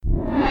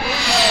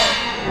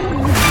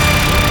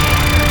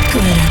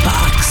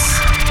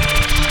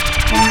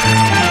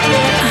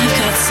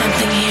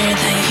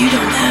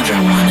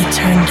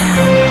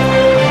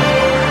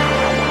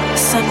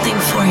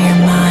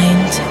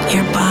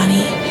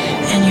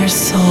your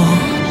soul,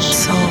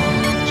 soul,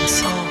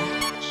 soul,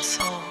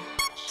 soul,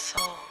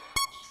 soul.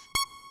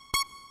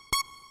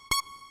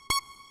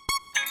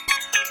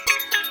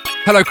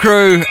 Hello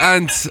crew,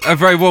 and a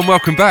very warm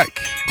welcome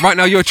back. Right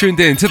now you're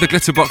tuned in to the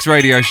Glitterbox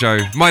Radio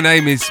Show. My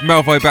name is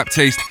Melvo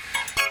Baptiste,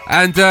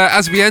 and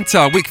as we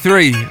enter week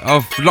 3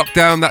 of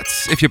lockdown,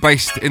 that's if you're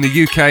based in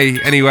the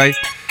UK anyway,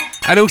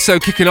 and also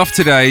kicking off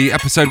today,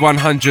 episode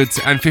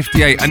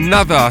 158,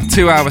 another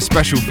 2-hour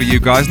special for you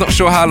guys. Not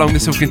sure how long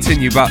this will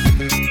continue, but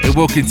it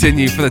will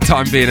continue for the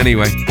time being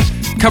anyway.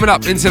 Coming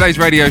up in today's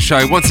radio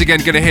show, once again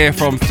going to hear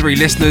from 3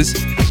 listeners.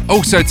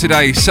 Also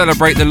today,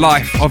 celebrate the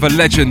life of a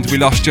legend we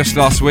lost just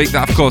last week.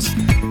 That, of course,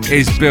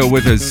 is Bill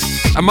Withers.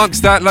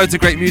 Amongst that, loads of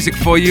great music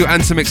for you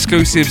and some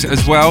exclusives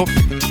as well.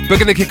 We're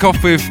going to kick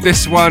off with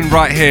this one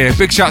right here.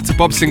 Big shout out to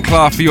Bob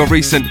Sinclair for your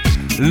recent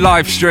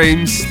live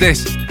streams.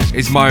 This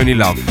is My Only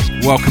Love.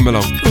 Welcome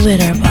along.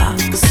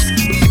 Glitterbox.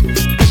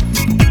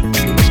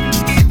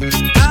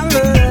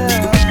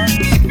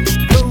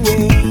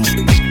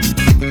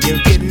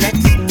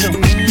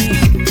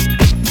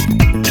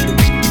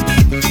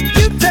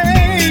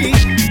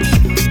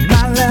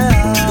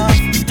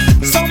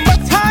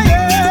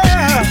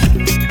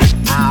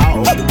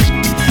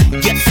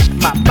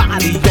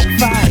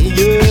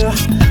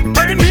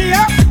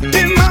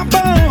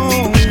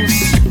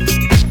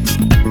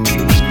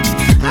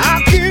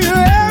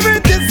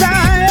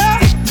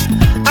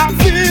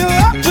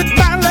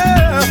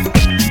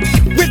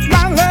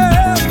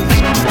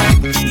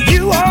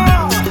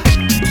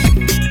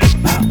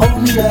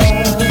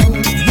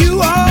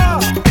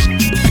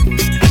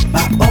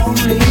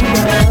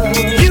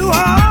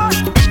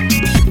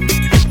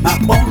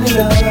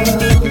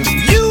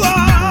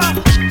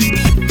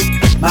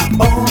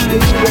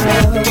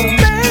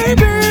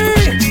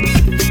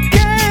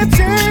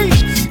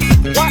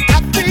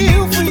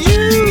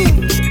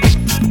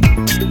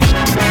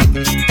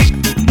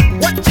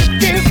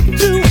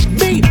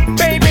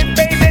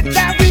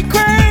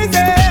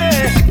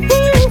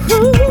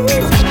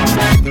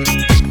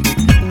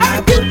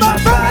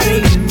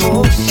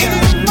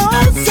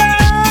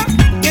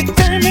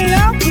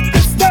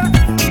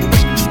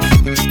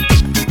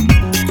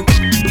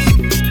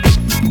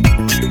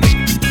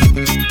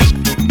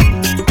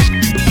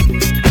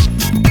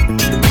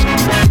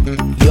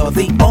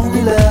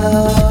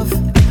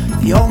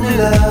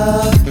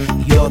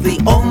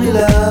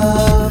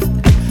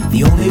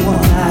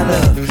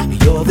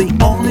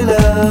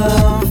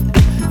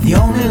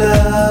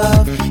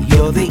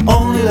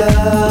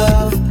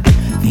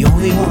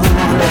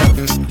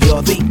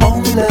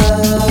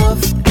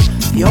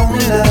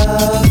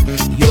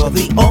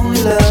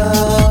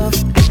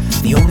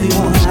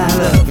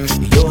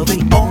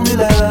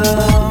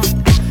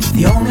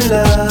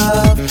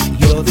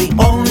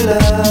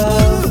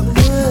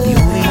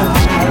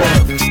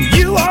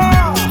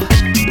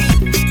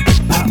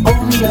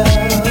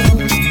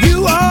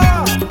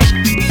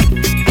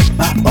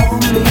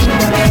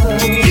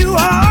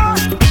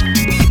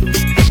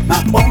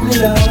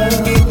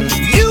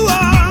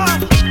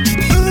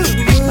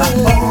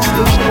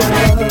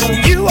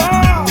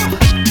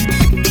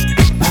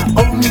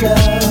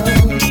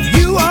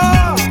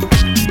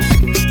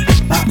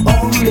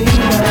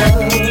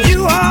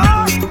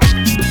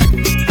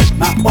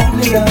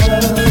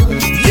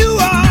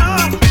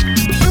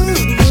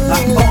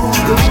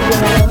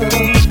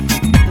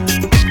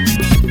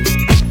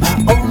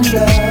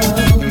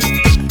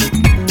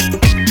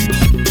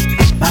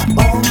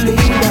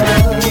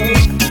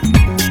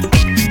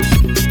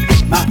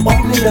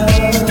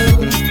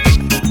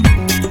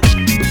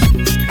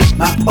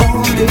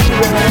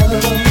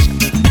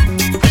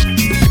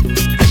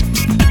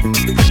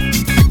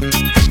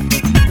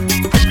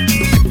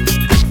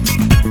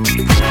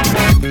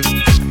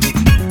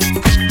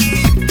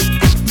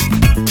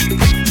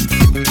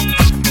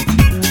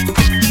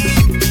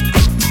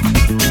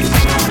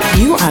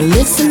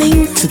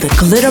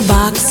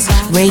 Glitterbox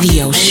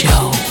Radio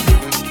Show.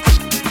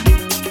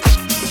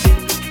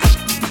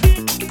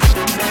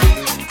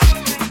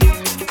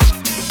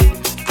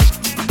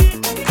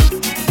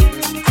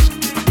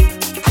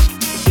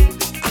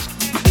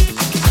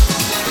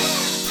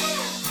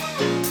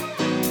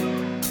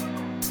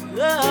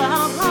 Yeah.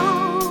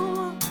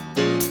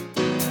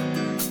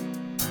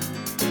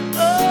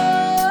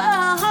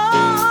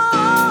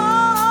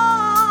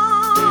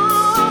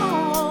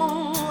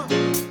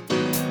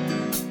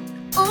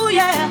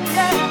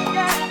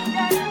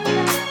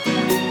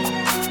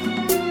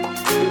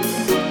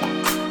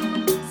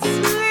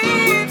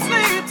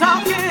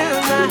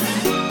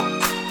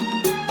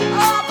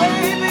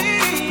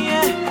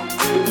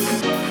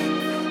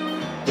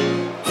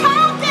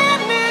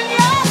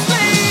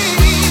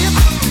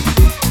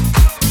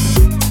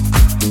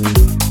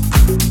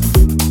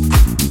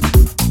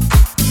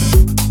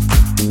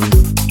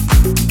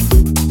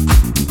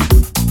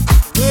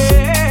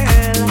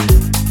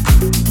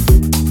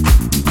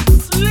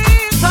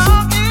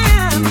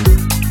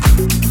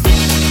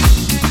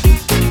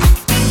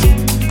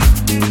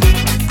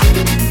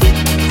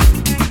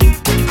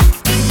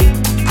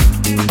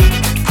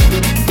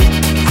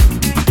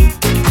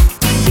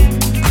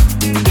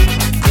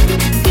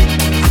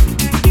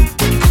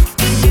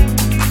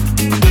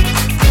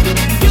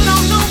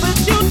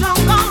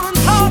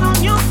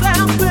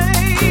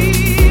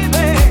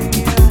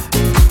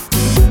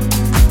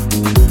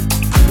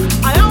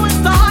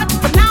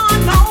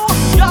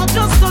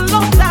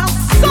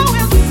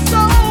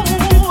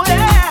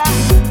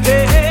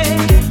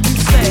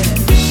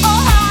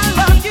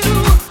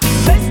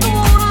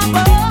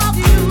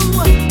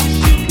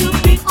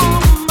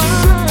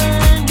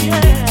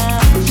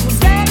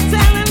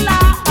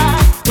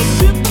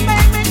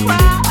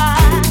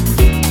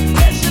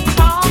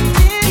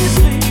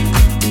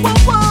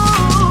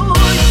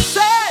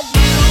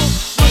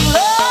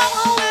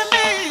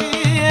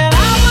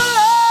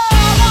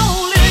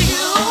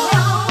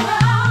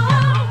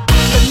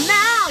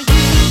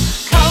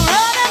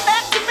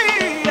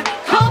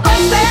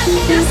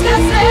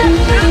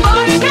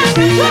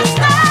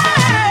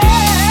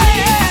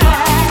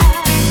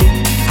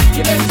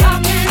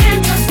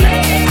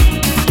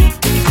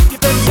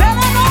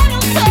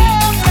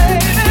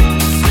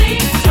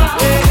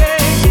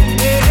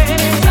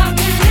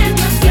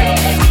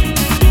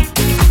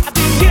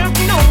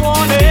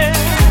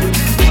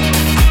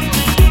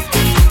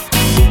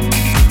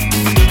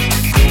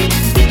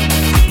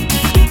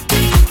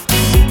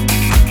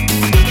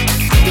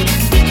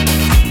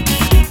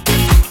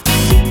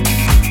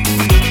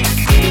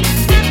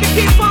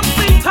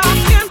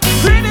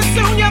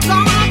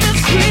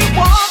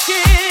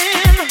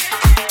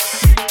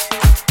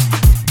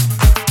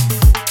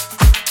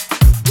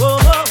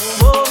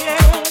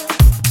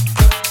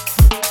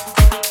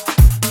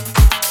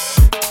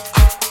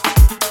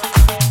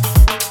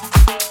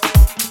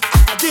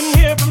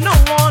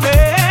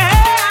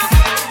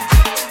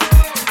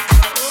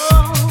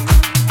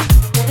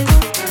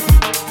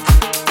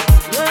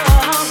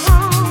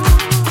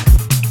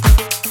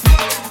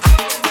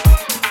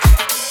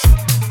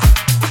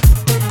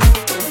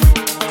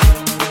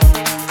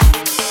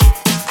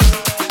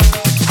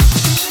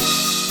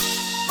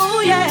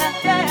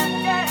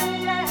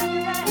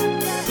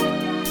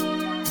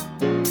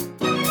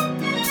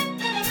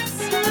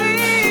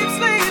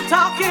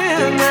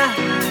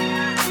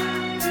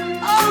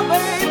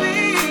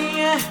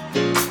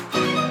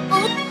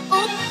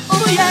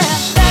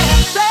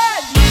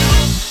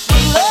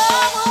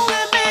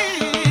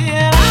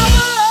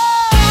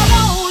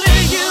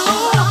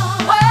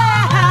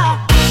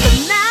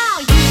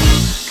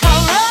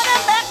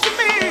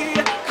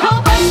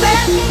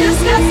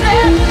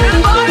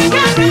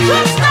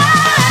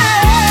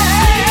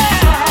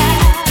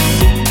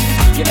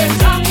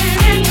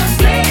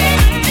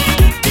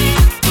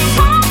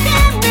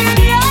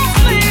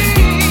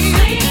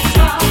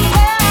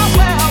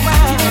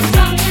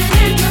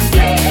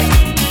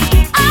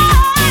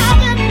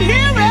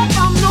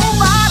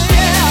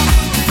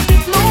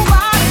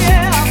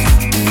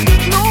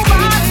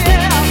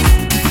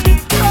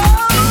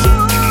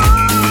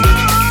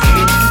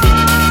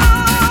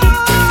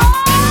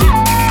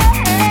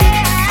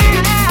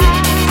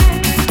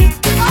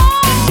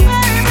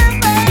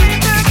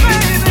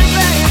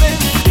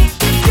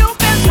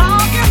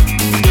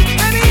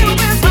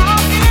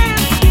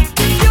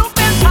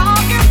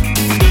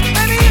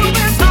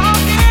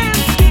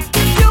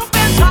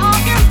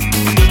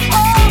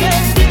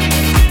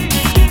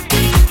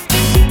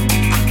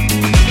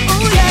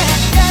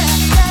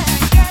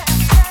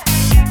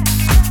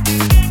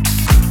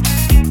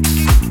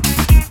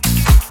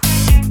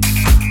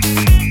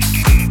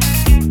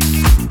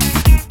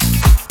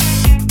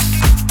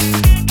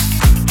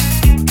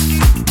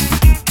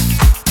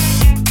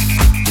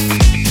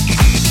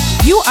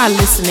 are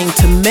listening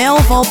to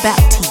Melville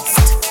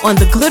Baptiste on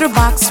the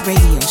Glitterbox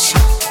Radio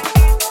Show.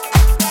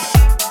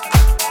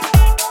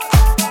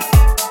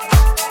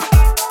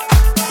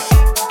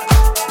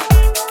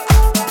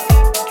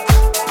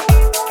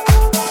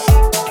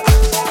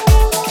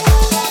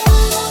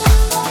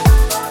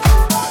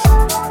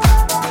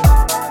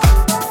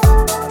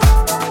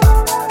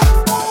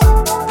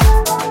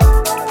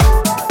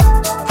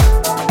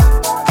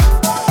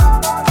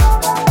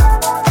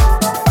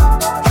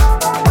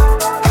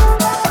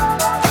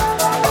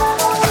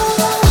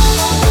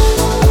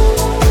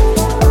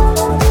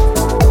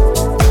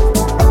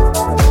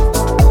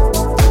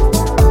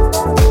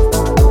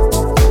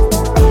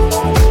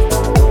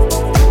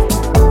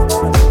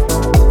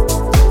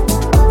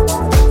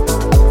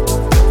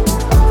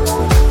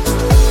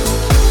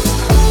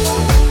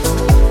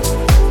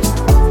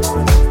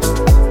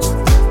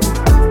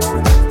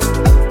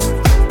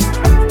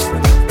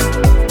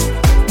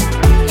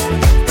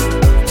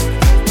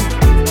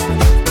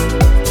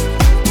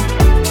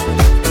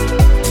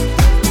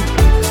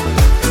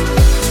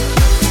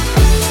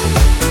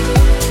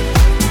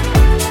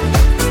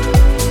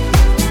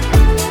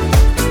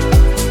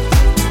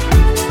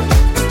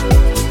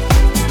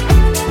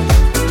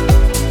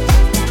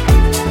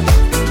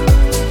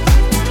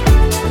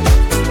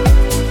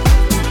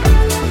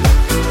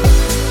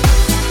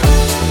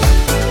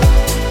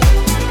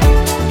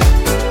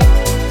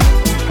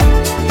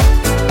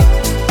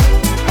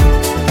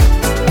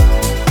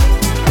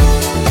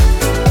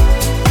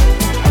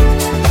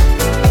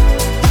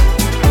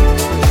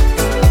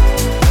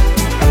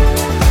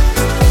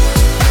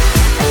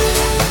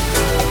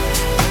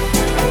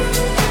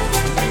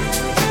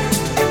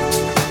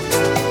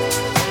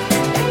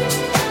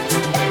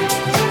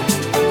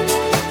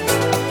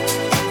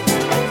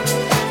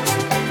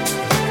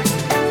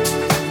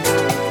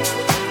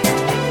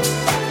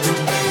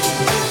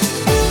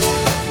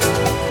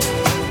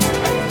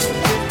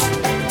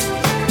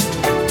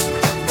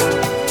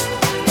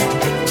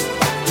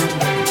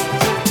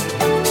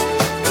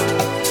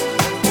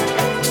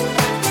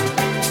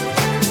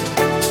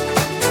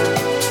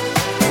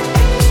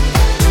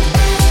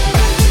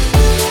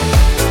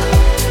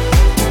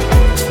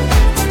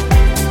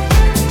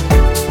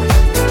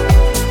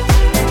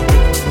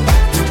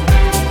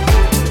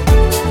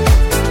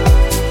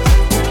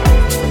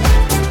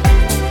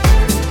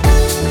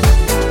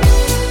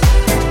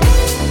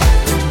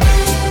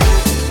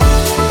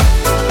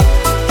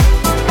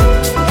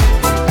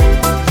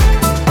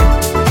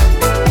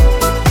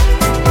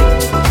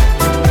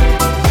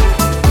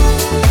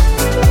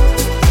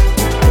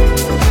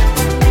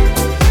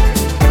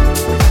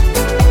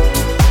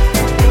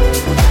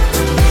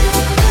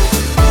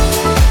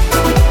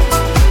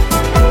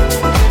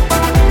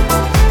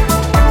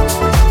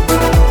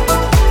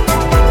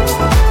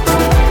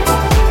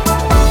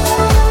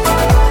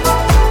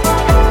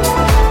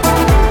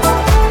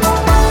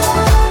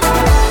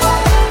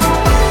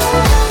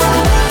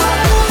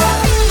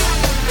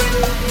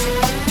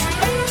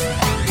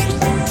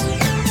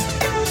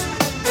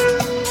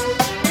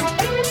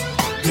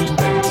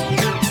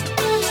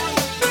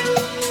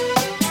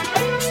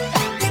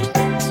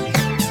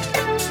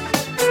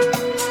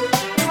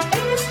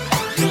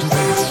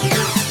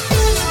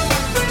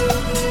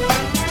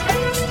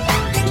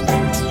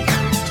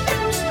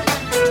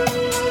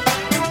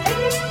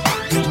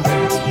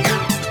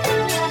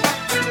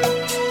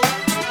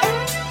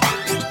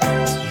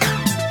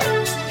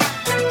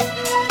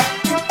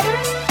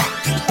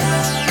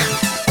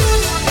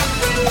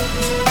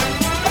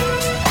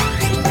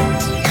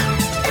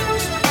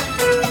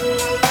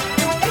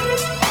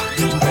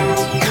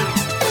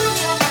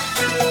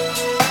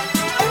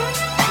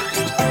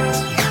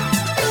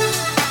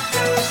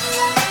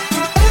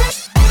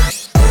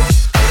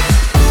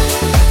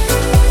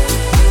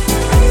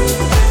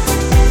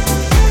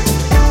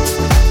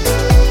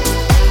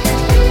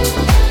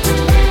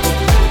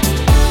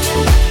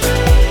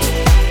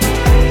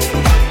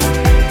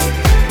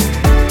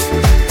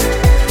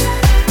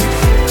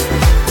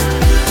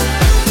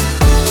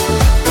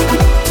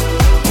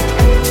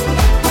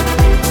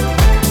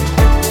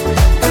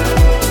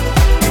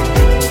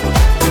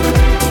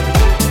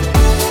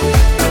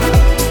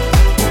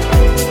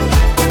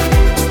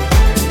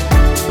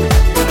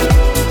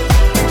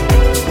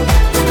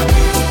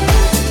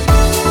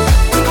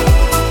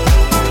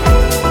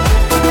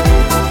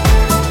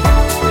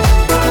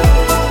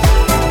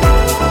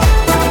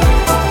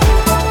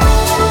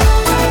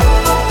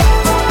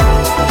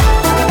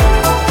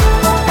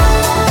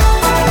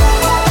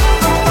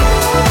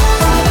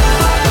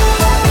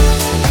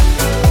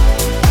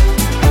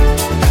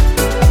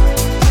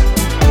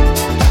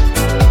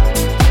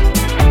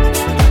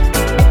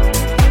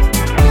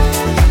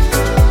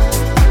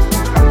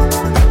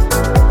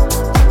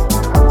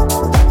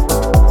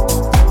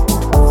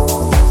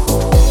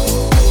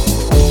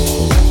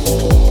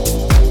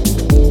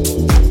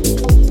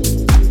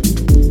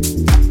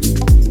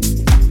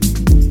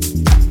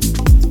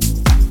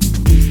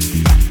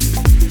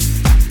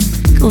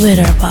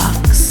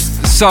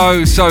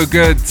 Glitterbox. So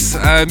good.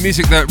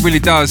 Music that really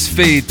does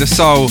feed the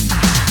soul.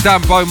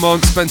 Dan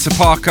Beaumont, Spencer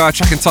Parker,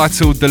 track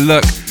entitled The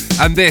Look,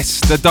 and this,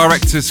 the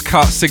director's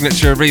cut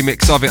signature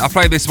remix of it. I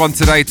played this one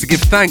today to give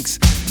thanks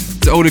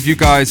to all of you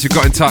guys who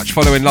got in touch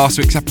following last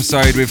week's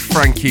episode with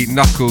Frankie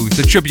Knuckles.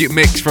 The tribute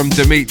mix from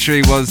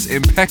Dimitri was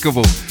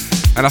impeccable,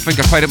 and I think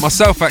I played it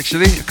myself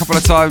actually a couple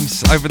of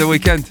times over the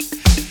weekend.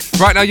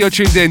 Right now you're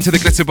tuned in to the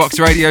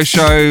Glitterbox Radio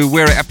Show.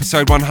 We're at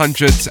episode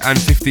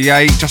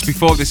 158. Just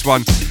before this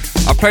one,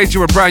 I played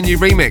you a brand new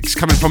remix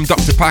coming from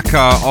Dr. Packer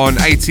on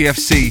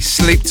ATFC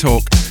Sleep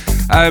Talk.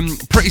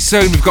 Pretty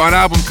soon we've got an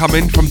album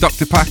coming from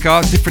Dr.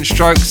 Packer, Different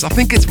Strokes. I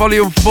think it's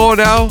volume 4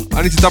 now.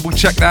 I need to double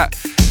check that.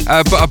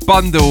 But a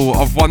bundle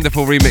of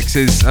wonderful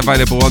remixes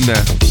available on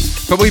there.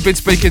 But we've been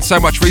speaking so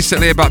much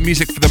recently about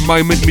music for the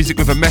moment, music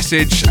with a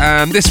message,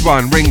 and this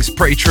one rings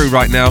pretty true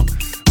right now.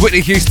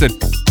 Whitney Houston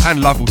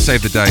and Love Will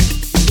Save the Day.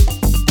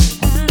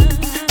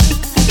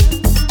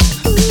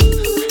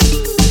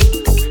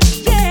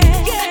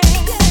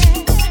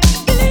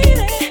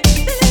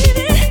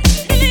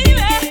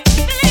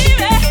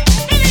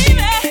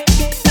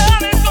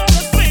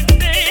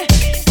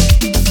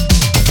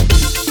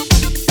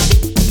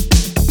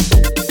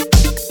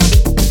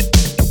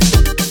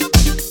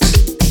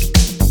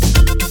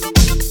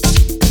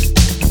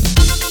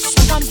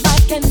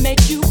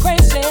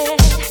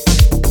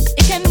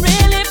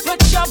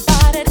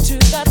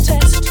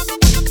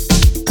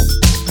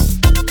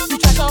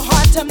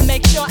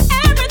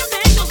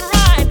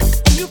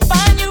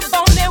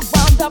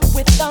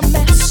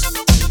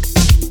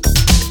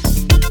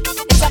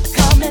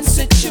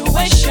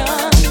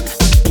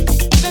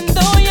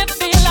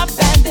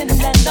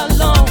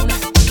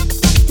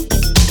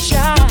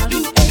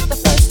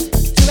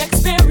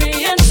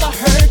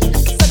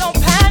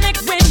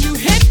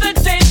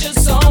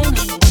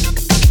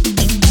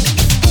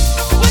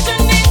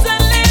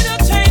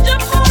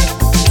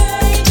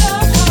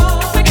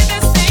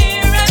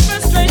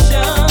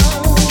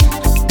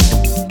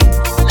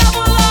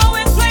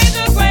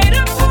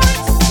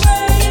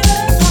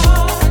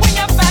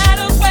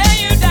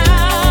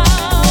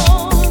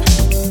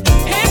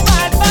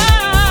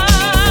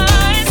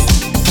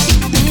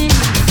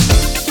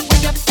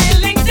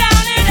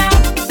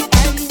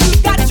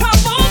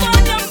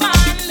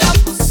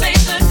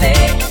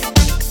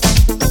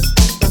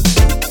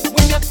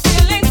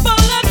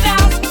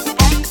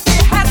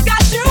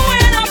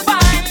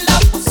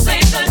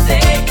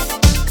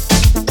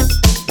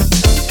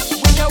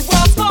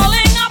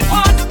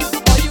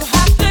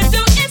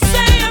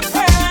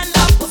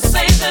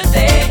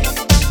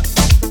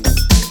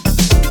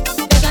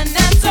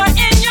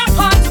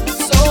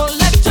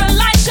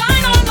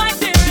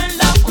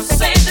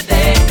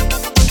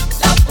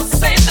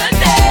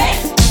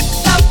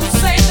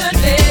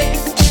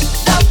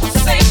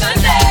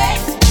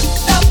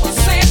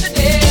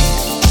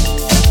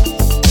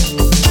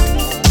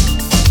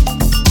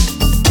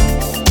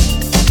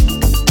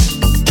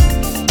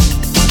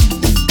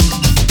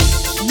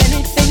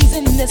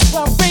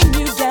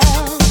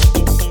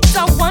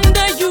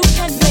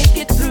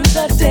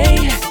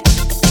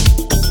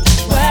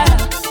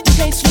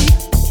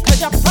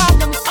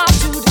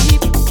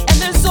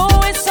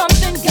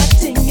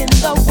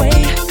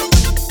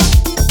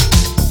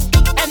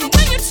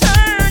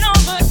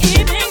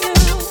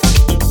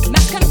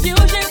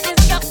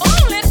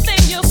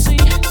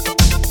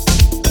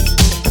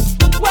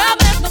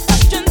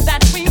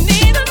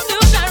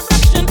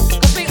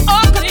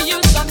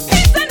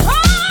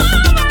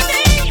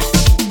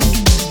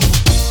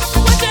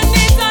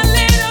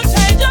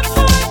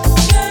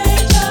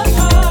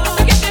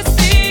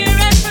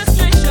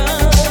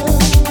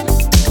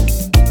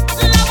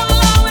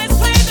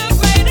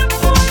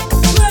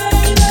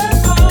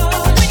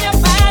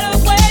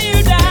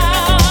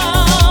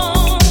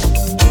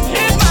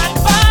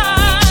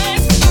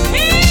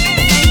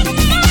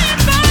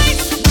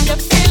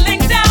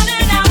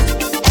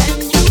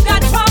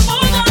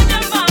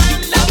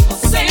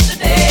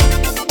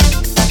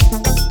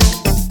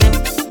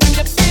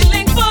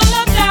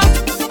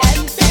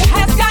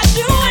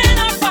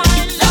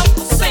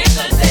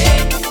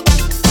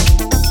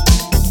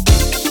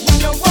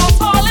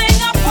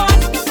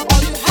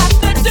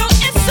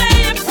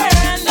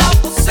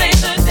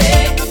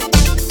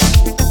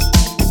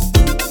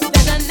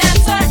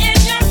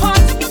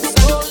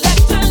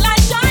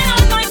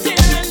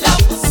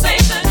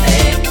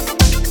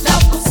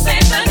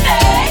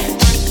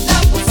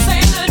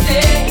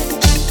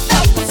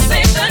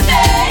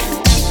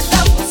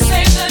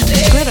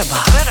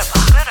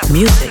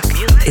 Music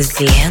is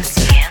the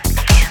answer.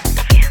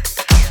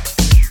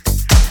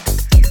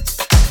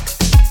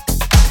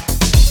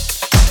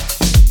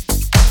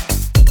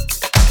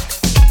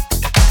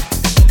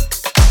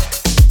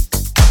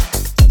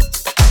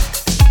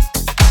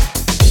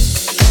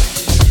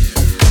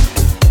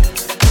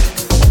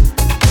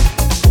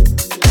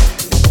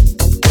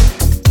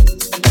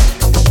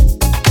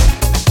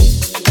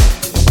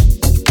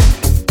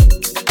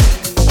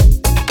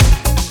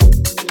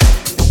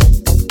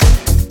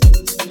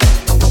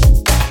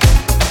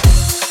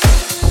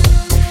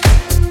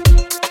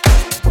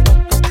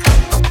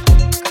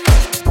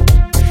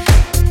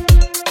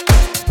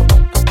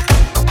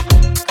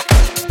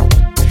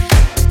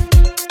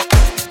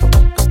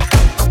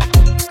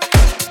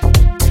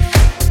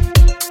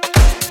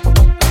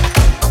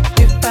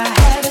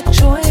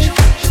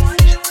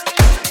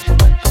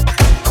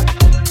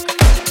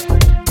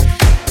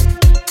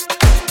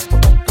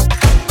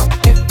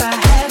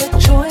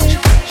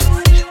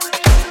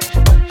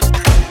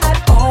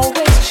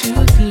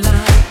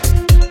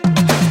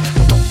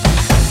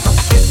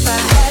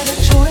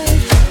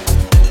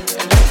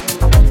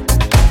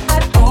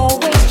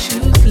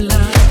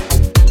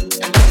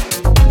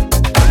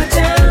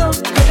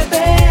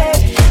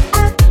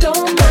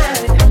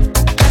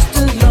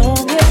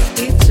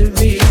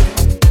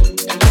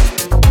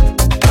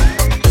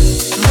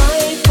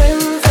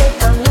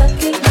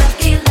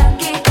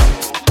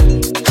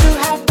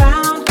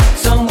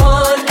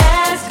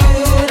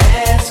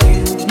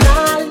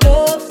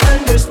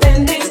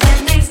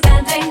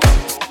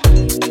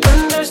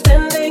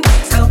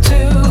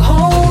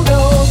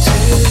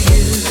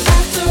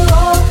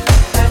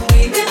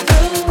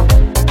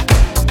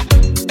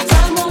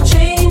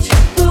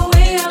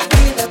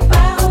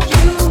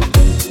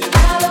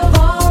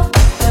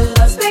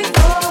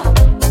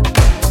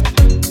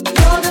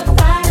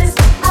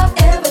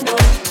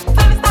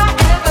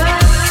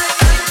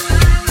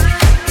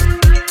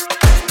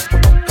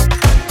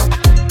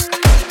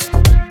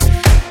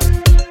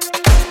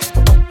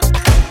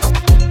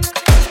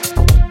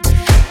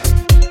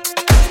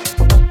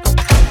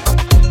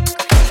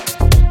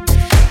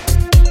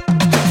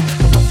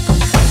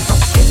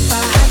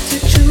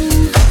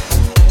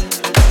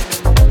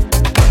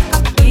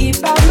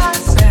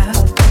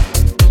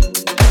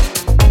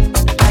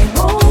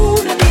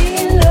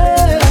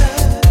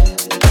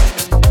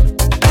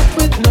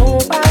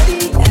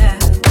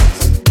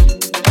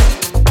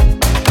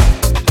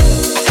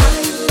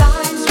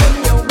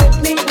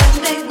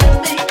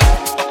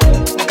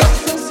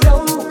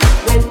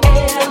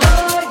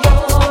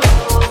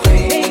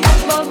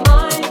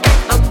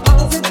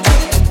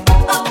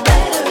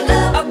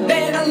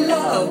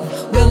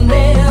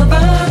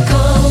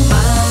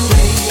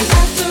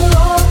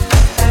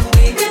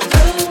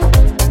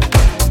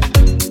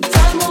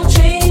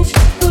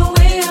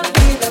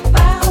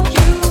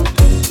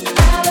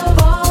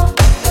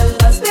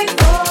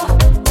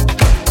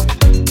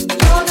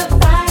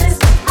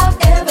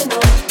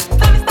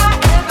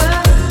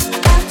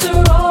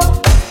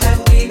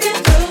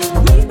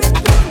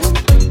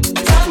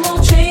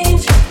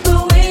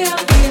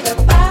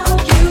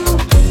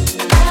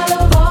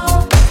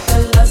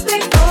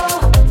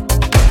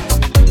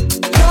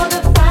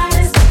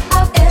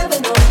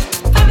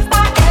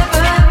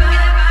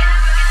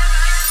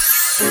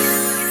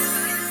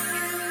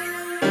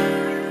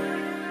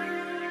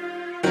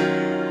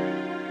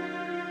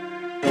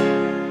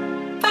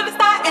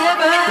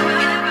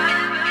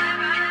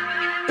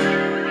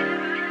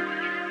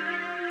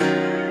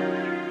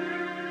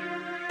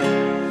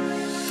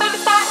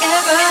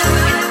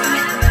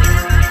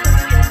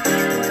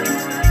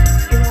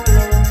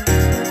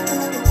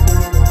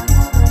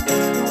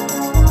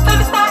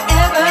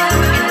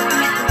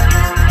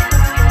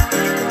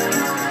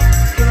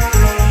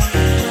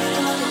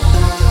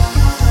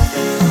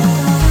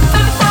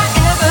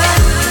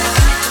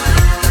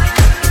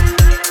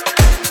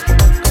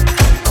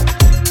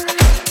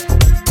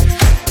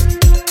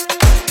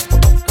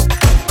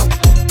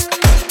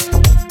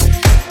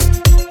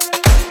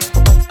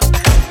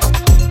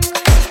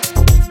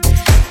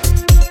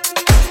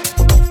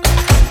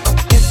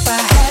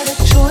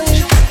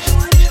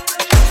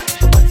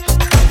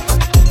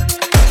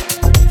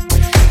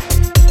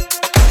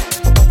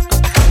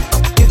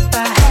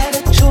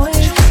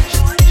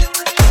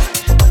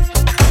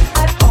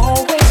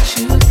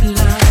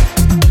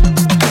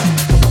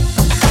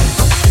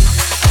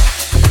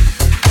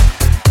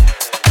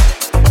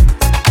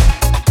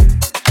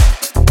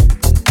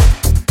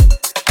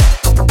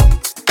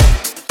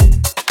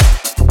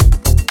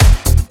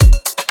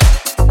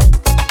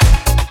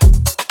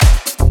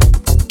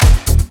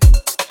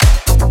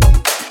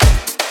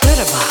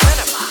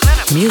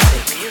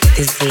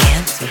 is the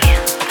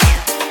answer.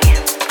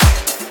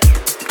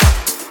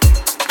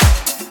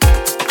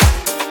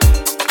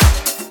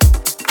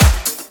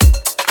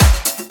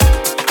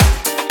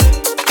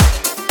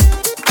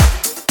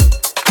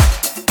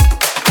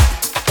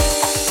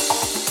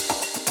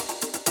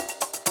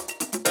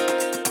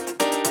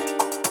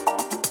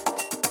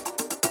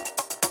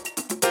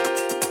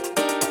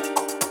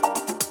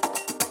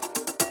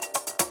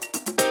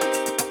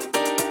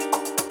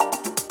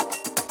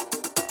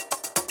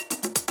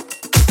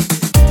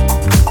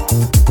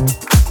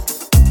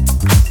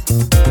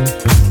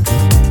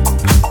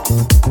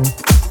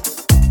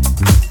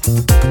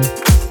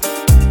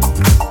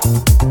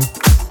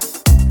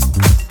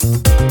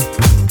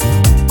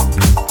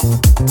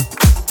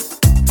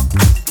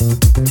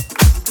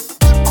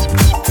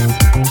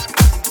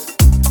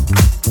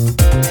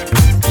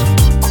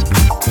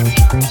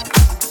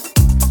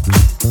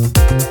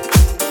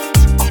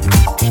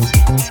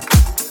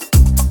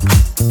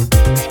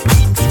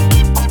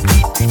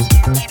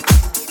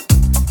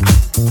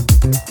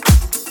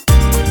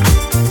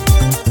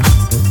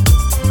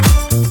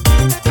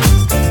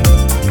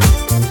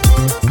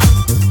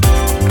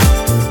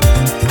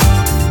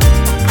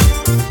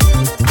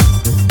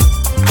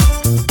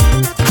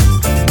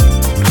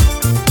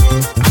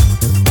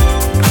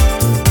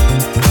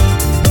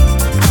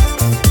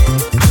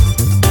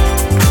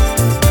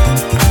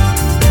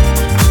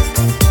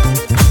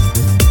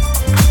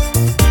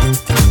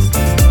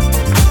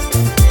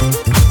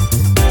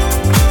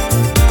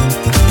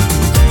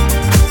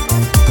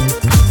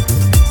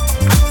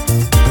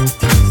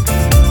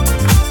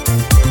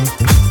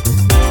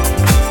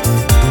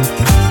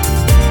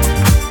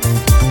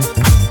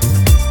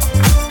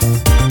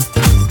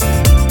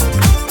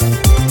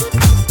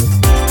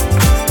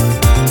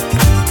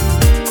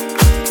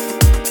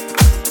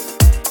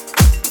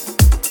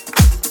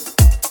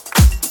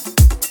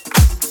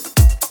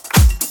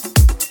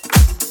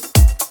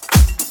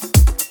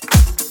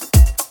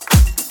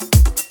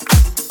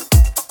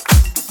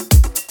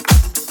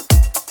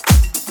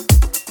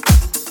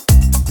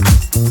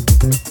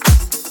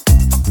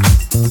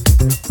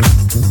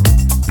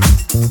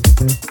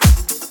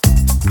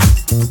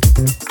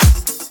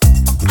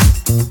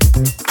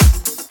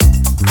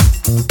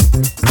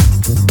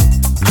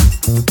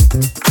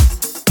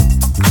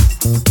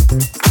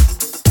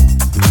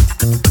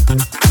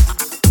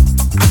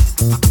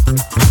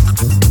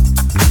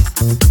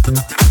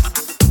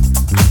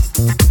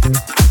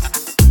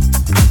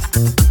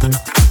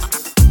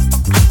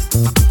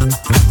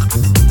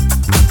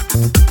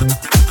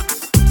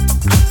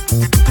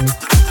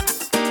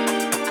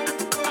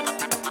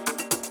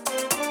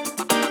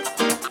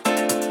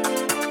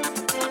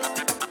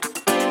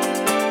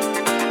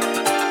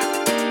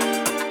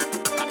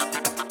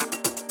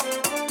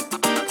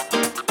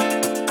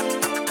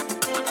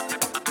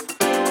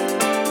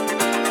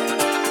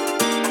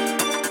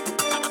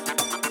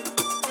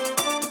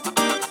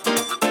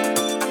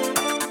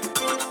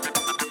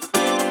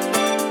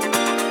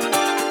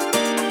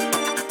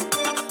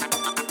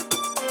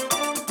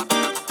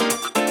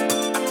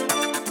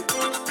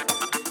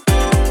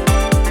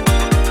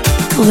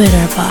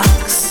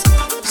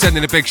 Glitterbox.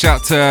 Sending a big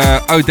shout to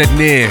Oded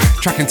Near,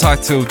 track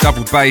entitled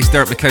Double Bass,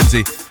 Derek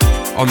McKenzie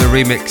on the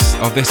remix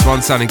of this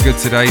one, sounding good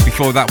today.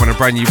 Before that one, a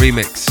brand new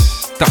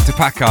remix, Dr.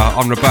 Packer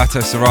on Roberto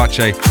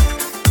Sarace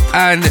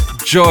and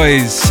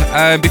Joys.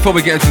 Before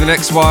we get into the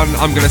next one,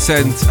 I'm going to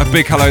send a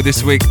big hello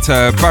this week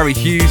to Barry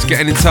Hughes,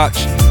 getting in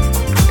touch,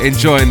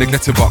 enjoying the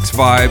Glitterbox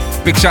vibe.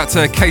 Big shout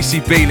to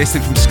KCB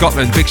listening from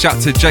Scotland. Big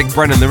shout to Jake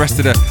Brennan, the rest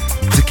of the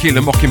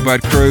Tequila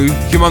Mockingbird crew.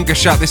 Humongous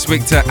shout this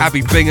week to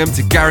Abby Bingham,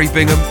 to Gary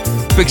Bingham.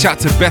 Big shout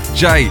to Beth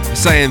J,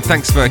 saying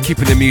thanks for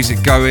keeping the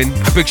music going.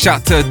 A big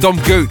shout to Dom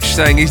Gooch,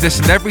 saying he's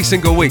listened every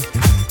single week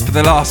for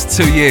the last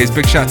 2 years.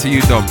 Big shout to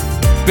you, Dom.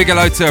 Big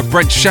hello to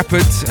Brent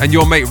Shepherd and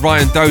your mate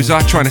Ryan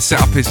Dozer, trying to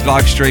set up his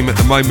live stream at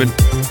the moment.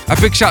 A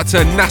big shout to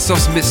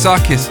Nassos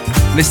Mitsakis,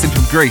 listening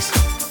from Greece.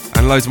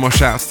 And loads more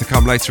shouts to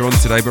come later on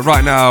today. But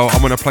right now, I'm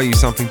going to play you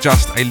something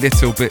just a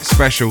little bit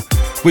special.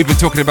 We've been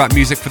talking about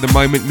music for the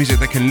moment, music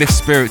that can lift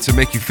spirits and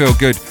make you feel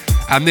good.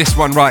 And this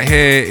one right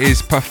here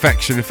is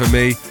perfection for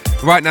me.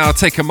 Right now,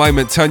 take a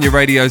moment, turn your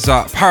radios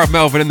up, power up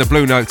Melvin in the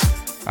Blue Note,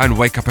 and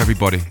wake up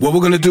everybody. What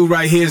we're going to do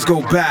right here is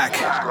go back,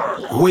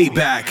 way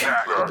back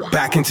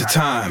into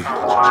time.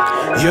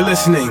 You're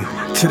listening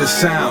to the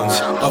sounds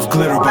of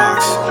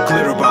Glitterbox,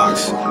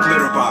 Glitterbox,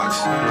 Glitterbox,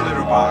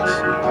 Glitterbox,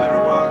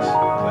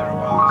 Glitterbox.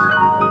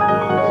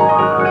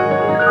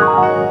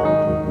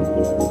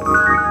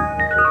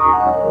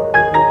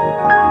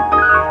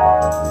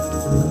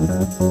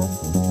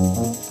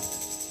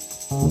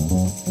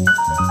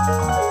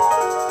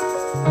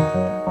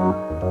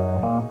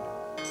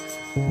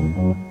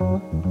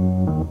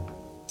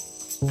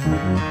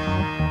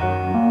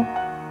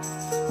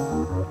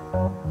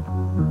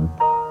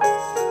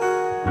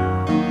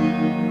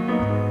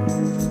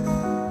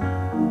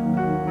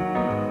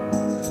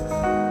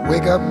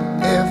 Wake up,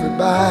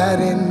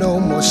 everybody, no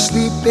more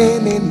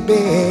sleeping in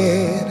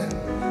bed.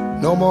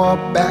 No more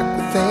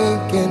backward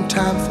thinking,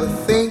 time for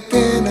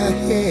thinking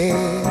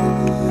ahead.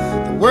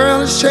 The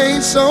world has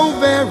changed so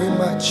very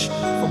much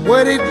from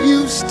what it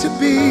used to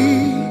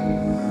be.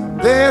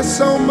 There's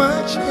so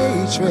much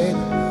hatred,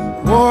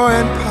 war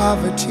and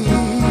poverty.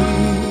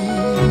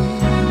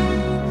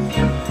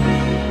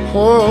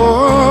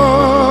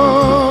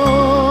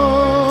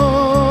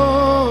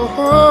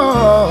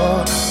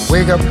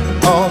 Wake up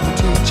all the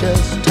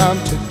teachers, time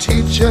to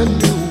teach a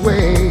new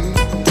way.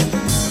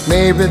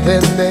 Maybe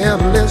then they'll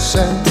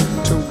listen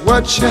to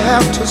what you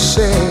have to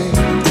say.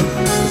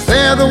 'Cause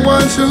they're the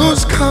ones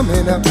who's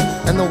coming up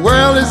and the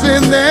world is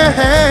in their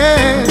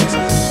hands.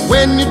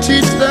 When you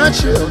teach the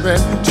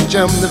children, teach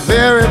them the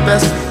very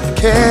best you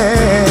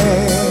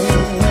can.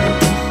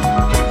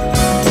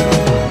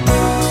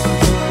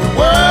 The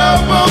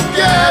world won't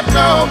get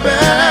no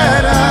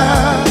better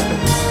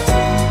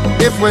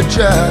if we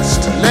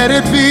just let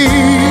it be.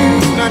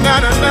 Na na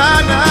na na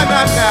na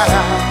na na.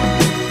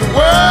 The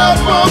world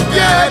won't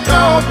get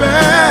no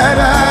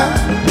better.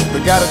 We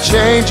gotta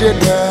change it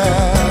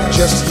now,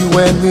 just you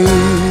and me.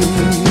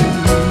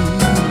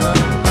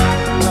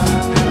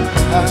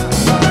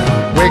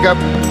 Wake up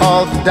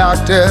all the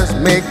doctors,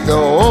 make the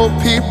old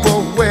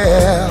people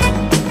well.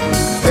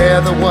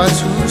 They're the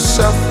ones who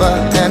suffer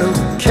and who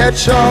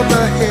catch all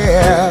the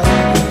hair.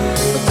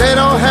 But they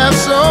don't have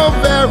so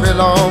very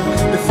long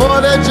before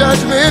their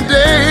judgment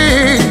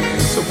day.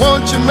 So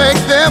won't you make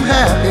them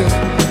happy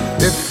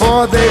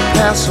before they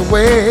pass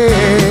away?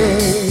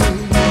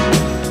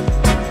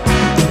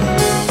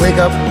 Wake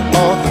up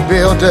all the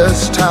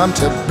builders, time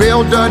to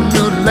build a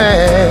new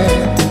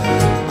land.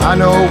 I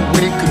know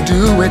we could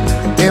do it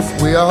if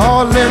we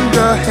all lend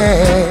a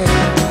hand.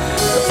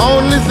 The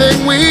only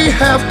thing we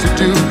have to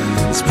do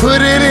is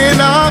put it in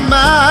our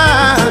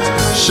minds.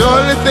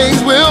 Surely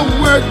things will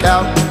work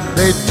out,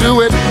 they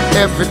do it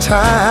every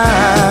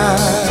time.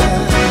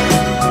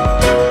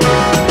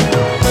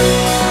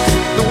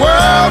 The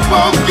world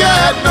won't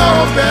get no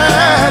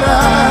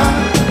better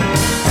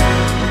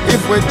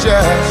if we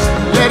just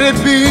let it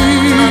be.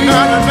 Na,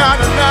 na, na,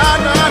 na,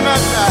 na, na,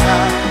 na.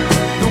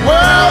 The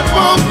world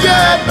won't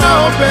get no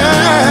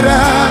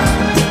better.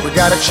 We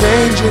gotta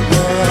change it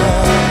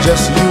now,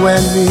 just you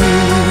and me.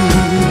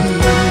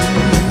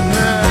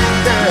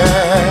 Yeah.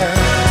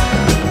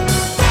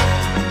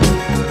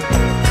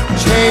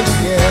 Change it,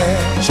 yeah,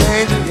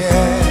 change it,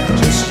 yeah,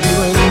 just you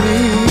and me.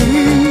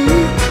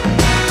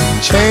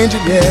 Change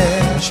it,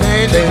 yeah,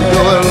 change it. Can't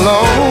do it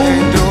alone,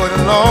 can't do it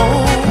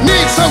alone.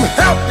 Need some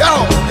help,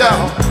 y'all,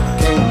 y'all.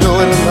 Can't do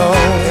it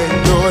alone, can't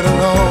do it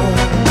alone.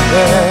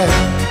 Yeah,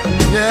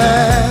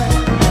 yeah.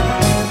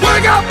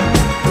 Wake up,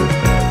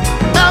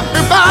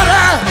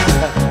 everybody.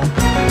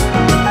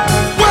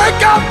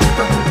 Wake up,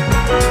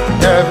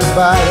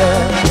 everybody.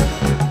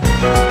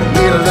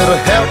 Need a little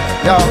help,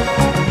 y'all.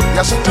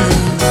 Yes, I do.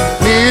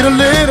 Need a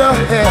little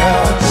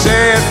help.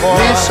 Say it, boy.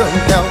 Need some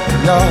help,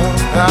 y'all.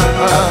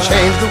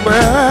 Change the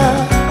world,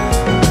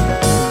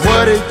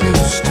 what it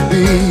used to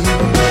be.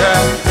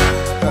 Yeah.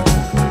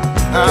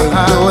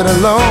 Can't do it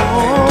alone.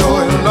 Can't do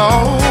it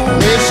alone.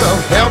 Need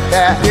some help,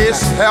 yeah. Need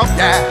some help,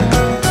 yeah.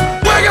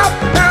 Wake up,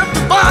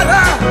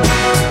 everybody.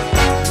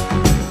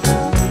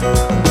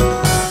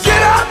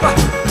 Get up,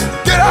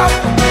 get up,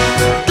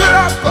 get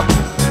up,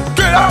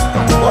 get up.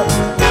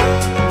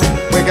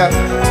 Wake up.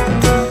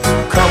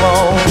 Come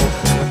on,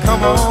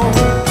 come on.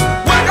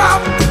 Wake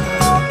up,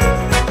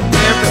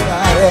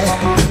 everybody.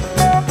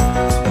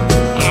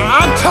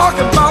 I'm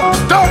talking about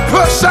don't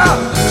push out.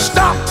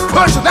 Stop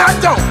pushing that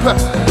dope.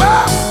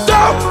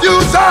 Don't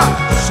use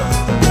us.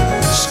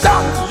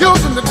 Stop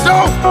using the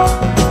dope.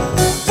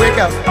 Wake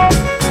up.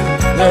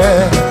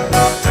 Yeah.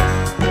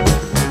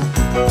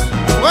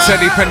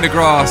 Teddy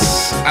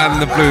Pendergrass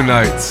and the Blue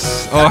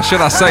Notes, or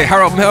should I say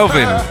Harold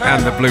Melvin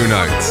and the Blue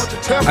Notes.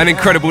 An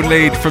incredible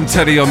lead from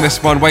Teddy on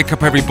this one. Wake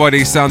up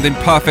everybody, sounding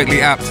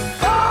perfectly apt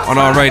on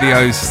our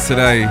radios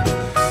today.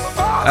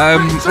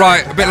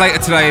 Right, a bit later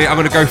today I'm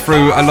going to go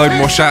through a load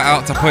more shout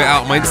outs. I put it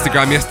out on my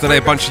Instagram yesterday,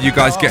 a bunch of you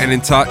guys getting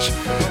in touch.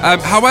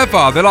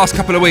 However, the last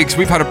couple of weeks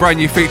we've had a brand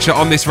new feature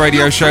on this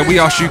radio show. We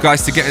asked you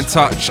guys to get in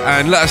touch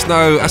and let us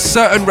know a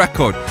certain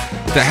record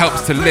that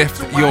helps to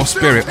lift your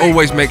spirit,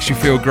 always makes you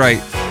feel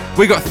great.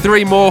 We got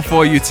 3 more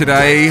for you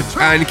today,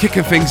 and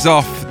kicking things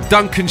off,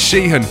 Duncan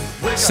Sheehan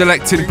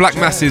selecting Black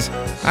Masses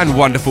and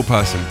Wonderful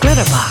Person.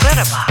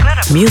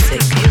 Glitterbox.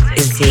 Music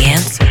is the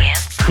answer.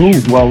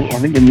 Cool. Well, I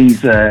think in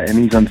these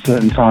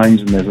uncertain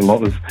times, and there's a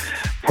lot of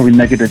probably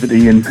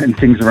negativity and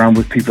things around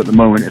with people at the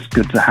moment, it's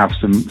good to have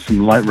some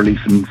light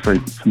relief. And for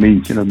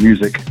me, you know,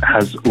 music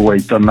has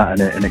always done that,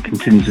 and it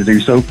continues to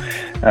do so.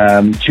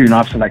 Tune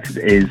I've selected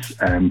is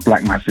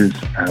Black Masses,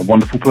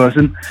 Wonderful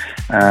Person.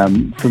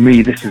 For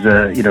me, this is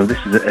a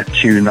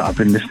tune that I've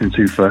been listening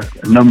to for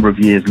a number of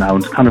years now,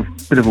 and it's kind of a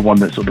bit of a one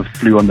that sort of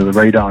flew under the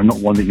radar, and not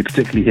one that you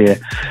particularly hear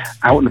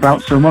out and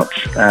about so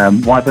much.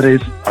 Why that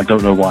is, I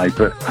don't know why,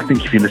 but I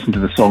think if you listen to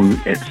the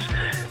song, it's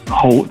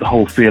the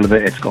whole feel of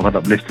it. It's got that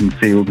uplifting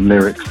feel, the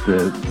lyrics,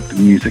 the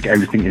music,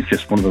 everything is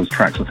just one of those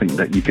tracks I think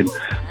that you can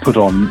put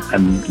on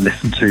and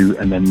listen to,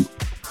 and then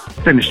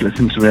finish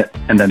listening to it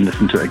and then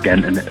listen to it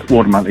again, and it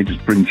automatically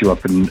just brings you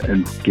up and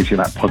gives you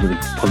that positive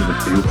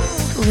feel.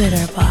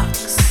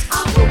 Glitterbox.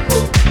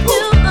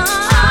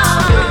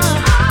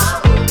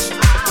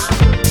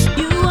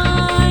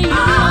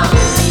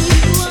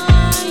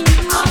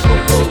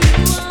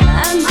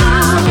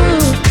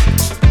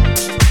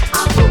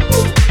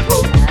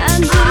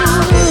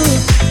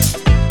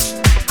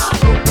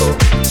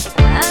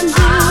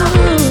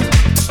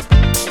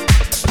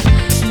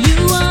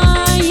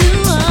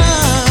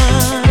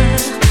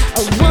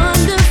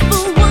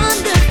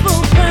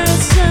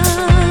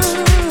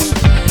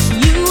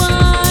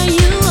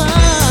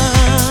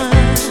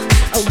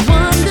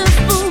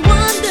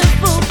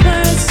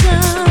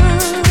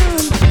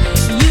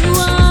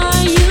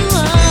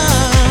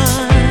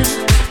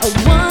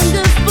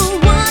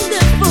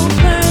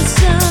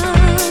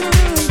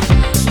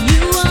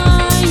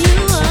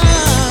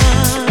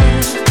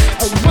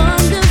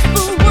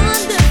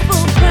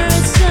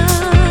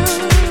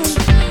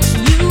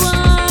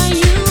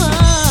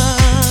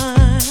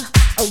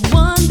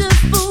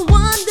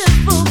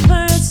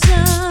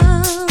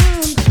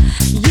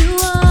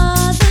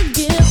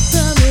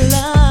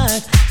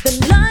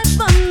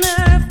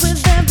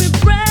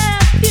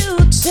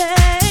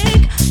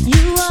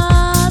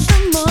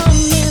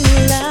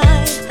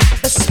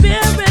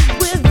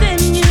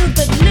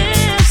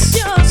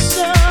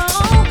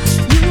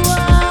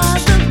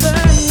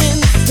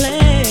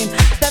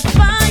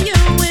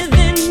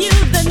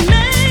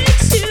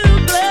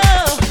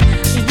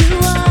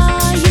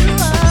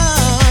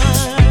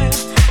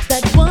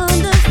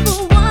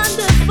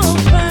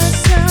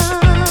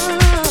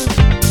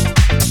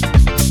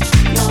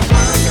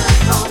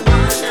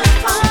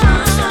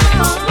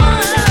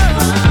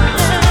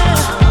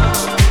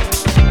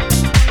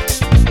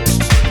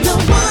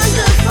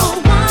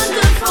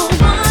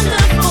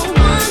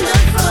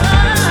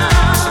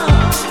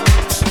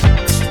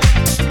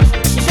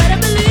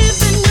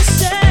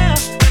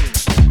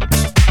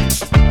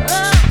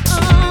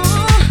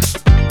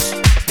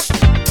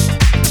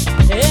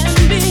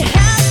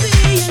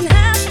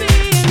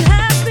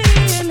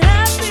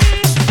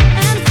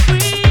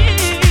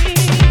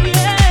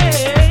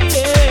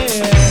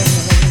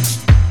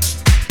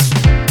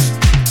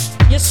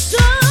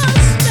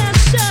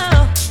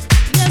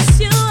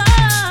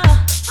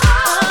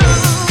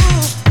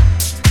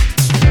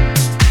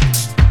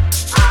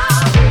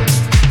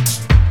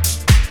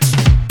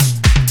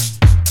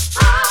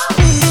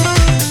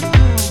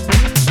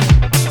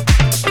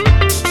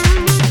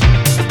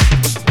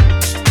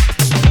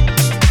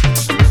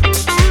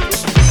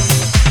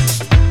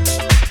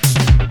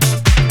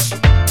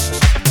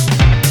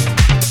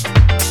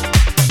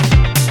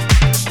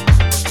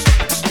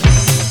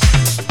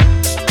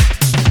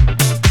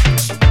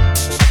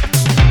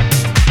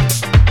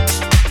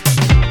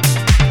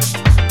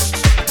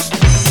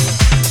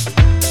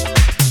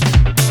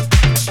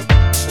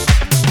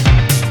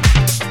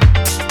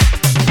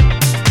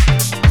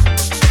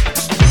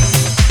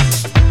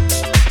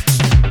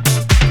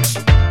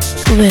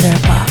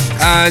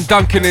 And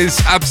Duncan is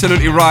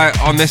absolutely right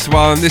on this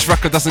one. This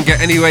record doesn't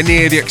get anywhere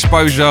near the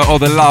exposure or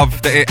the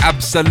love that it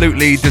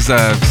absolutely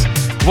deserves.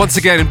 Once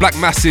again, in Black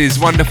Masses,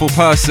 Wonderful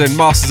Person,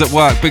 Masters at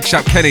Work, big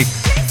shout Kenny,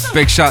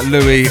 big shout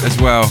Louis as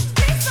well.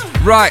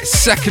 Right,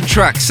 second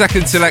track,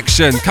 second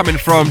selection, coming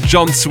from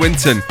John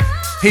Swinton.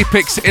 He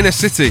picks Inner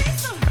City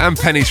and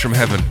Pennies from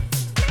Heaven.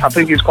 I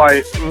think it's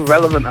quite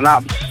relevant and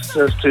apt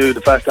as to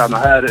the first time I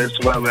heard it as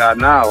to where we are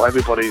now.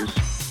 Everybody's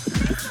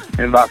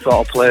in that sort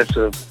of place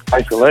of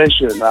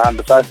isolation, and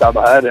the first time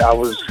I heard it, I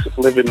was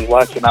living and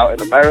working out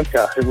in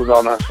America. It was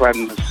on a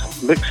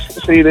friend's mix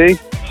CD,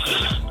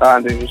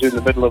 and it was in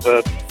the middle of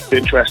an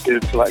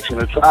interesting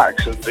selection of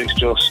tracks, and it's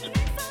just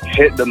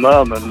hit the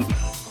moment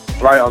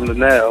right on the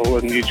nail,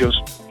 and you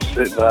just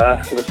sit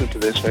there, listen to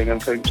this thing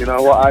and think, you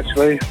know what,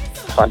 actually,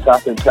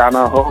 fantastic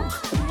piano hook,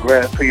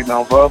 great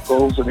female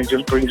vocals, and it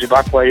just brings you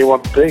back where you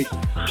want to be.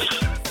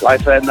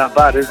 Life ain't that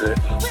bad, is it?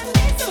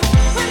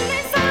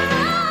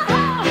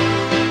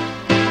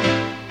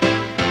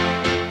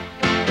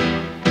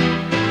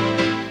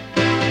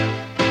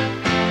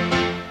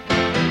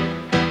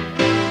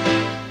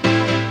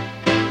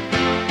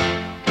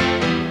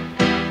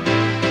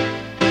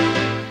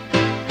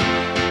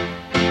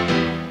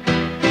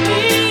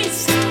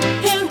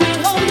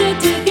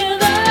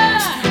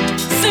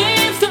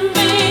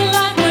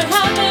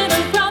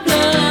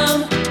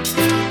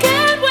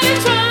 Can we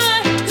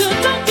try to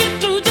talk it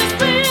through? Just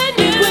bring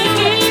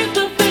you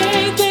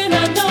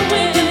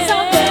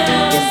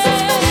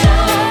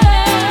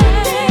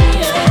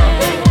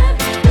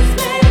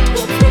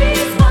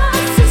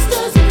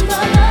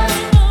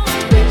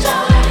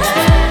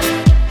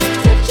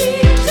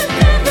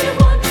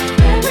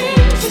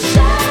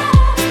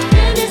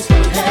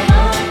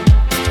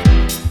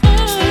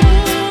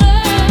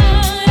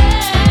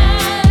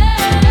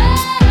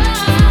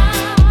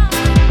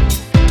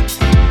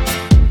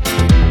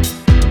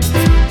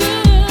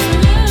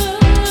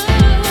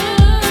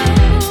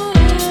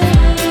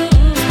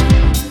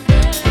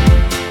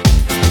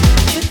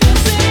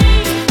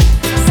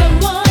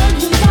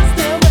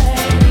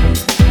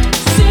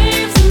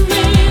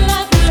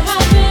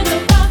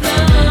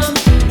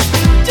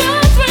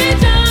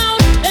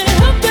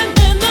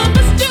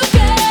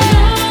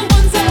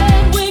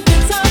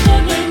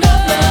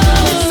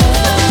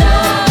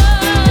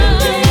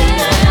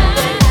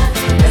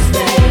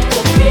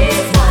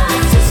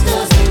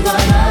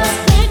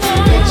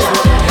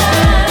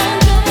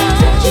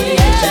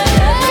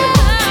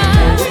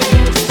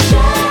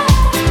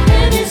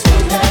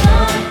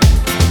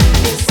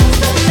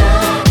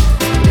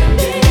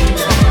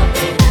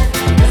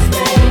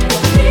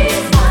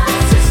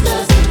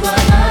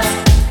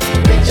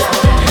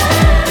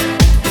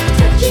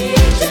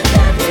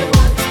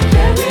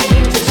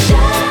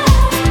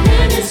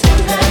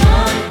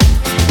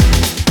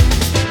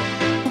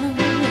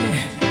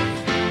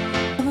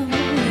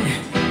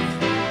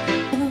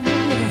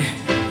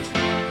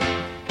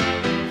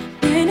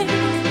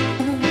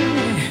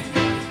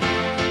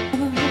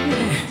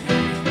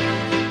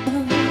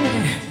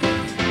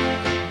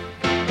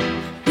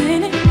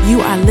You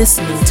are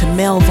listening to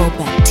Melvo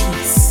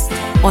Baptiste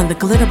on the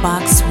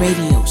Glitterbox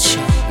Radio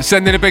Show.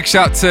 Sending a big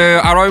shout to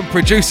our own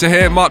producer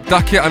here, Mark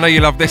Duckett. I know you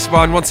love this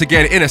one. Once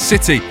again, Inner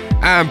City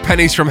and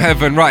Pennies from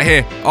Heaven right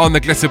here on the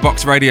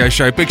Glitterbox Radio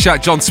Show. Big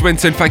shout John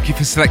Swinton, thank you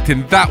for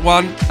selecting that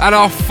one. And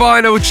our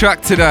final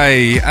track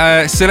today,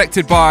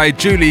 selected by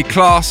Julie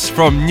Class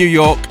from New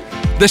York,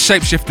 The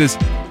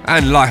Shapeshifters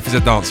and Life is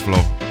a Dance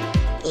Floor.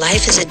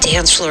 Life is a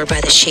Dance Floor by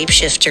the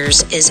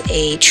Shapeshifters is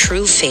a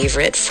true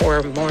favorite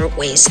for more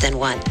ways than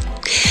one.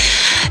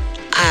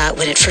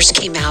 When it first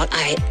came out,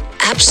 I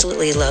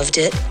absolutely loved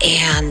it,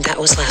 and that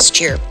was last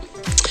year.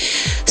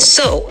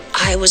 So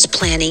I was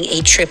planning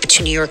a trip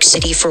to New York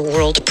City for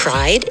World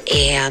Pride,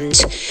 and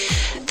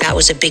that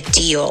was a big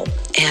deal.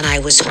 And I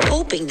was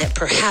hoping that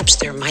perhaps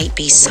there might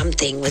be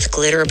something with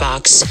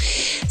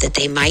Glitterbox, that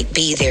they might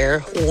be there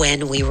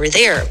when we were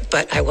there,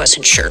 but I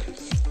wasn't sure.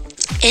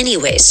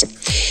 Anyways,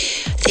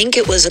 I think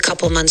it was a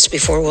couple months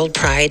before World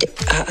Pride,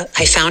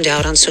 I found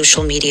out on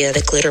social media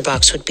that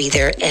Glitterbox would be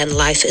there, and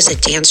Life is a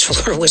Dance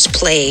Floor was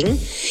playing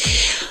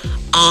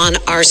on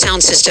our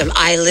sound system.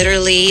 I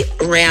literally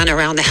ran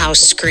around the house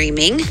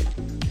screaming.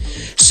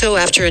 So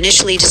after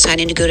initially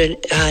deciding to go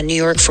to New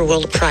York for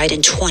World Pride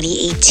in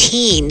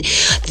 2018,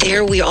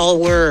 there we all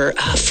were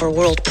for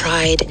World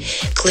Pride,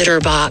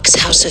 Glitterbox,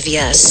 House of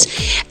Yes.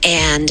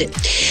 And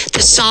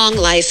the song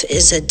Life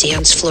is a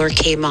Dance Floor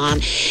came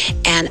on,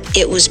 and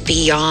it was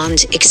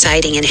beyond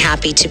exciting and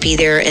happy to be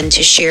there and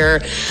to share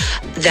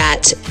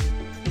that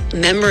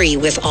memory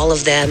with all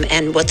of them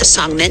and what the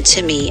song meant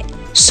to me.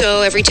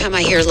 So every time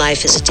I hear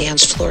Life is a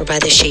Dance Floor by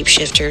the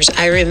Shapeshifters,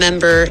 I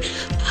remember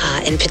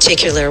in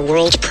particular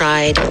World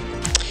Pride,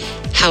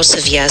 House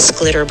of Yes,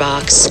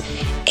 Glitterbox,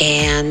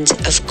 and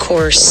of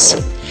course,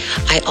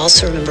 I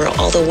also remember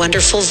all the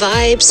wonderful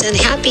vibes and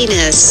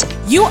happiness.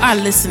 You are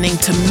listening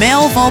to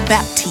Melvo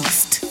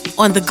Baptiste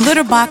on the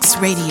Glitterbox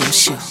Radio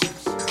Show.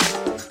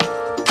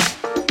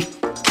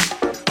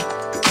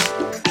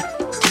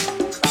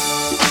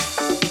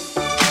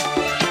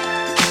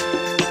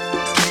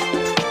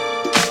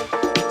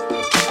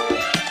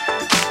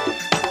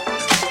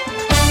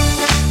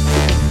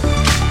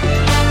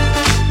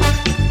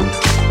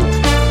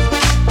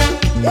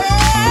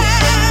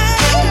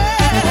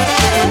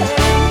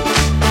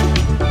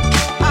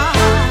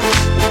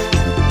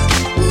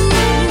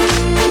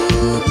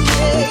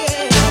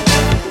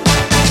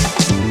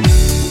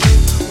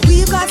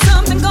 We've got some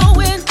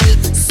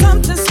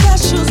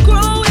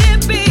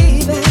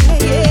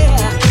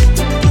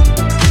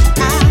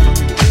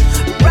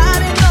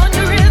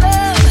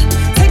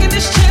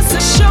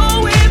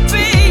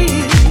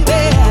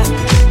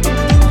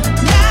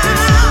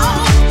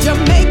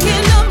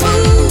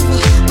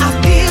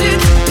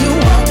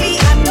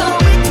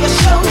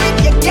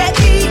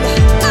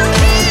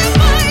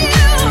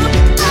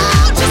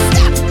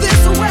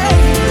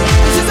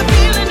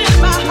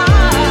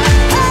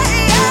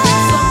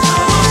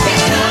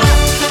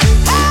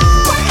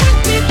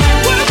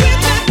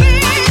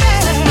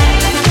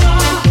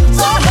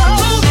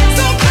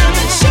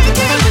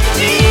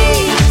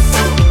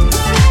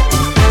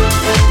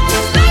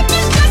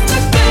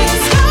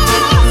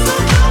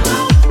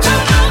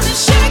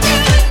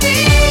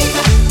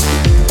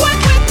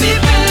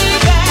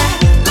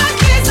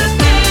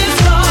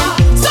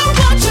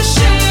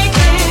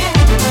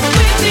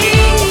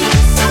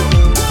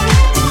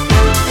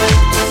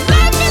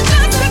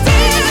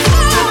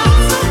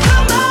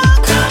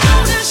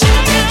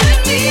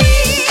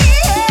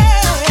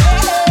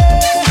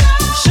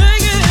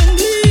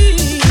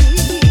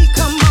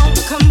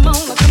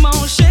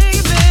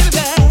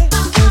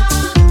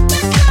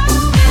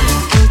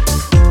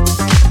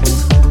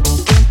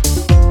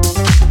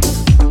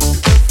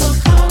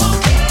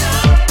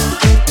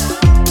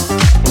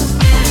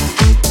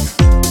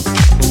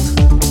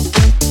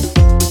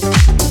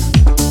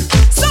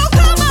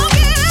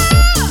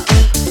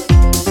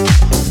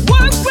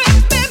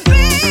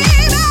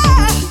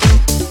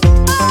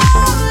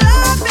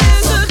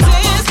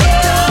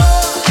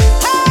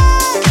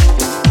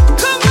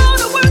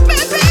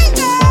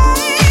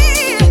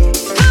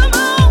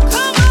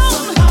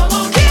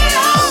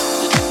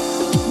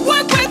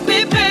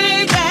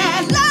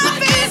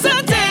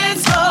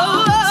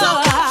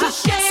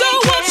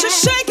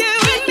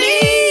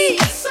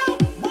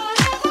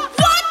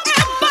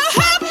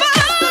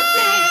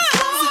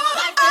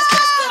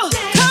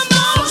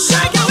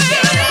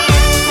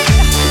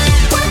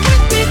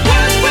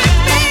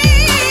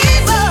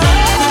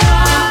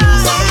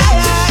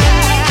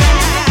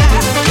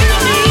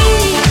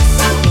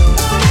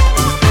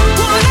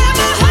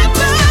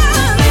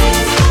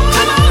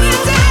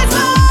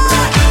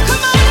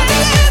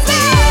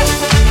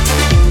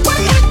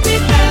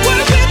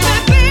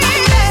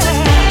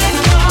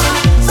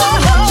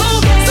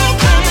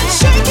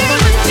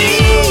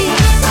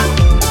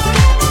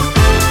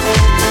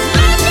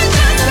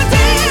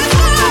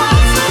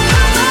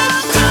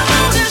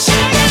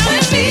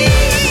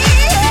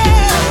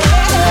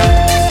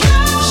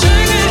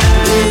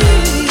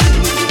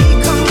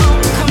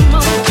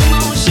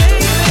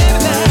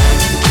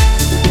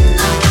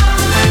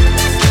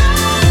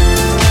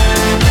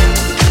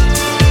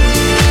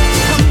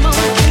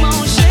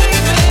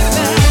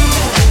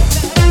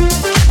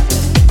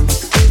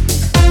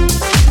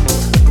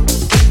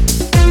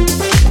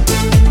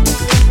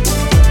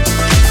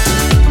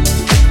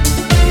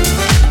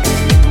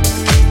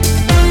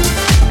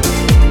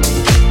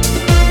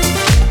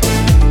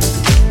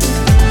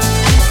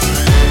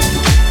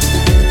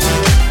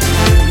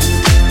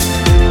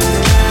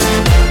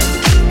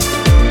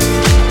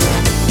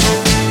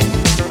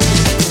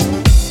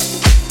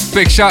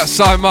Big shout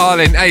Si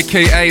Marlin,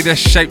 aka the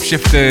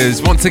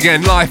Shapeshifters. Once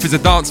again, Life is a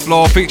Dance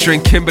Floor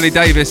featuring Kimberly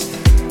Davis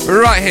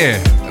right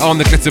here on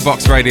the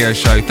Glitterbox Radio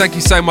Show. Thank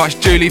you so much,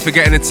 Julie, for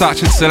getting in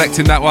touch and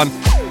selecting that one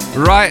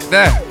right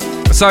there.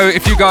 So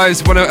if you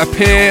guys want to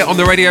appear on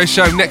the radio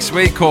show next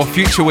week or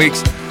future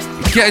weeks,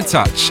 get in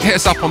touch. Hit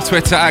us up on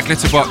Twitter at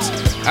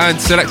Glitterbox and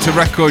select a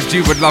record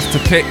you would love to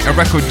pick, a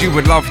record you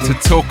would love to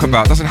talk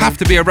about. Doesn't have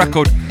to be a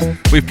record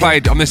we've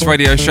played on this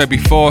radio show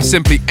before,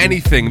 simply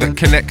anything that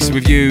connects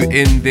with you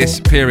in this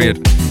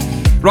period.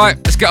 Right,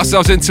 let's get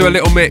ourselves into a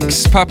little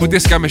mix. Purple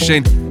Disco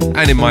Machine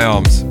and In My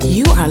Arms.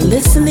 You are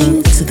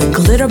listening to the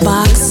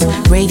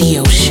Glitterbox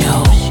Radio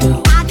Show.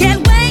 I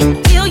can't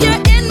wait till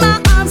you're in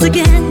my arms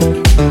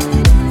again.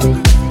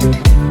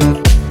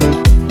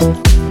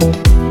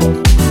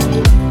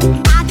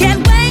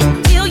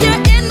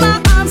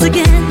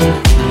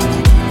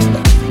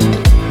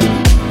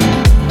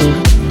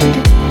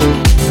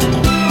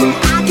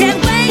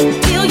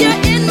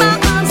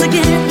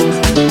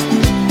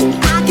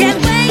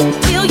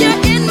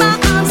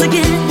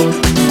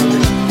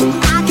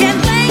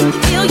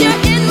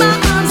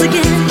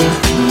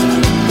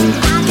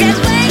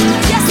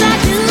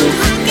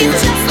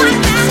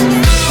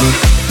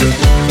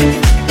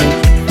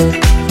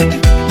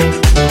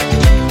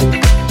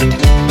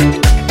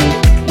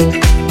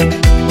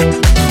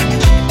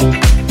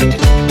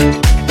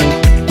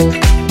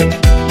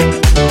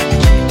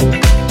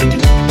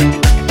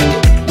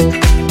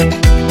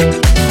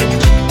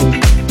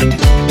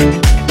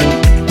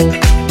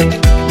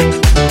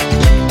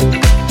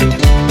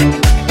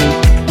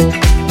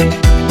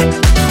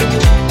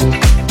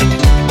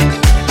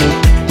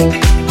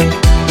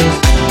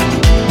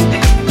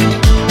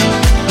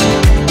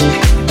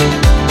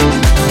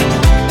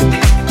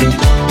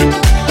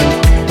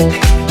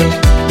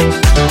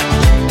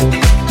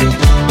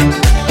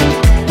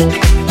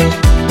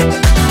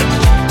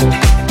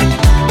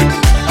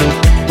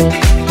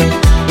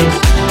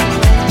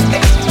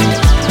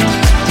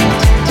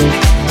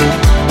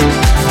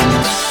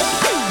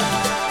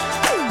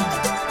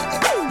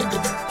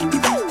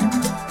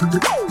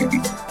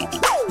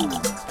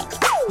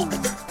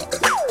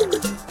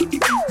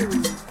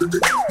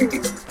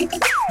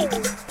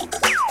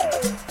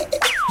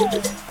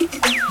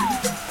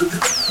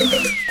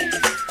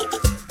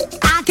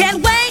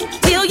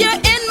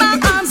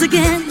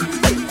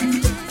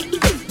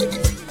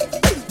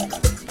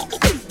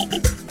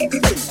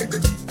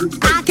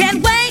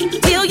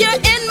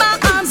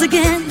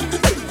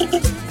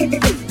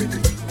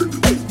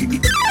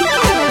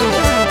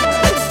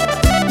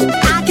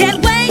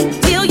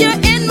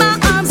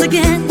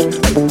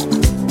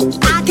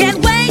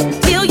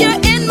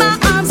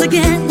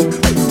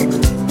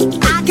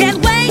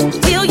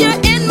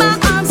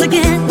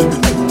 Again.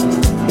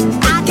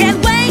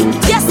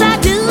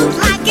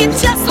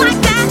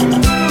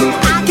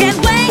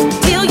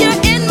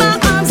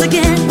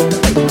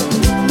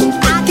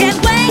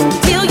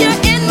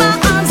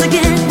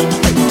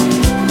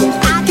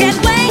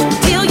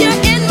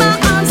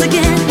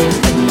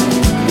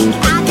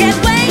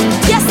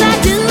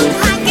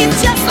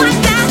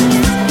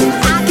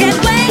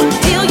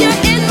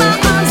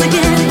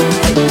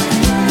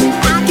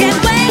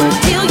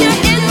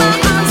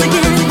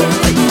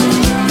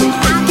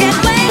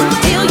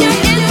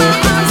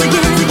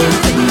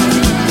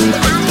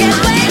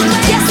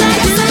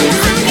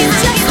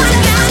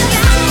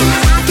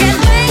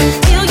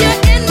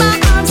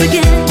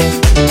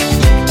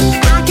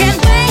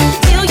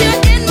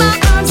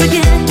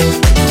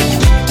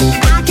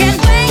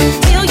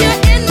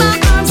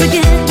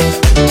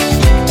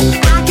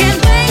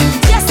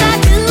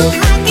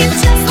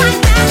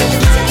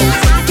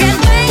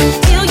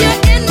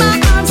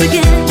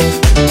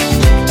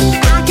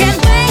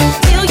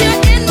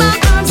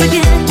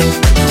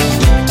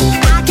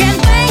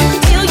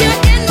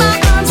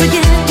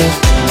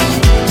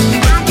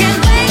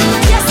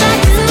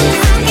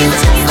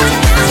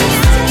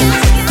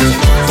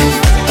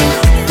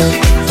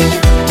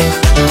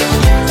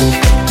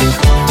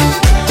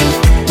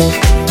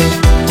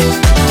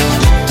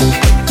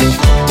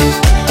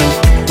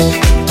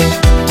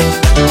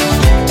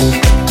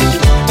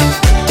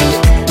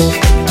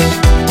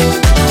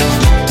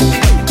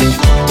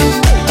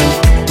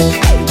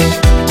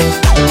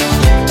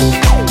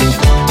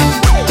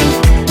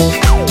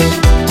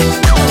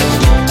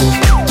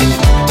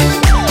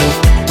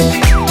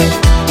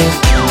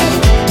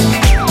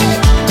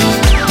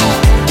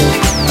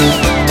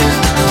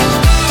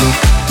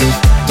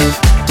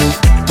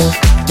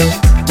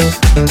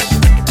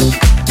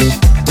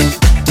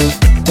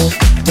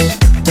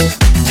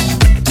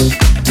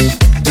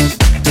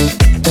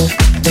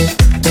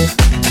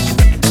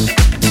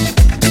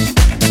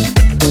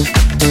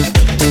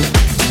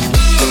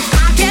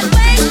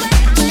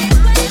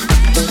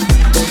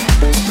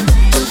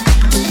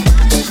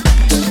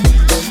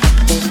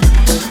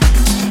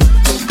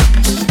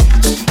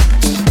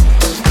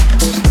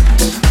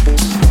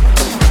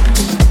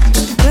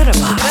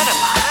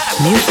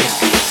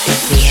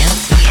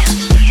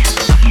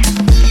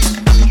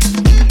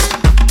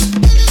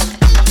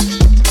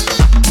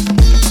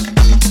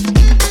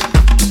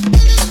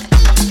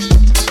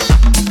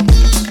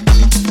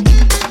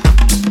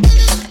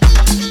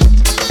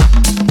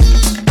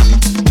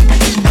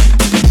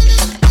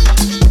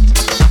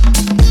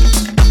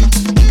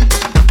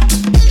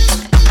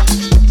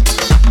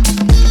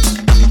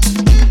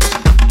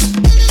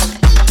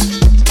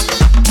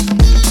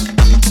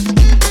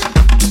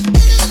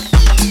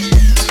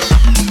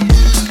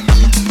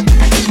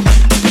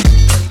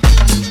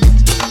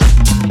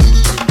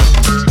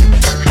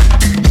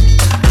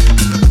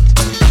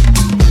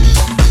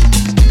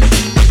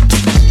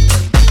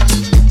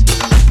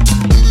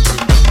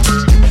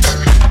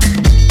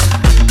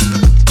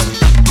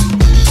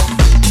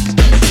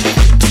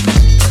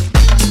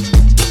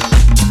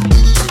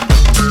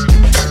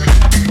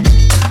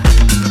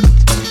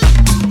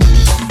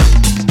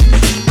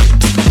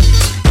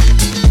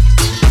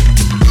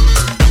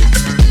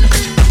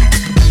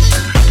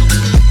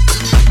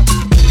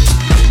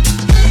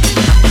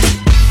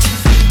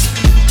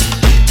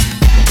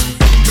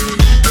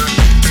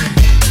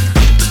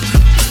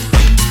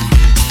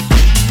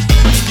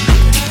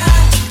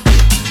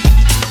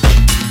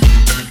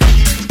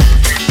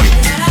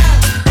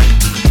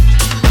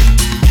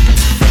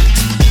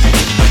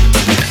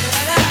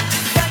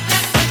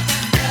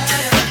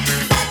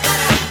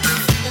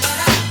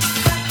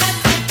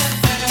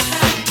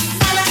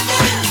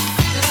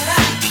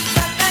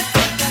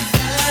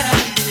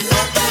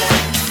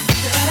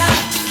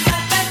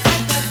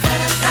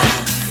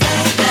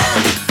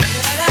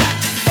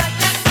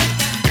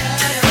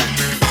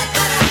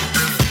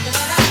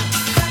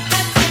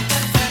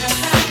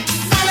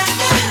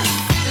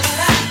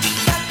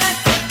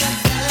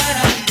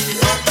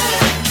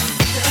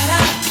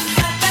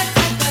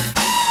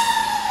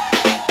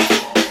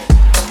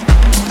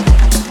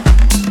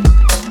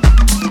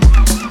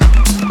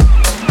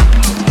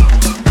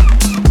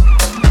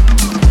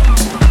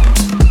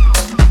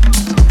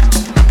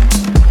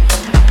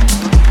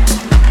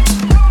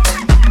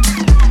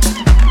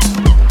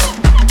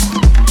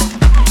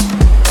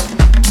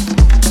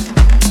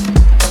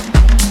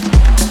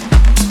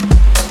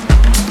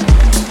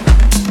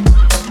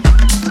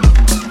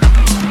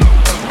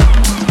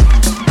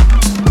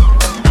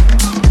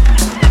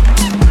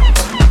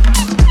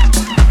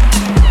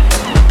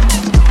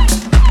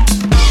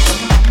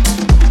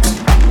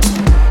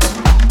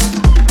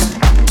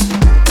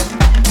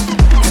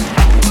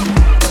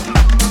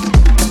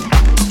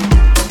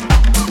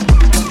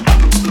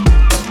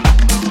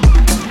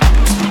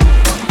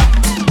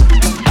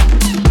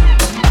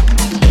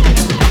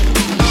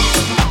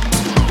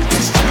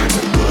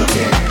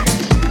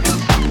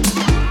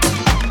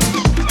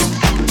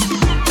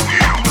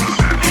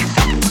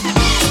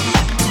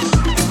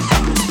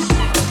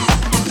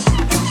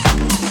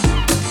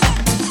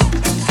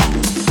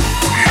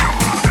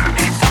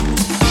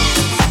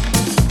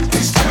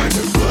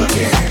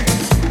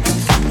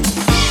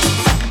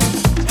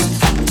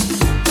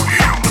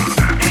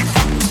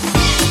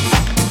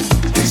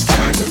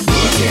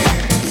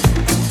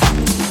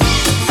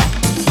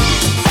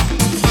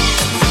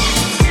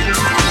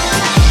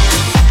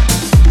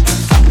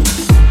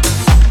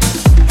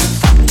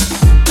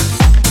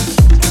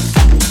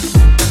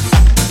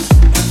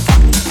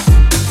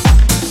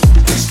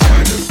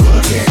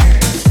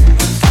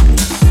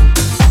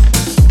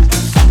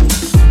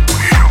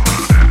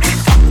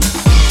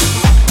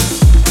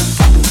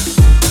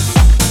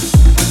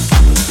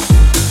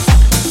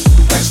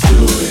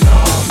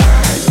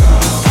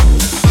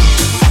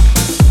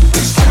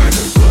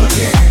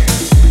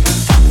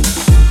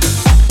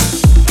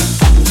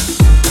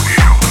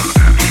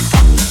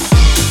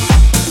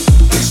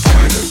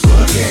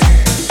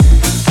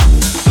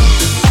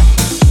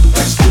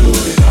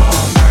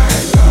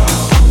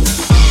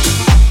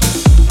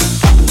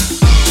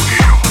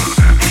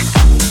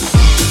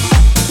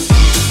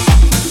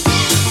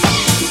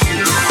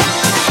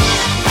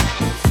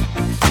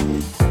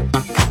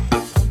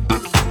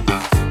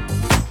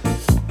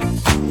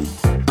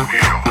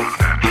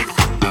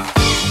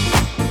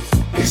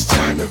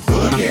 to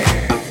boogie.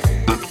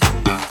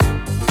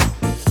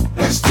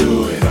 Let's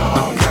do it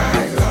all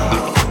night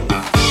long.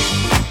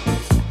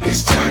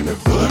 It's time to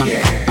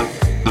boogie.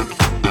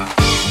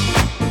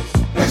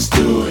 Let's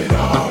do it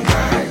all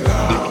night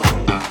long.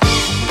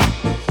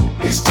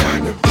 It's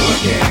time to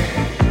boogie.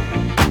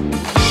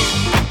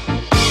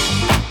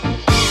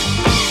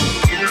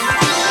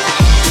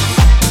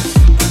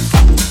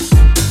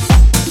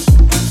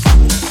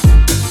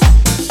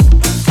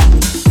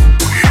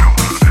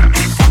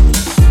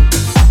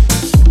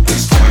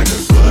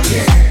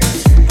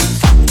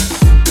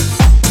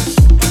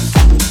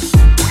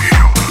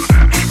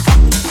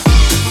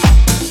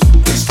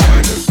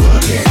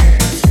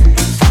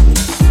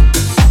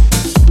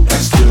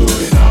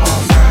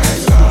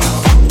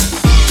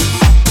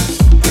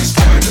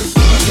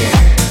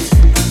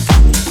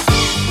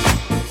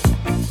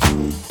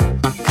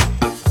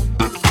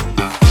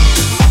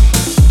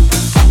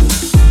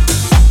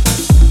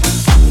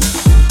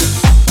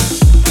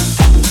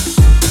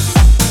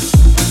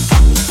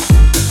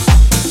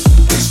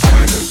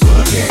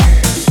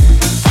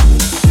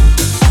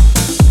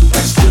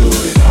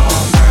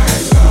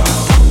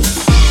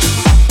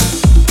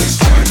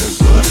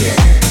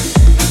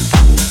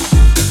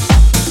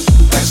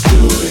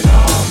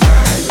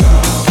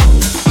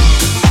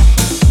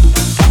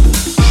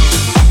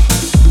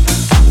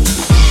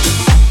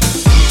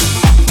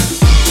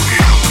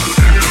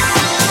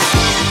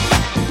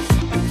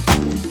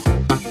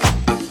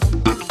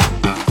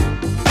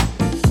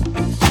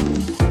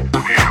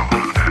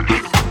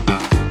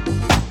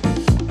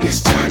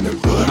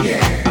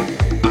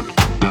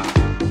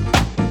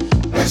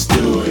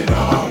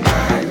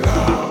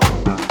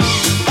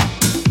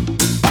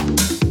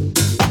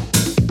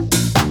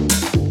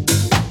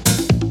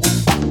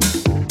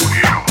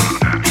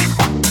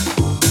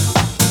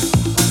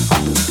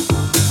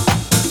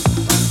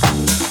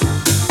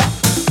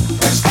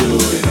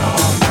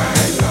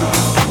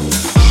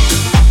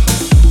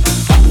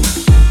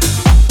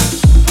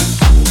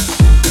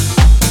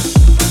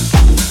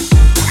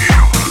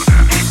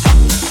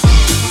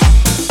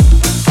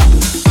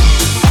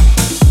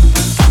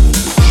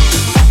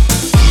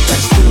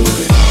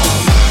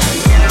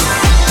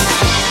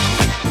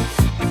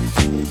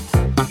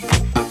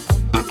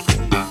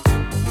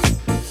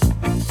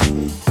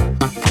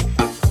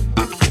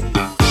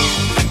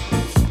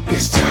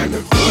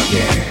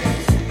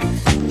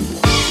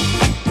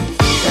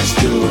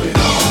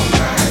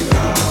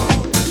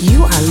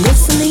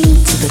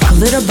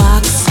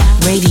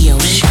 Glitterbox Radio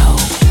Show.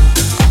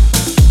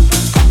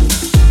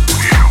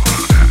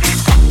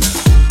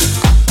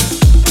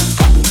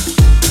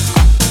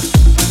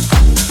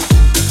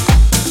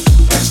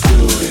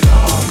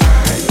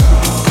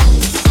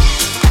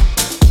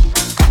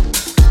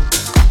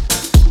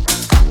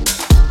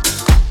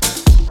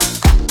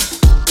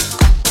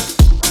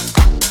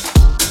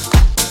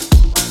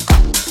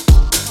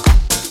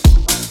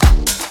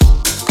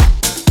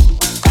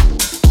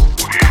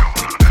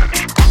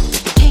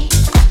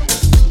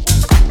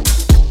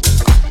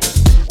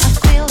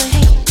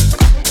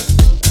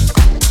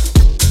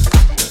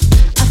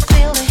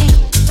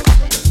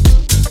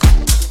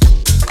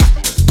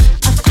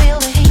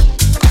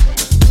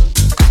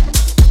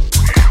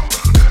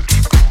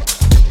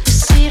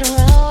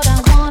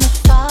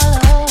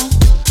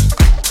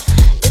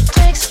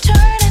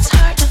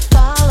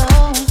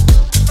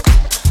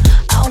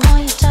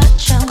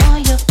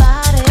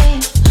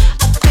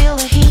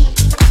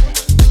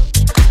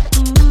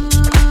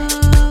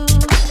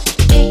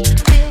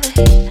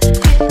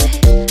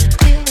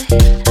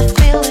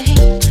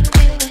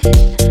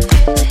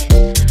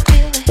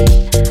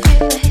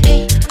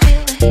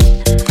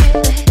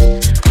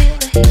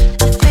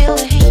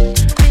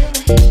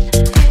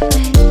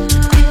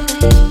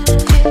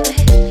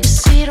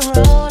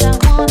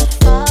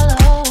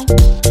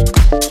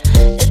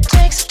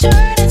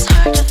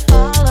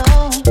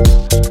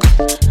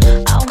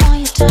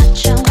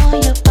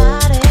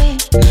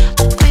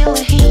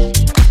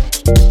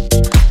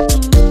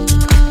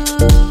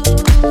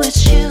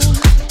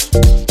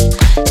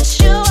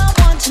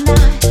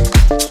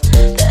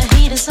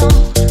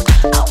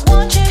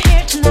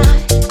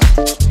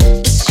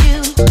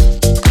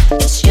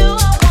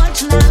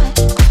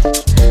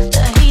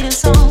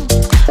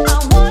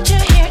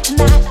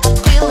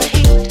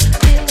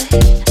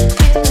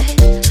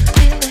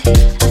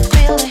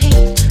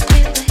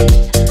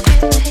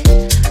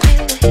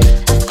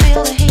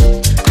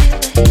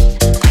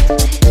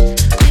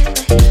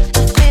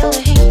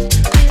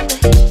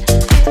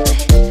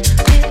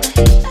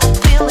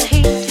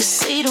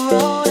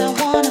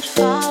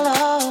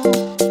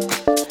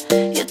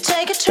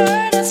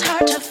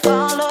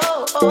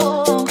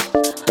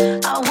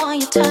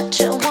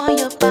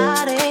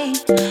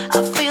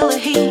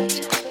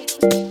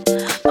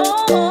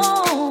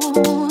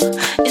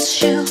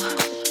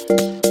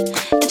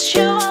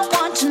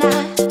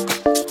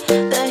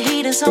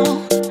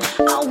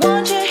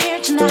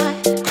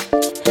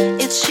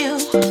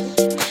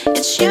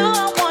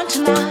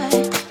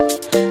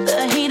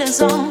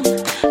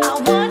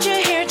 I want you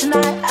here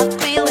tonight. I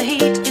feel the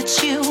heat.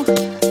 It's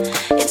you.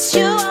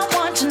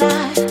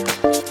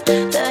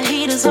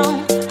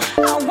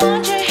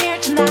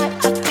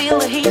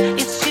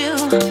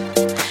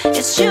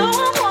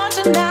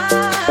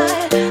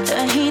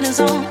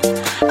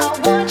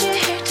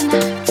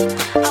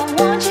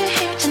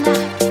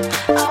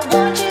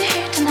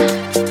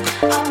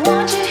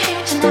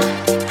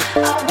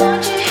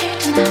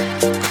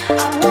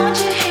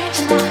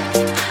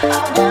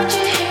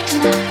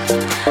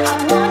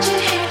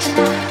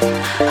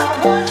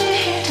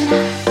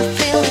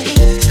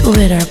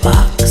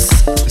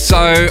 Glitterbox. So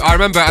I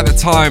remember at the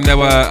time there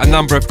were a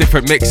number of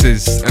different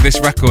mixes of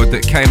this record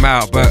that came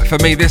out, but for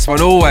me this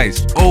one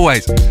always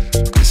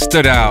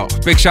stood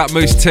out. Big shout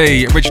Moose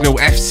T, original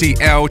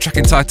FCL, track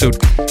entitled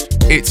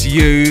It's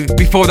You.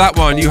 Before that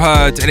one you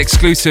heard an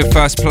exclusive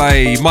first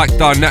play, Mike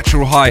Dunn,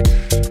 Natural High,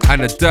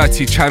 and a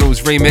Dirty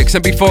Channels remix.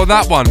 And before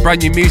that one,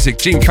 brand new music,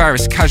 Gene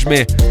Farris,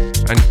 Kashmir,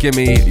 and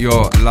Gimme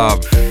Your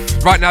Love.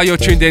 Right now you're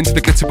tuned in to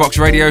the Glitterbox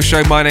Radio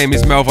Show. My name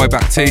is Melvo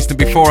Baptiste, and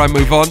before I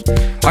move on,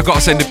 I've got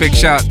to send a big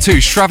shout to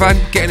Shravan,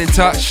 getting in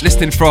touch,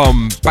 listening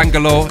from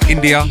Bangalore,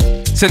 India.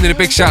 Sending a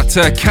big shout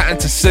to Kat and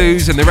to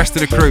Suze and the rest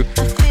of the crew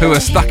who are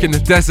stuck in the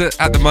desert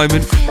at the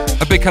moment.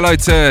 A big hello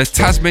to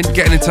Tasmin,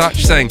 getting in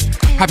touch, saying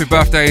happy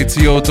birthday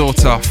to your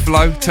daughter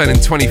Flo,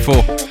 turning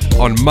 24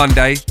 on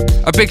Monday.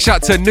 A big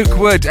shout to Nuke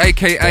Wood,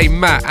 aka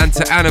Matt, and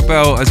to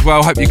Annabelle as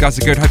well. Hope you guys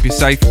are good, hope you're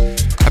safe.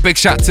 A big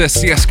shout to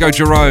CSGO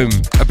Jerome.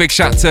 A big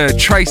shout to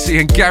Tracy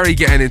and Gary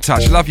getting in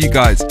touch. Love you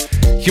guys.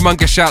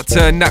 Humongous shout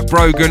to Nat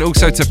Brogan,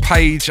 also to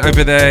Paige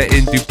over there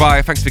in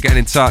Dubai. Thanks for getting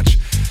in touch.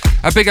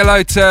 A big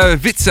hello to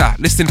Vitsa,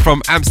 listening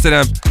from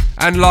Amsterdam.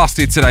 And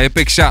lastly today, a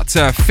big shout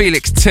to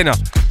Felix Tinner,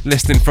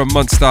 listening from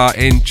Münster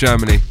in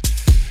Germany.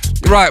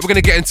 Right, we're going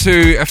to get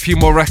into a few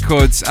more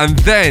records and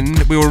then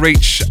we will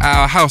reach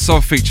our House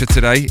of feature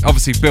today.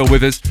 Obviously, Bill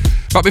Withers.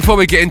 But before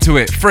we get into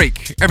it,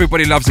 Freak,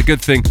 Everybody Loves a Good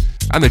Thing,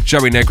 and the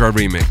Joey Negro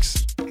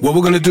remix. What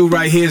we're gonna do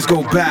right here is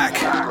go back,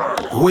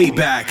 way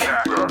back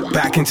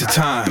into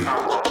time.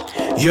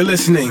 You're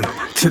listening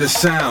to the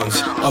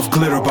sounds of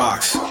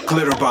Glitterbox,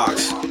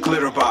 Glitterbox,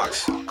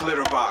 Glitterbox,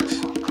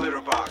 Glitterbox,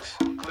 Glitterbox,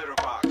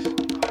 Glitterbox.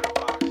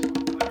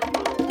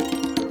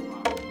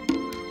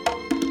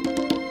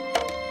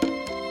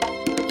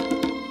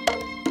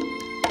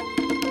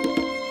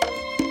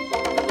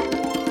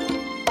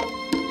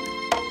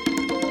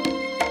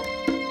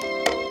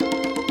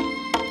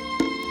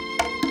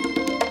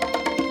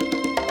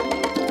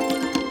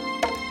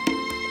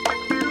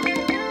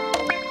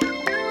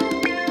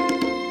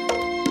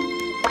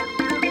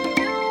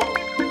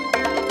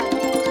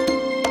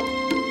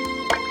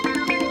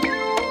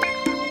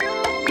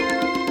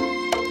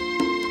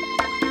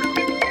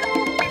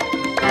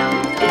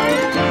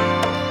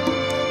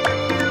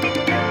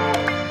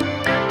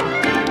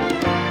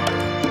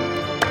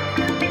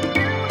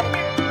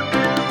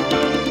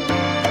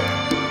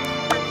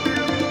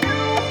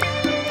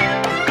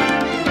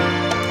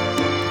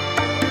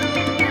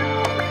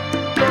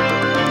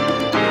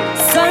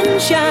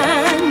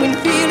 Sunshine when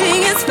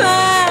feeling is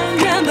fine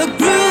and the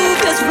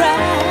groove is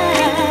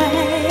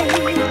right.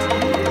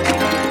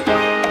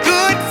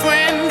 Good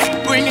friends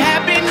bring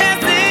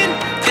happiness in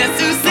just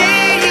to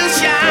see you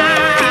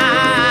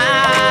shine.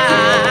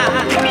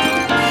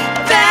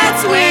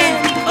 That's when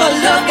a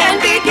love can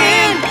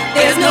begin.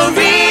 There's no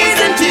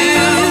reason to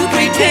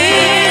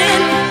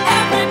pretend.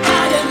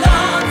 Everybody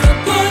loves a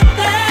good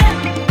thing.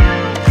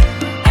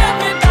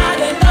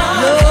 Everybody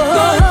loves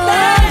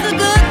a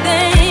good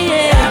thing.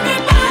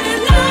 Everybody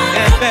loves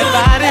a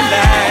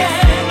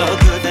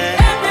good thing.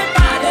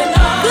 Everybody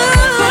loves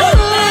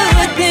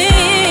good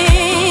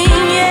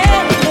thing,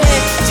 yeah.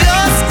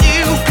 Just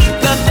you,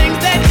 the things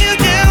that you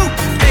do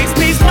makes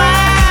me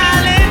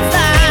smile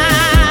inside.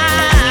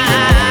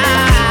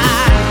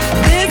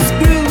 This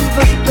groove,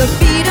 the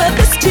beat of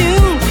this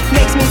tune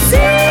makes me see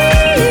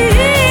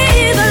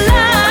the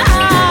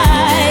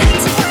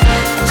light.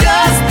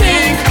 Just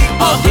think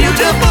of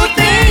beautiful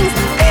things.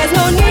 There's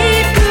no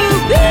need to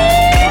be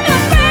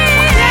afraid.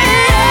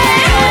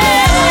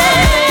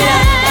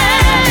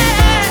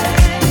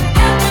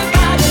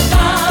 Everybody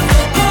loves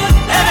a good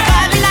thing.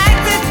 Everybody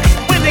likes it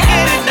when they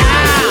get it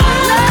now.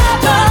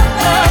 Love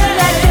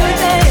that good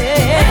thing.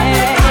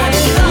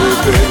 Everybody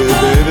loves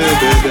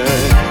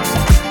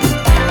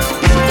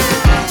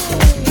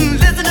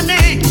Listen to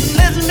me,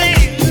 listen to me,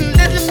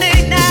 listen to me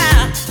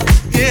now.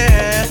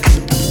 Yeah.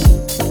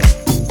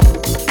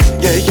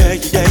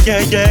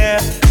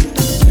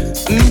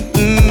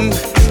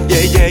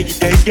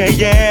 Yeah.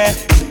 Yeah.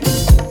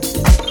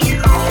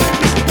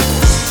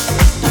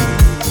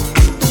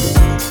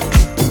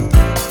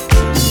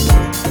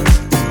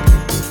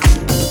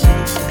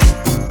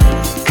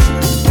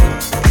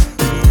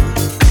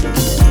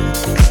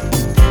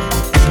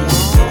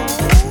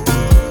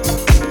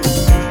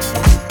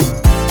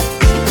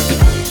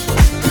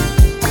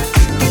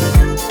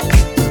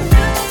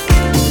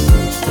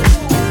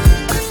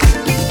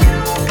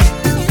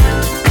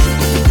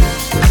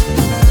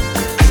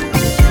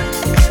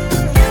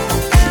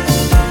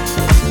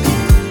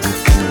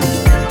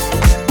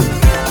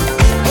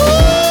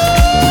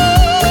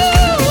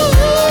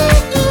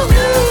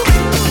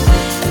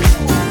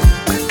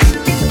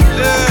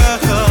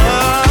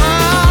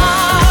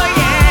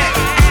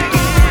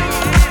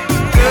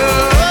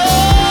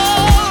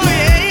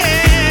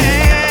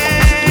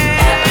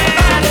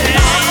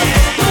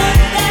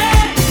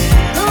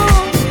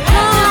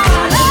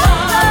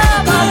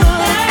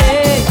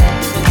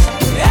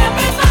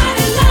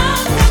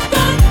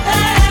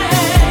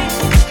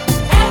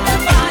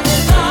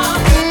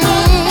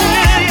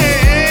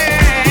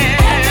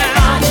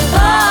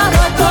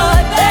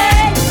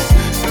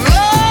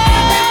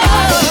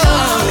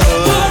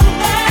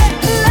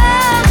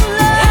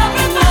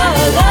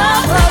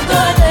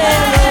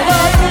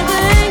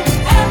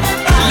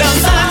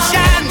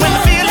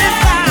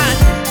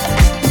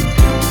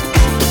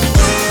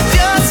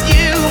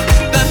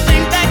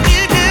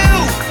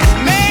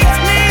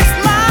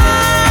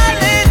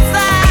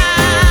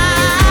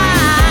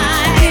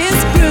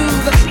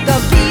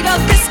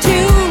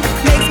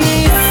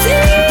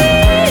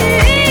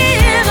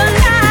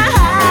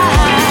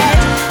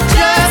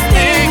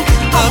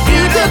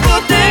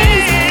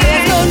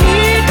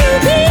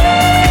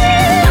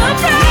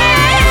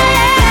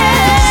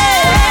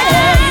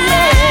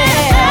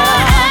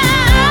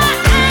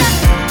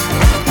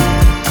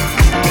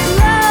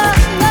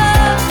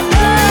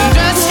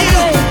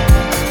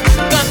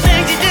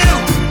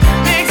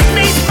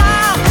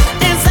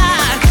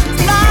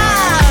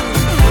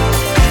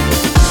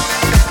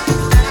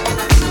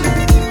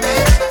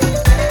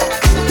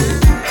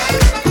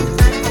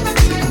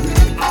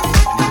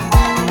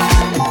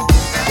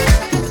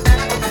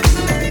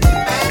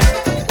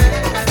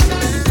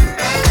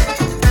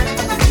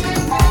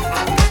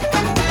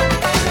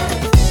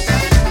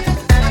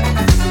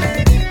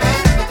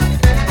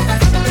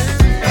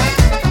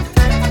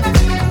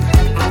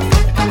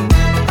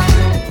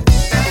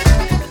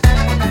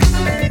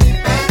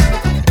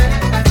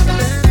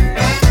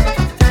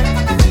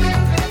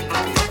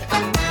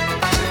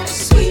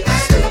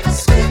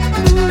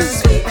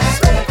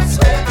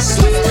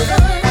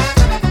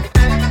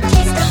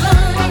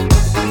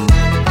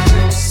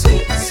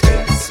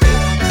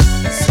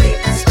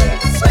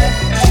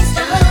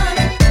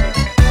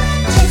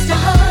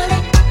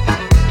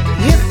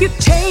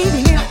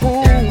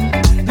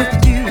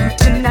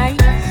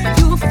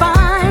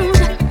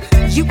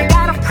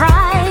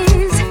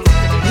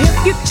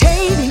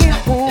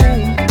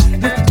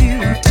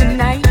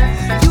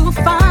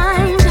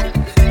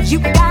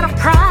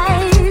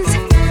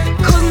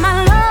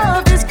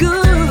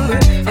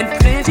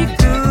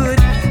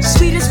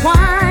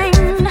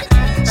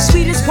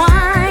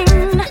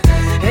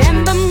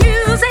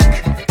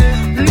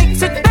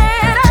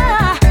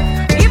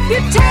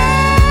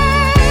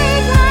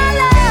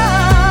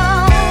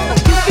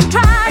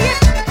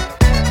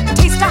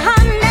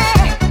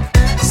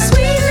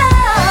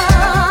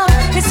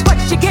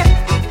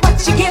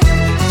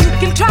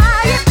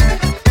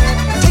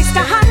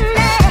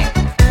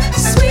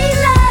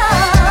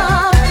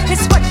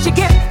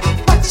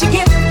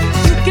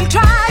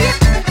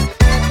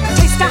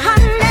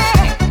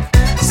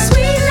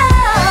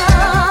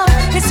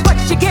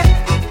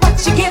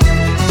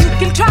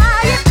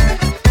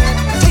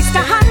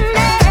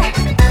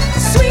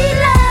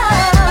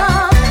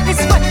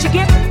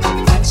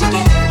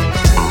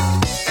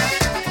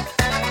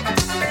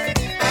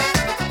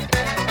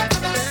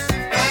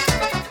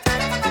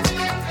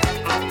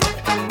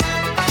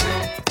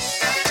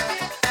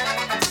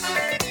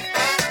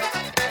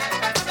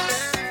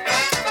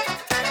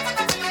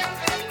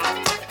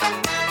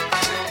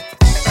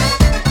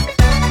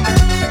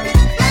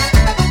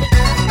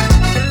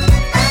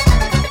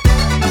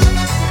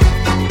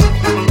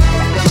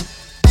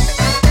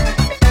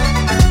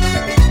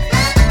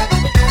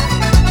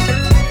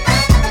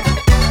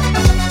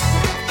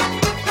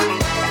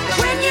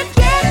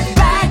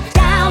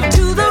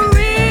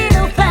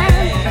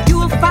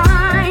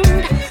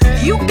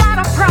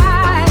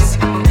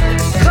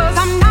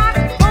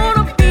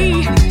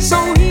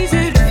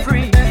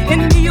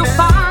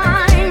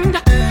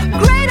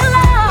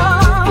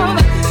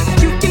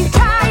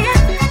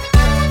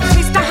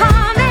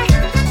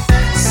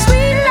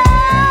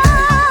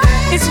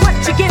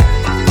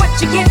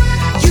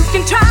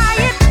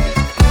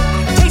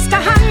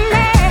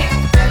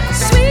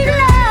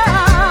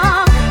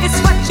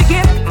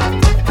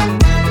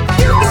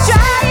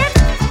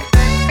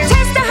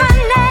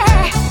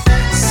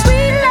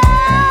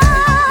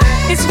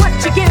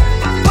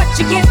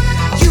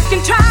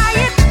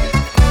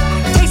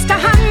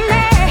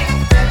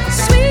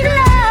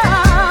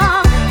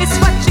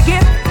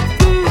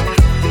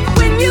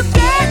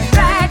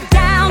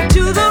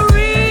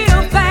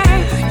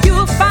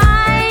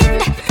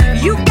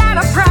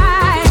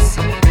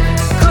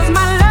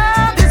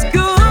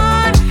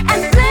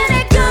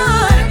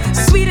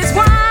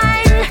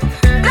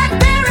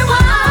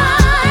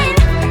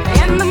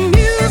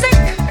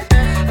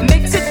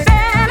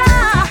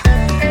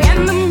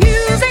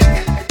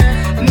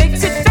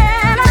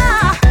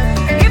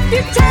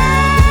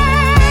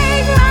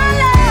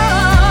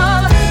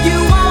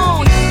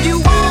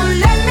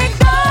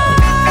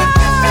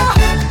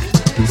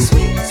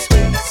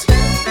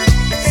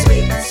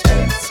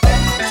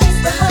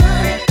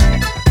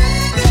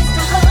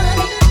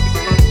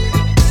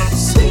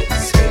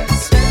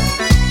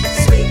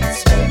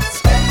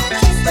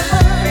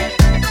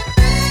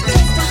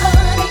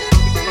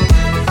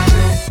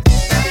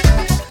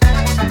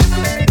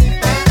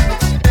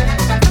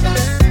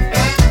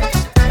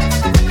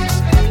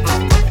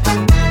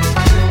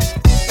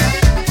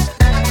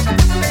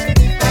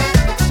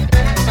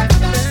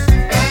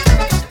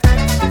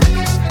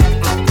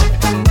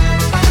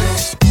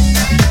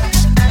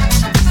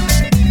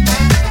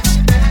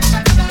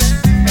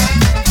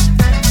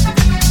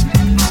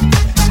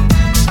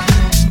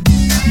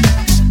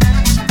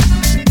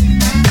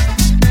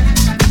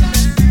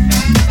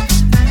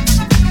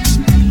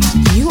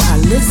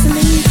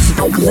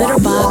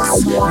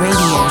 Glitterbox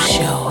Radio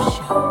Show.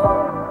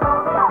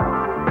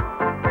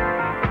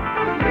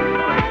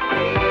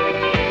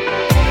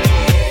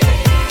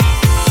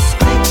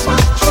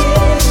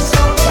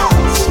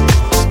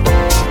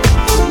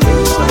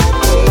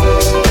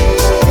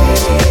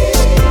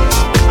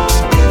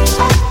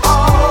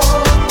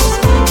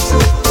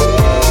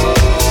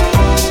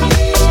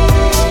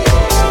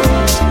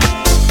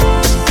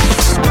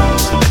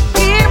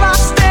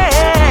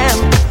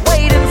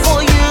 Waiting for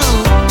you,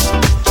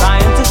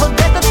 trying to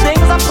forget the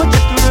things I put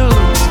you through.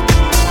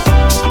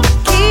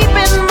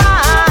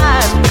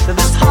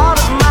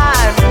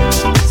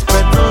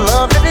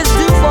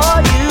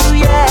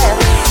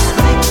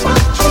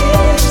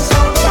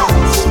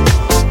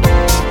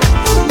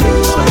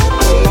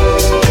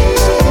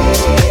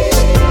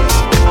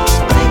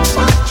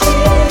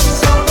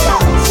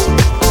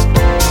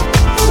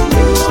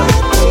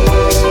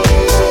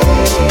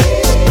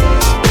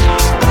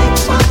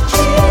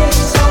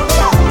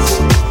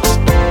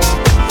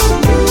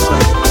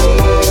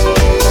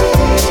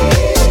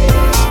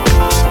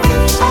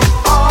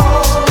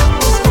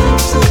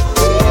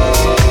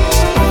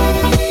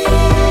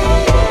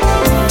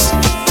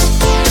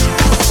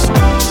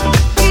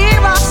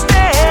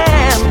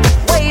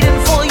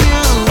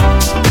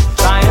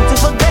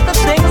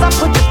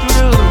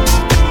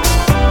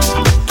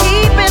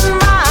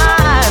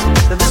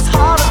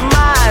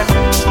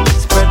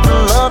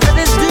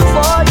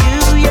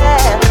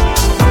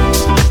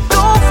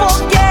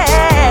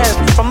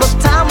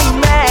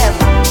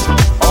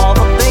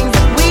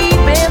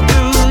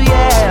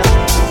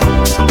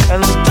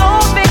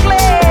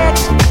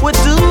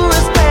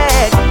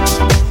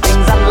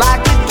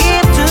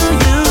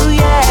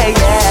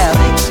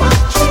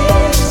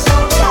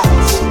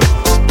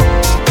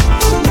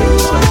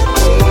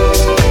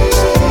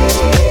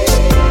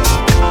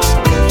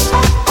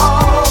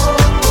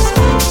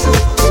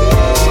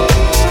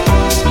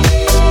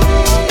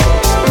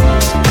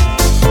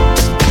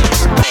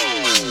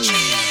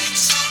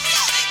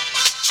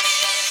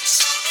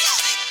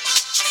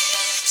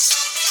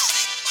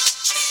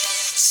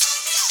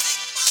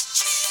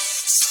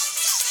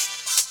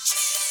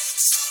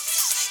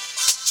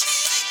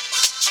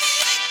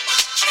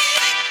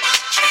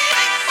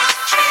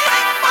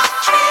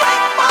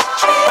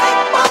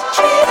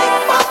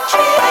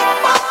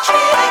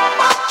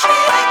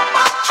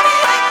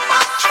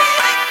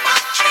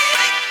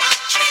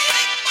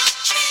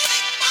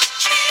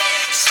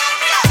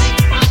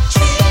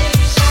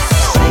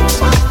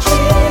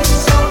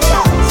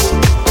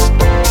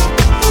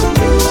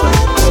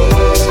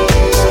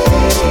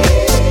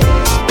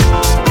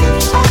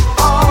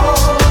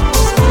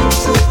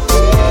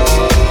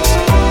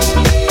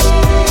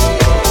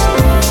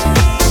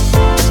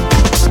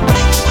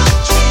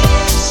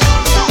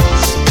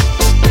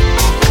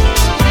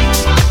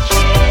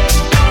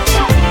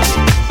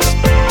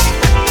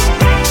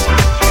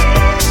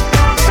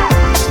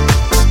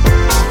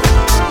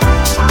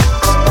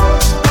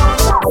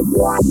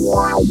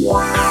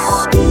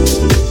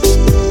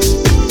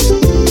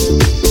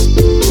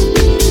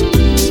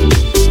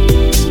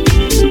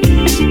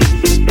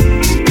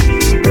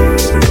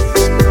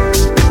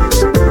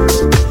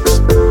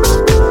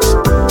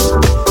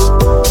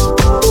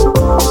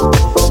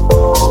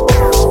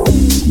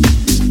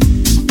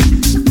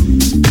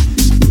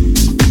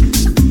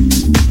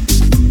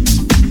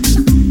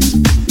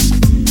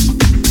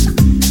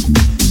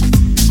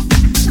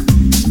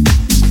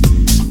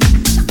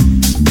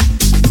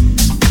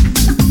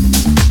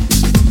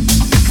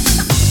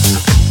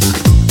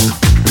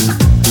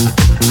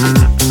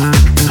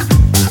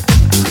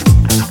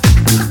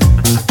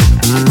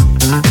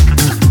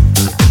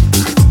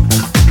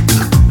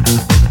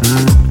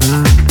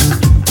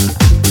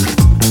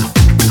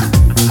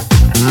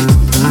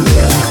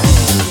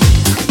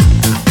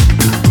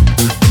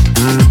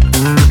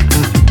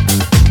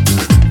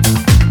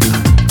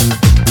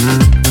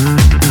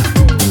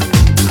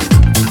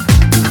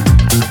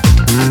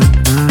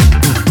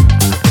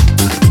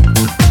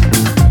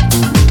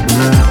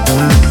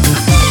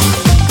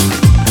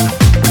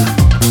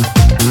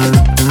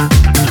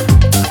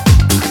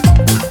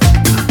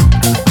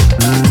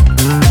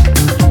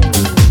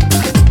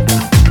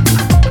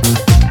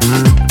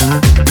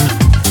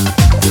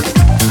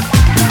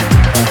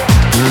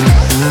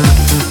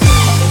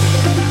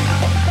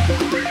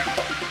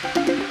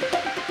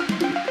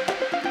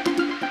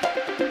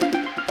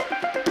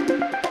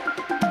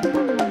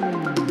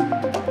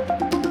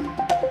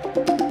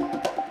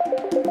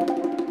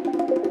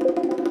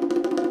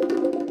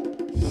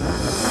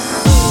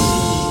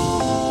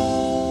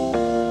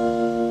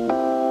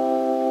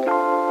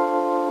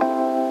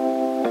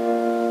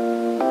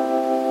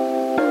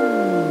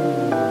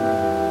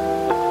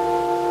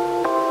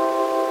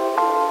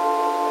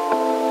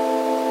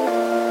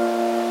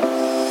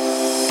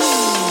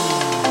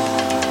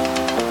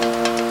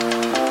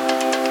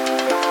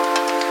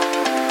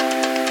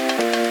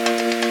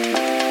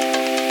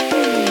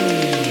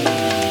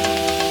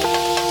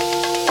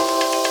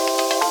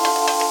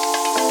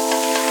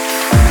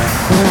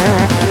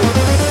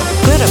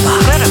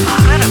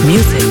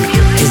 Music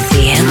is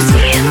the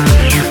answer.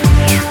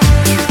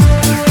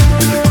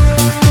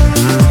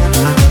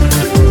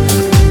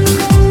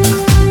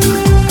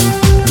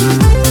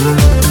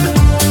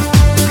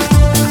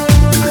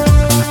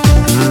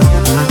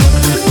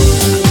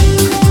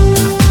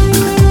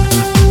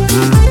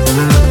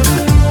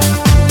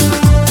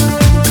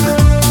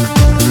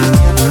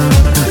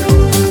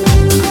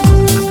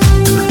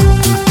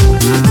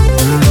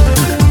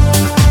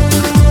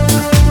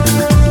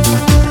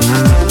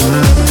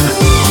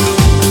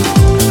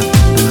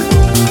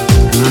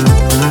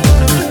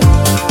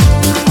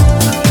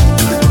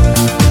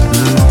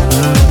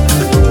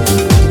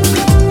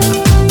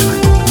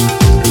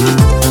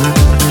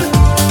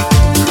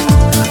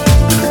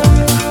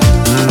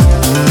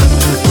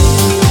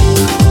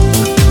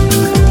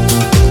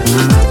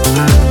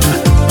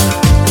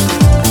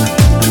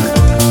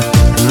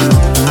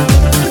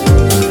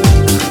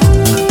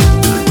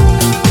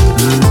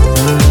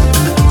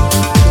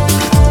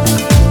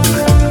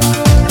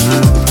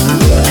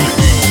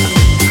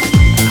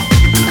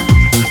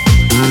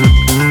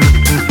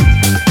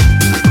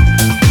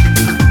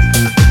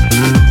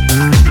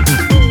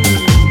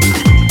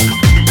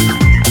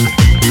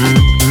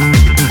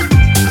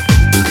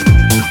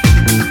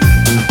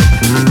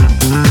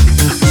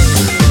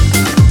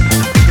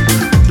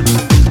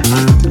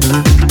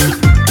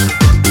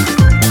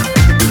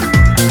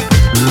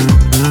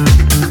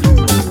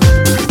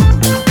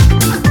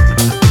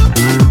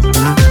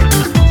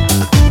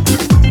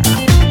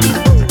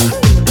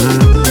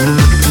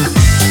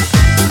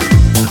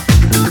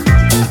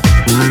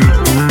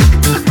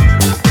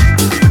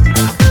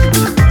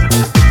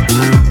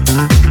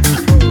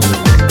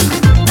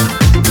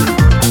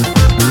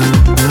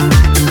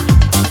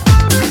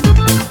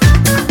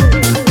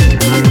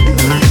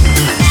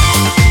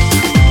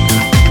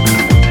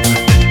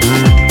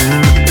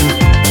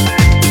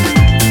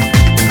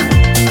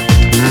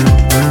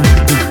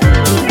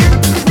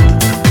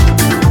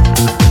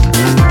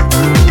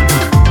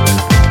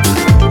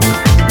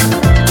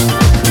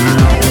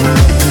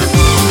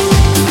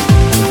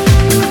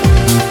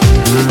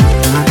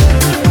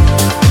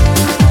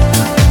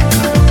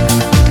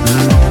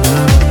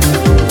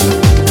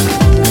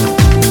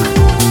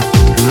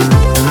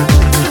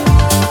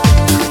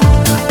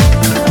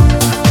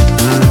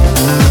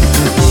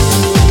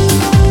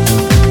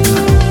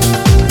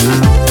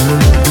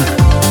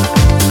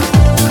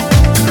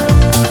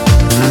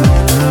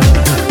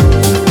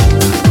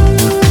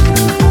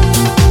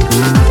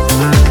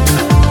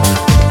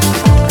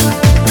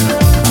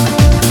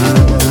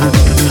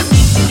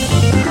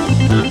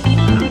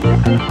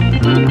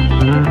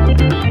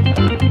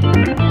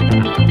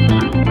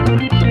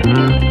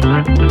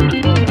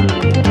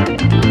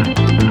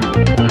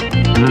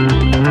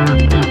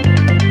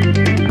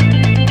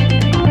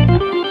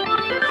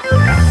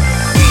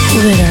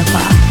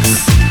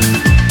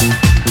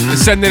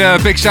 Sending a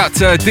big shout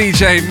to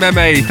DJ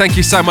Meme. Thank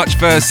you so much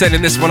for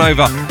sending this one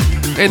over.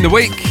 In the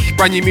week,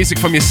 brand new music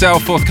from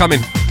yourself forthcoming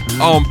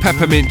on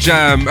Peppermint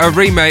Jam, a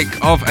remake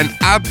of an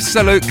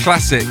absolute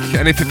classic.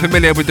 And if you're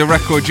familiar with the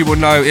record, you will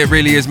know it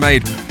really is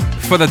made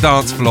for the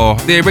dance floor.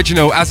 The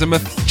original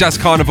Azimuth Jazz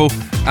Carnival,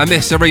 and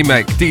this a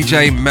remake,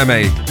 DJ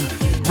Meme.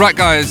 Right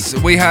guys,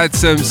 we had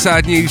some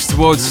sad news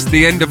towards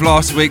the end of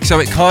last week, so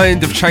it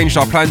kind of changed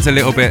our plans a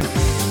little bit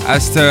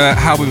as to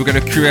how we were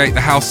going to create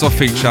the House of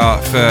feature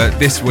for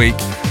this week.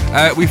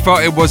 We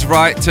thought it was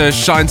right to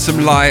shine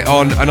some light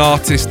on an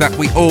artist that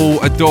we all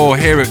adore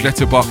here at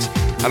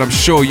Glitterbox, and I'm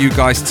sure you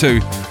guys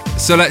too.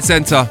 So let's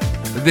enter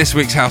this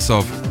week's House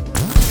of.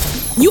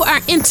 You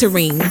are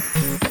entering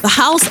the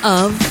House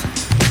of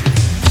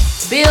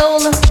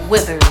Bill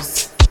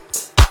Withers.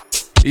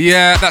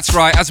 Yeah, that's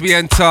right, as we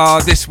enter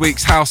this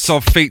week's House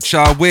of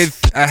feature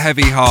with a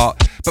heavy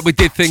heart, but we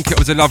did think it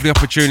was a lovely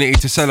opportunity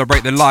to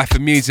celebrate the life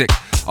and music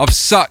of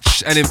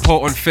such an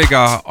important figure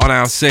on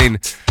our scene,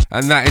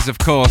 and that is of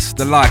course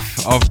the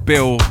life of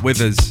Bill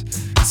Withers.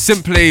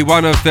 Simply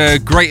one of the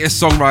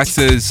greatest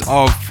songwriters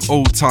of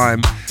all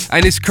time,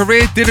 and his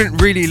career didn't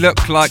really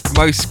look like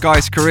most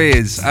guys'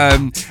 careers.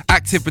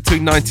 Active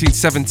between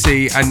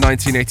 1970 and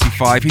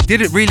 1985, he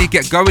didn't really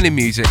get going in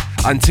music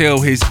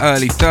until his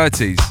early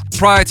 30s.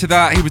 Prior to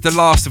that, he was the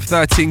last of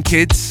 13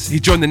 kids. He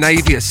joined the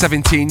Navy at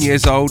 17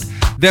 years old,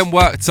 then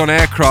worked on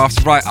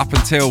aircrafts right up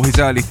until his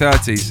early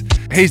 30s.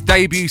 His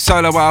debut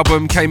solo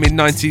album came in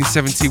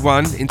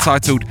 1971,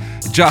 entitled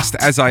Just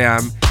As I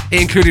Am.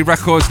 It included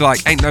records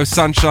like Ain't No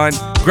Sunshine,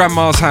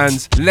 Grandma's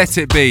Hands, Let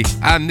It Be,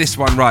 and this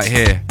one right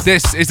here.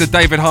 This is the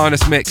David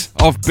Harness mix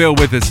of Bill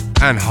Withers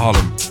and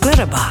Harlem.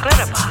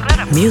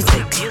 Glitterbox.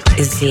 Music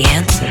is the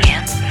answer.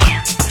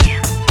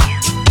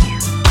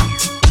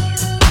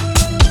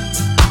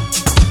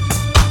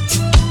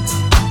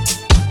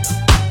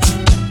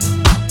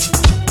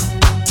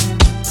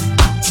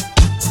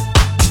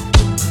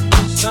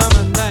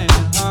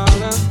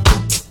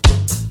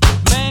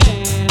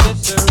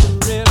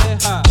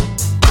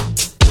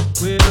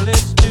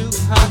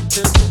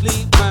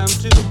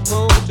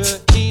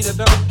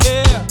 Don't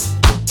care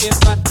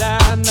if I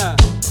die or not.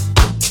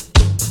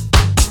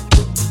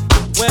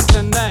 When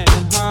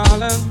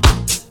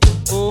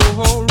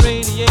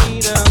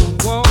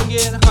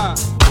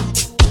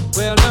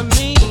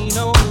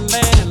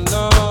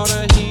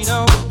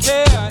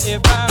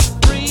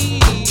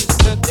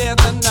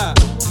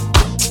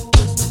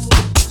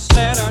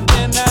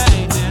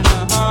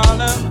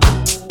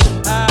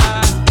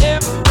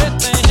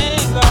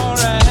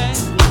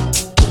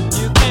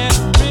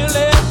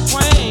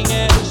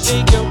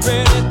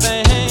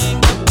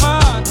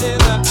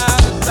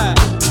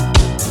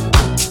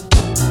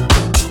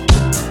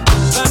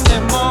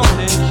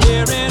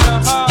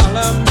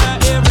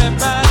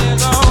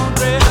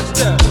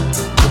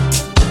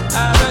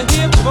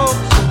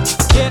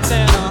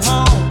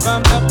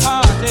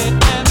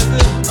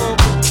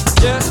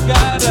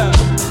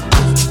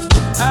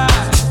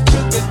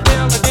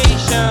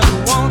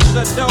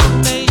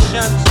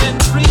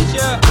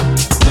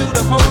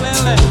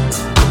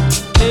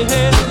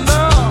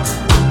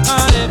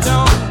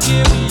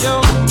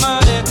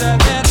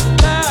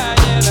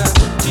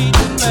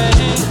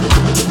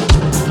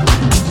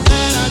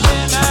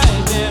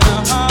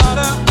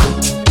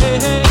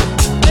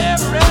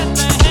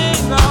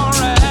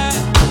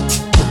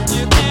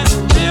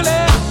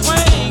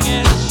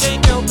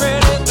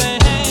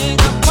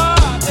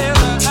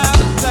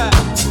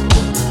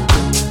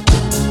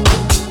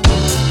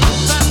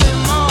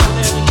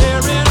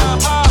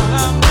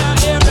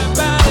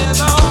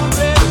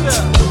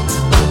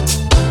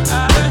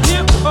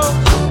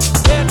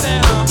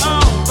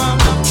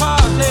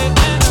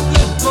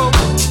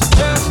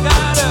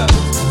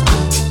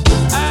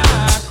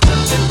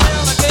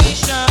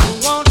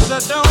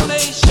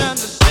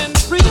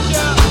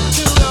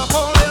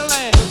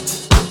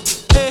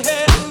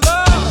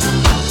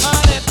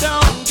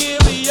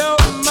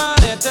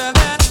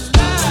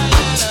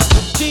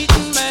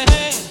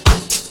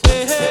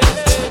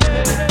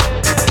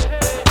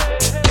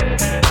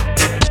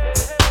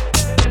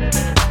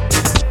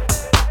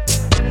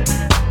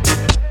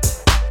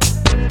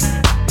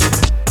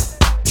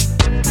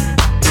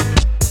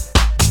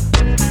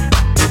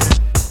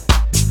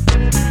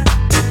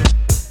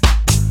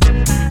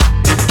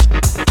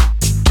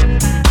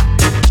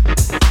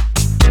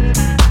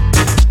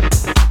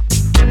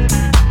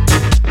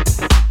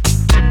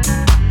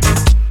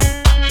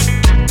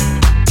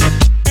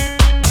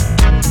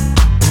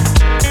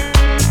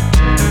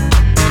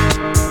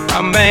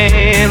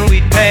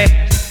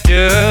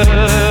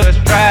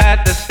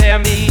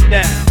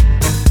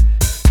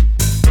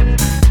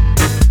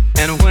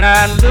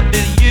I looked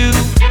at you,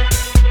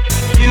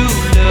 you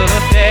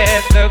looked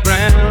at the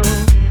ground.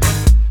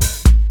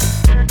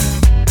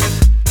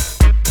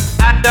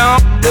 I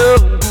don't know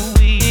who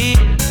he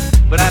is,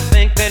 but I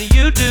think that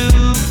you do.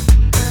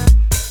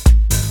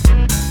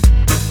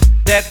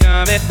 That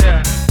comment,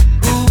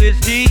 who is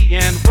he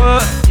and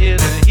what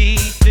is he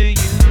to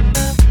you?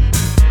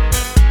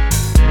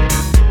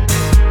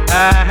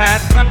 I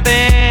had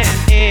something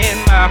in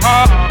my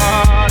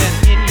heart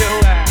and in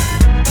your eyes.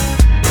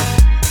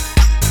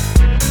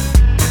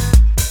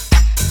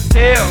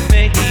 Tell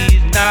me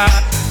he's not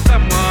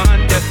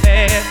someone just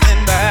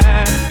passing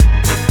by.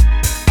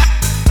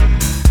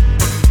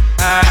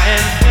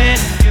 And when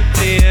you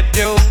cleared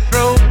your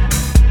throat,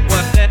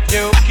 was that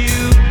your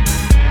cue?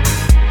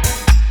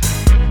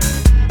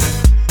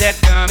 That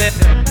comment,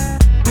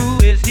 who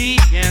is he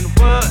and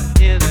what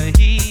is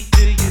he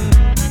to you?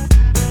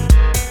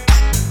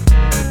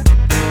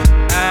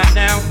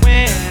 Now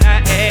when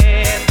I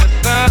add the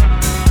sum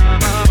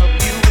of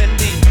you and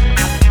me,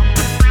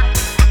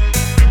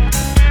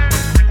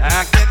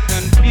 I get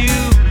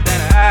confused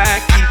and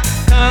I keep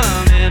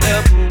coming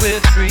up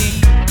with three.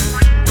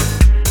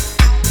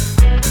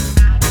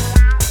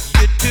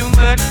 You're too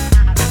much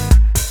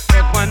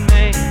for one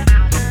man,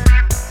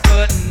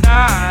 but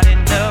not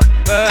enough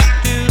for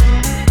two.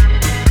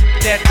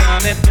 That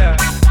comment,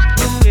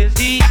 who is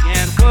he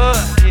and what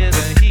is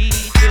he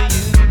to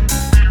you?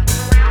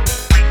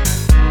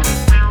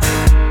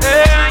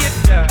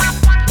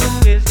 Who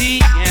is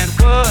he and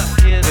what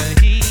is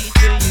he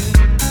to you?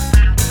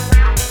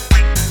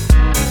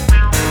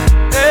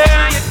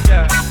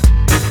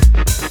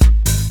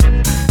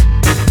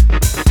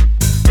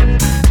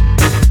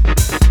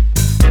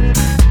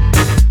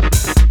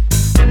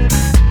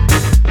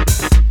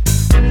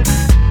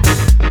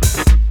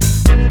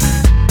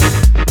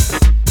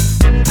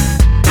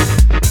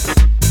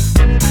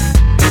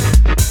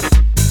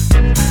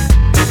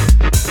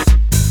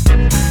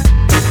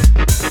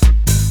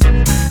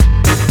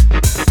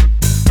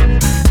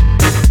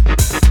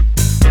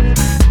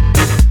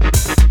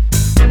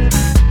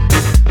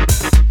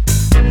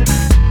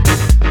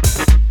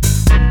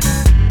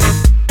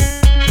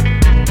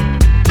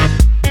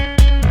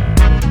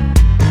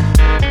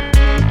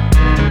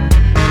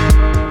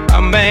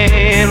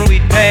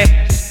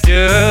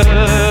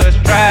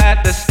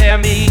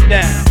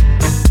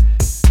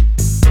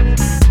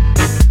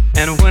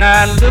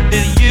 I looked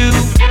at you,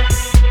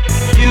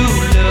 you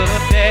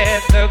looked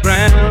at the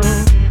ground.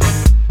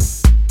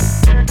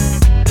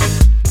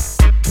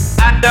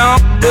 I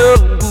don't know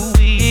who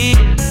he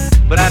is,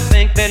 but I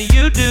think that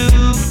you do.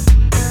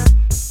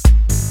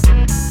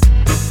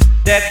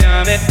 That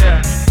comment,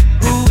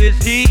 who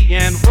is he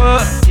and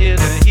what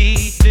is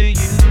he to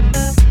you?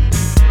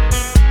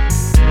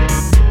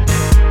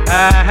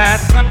 I had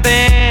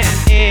something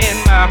in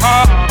my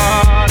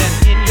heart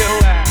and in your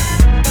eyes.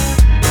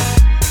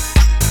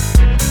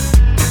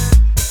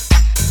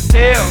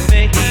 Tell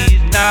me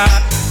he's not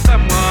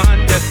someone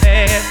just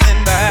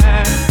passing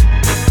by.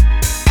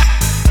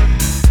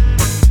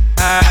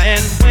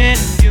 And when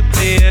you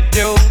cleared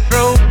your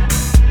throat,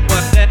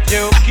 was that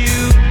your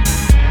cue?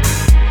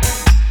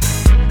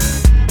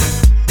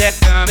 That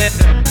comment,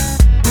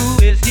 who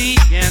is he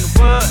and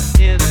what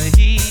is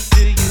he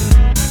to you?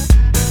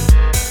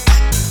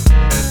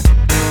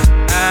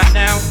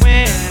 Now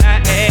when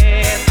I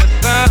add the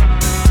sum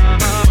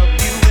of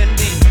you and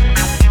me,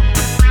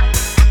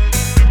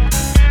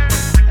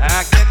 I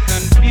get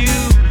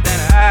confused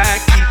and I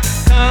keep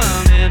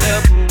coming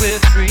up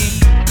with three.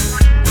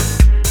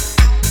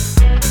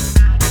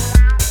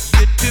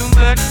 You're too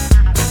much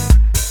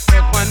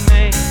for one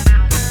man,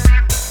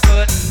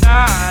 but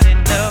not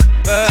enough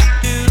for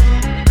two.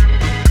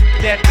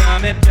 That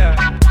comment,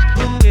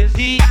 who is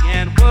he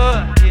and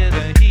what is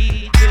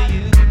he to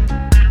you?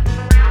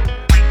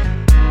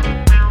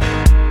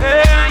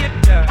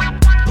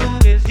 Who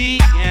is he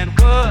and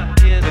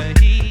what is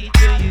he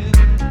to you?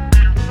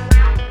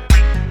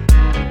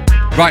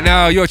 Right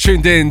now, you're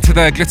tuned in to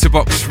the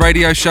Glitterbox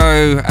radio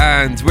show,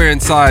 and we're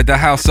inside the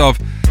house of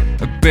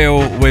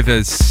Bill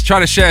Withers,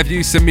 trying to share with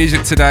you some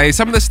music today.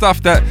 Some of the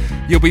stuff that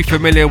you'll be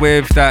familiar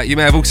with, that you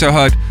may have also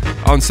heard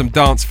on some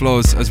dance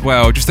floors as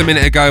well. Just a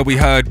minute ago, we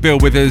heard Bill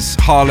Withers,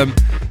 Harlem,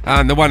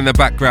 and the one in the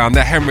background,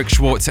 the Henrik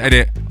Schwartz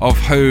edit of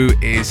Who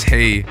Is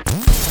He?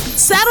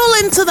 Settle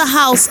into the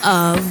house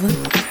of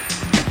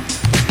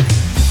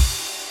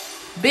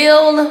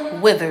Bill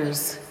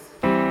Withers.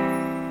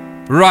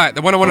 Right,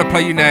 the one I want to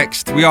play you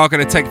next, we are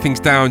going to take things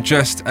down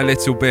just a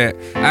little bit.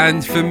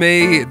 And for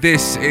me,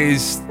 this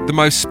is the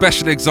most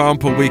special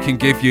example we can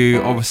give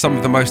you of some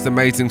of the most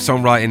amazing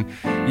songwriting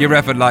you're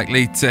ever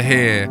likely to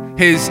hear.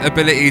 His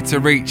ability to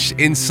reach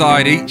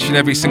inside each and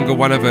every single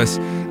one of us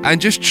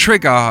and just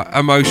trigger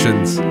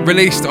emotions.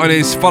 Released on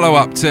his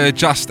follow-up to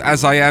Just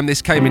As I Am,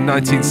 this came in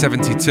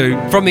 1972.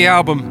 From the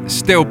album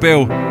Still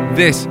Bill,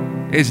 this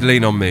is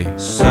Lean On Me.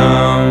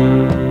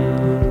 Sometimes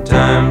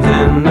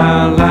in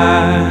our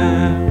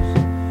lives,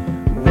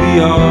 we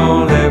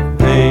all have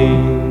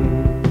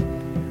pain,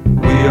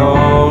 we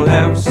all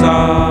have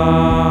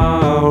sorrow.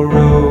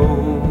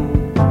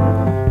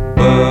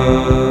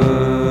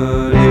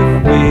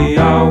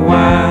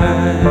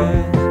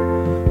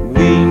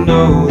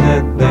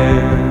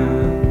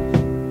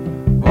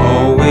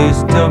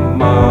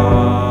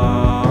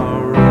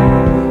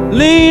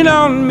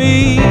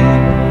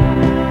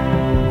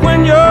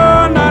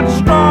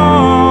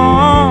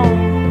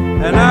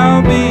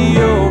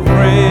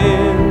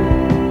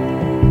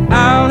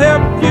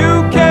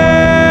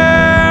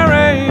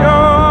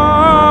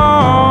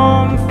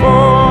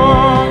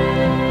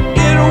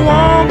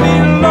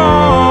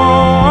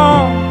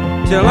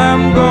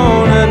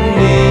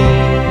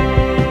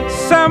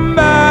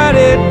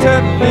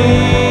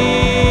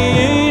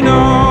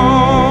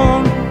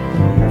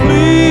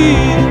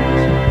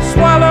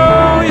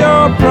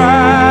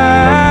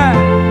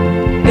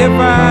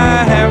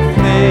 have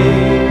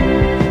things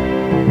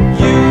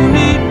you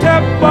need to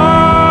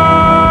borrow,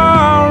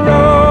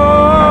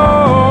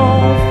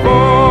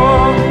 for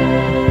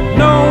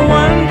no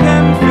one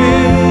can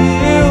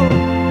fill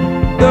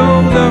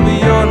those of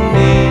your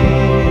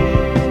needs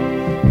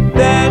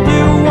that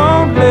you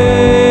won't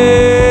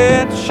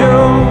let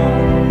show.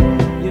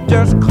 You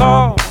just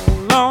call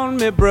on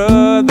me,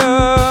 brother,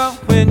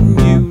 when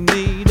you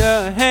need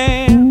a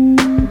hand.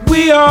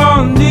 We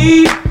all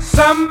need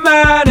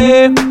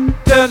somebody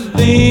to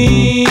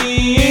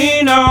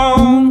lean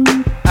on.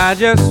 I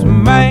just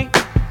might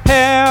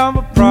have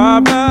a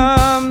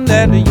problem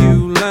that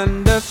you'll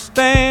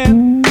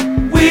understand.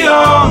 We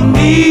all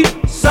need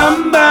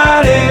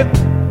somebody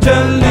to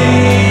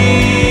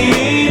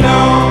lean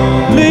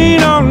on.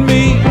 Lean on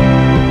me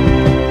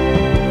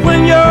when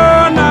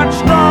you're not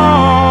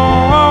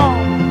strong,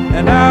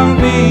 and I'll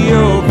be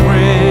your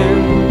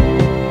friend.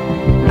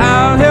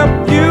 I'll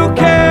help you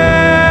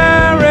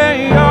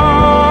carry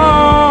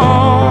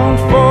on,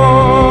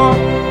 for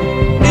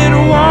it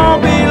won't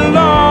be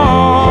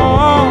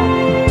long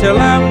till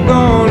I'm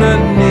gonna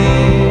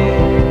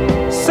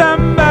need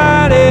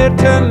somebody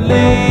to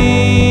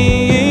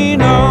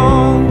lean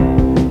on.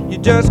 You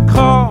just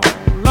call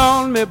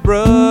on me,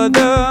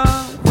 brother,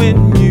 when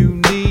you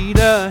need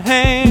a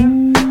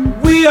hand.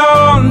 We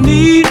all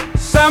need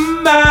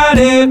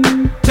somebody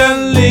to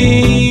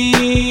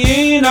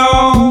lean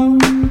on.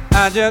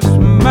 I just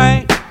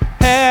might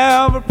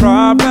have a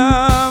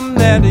problem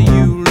that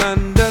you'll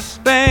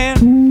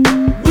understand.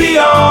 We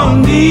all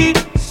need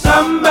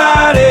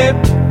somebody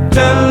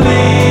to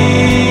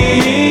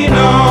lean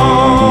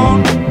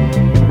on.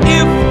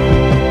 If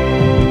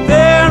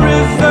there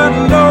is a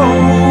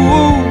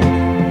load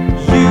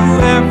you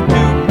have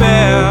to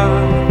bear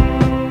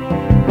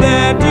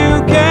that you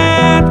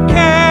can't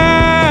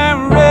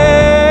carry,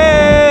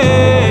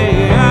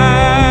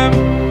 I'm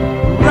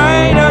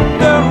right up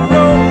the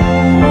road.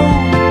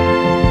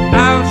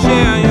 I'll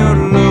share your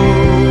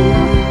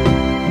load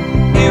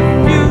if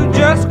you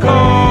just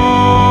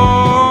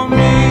call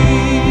me.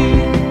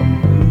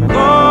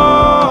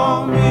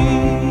 Call me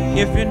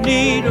if you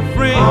need a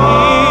friend.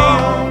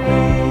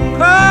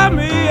 Call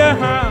me,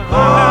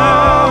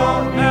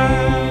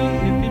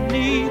 if you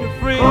need a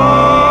friend.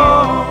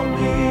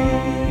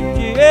 If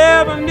you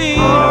ever need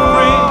a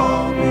friend,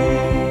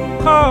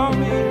 call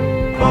me.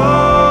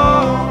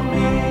 Call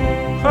me.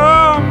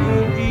 Call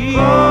me.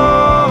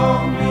 Call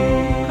me.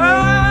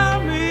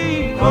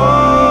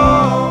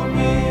 Call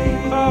me.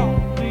 Call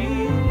me.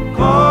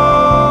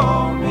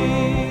 Call me.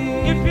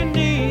 If you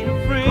need a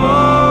friend,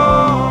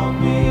 call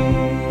me.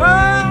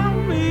 Call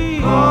me.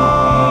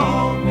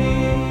 Call me.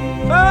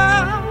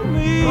 Call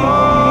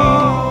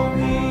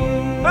me.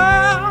 Call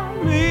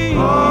me.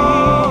 Call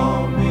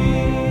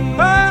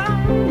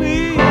me.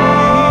 Call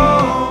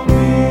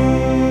me.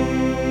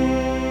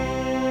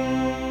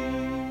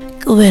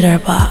 Glitter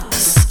Box.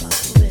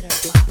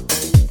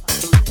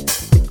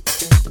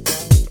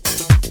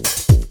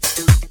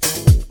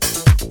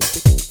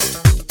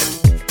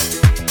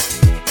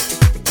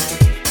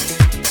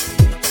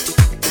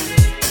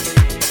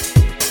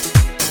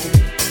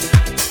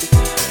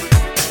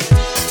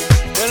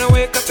 When I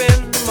wake up in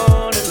the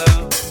morning,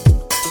 love,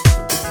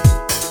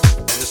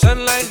 and the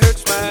sunlight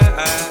hurts my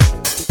eyes,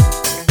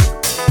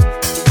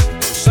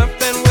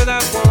 something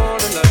without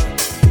warning, love,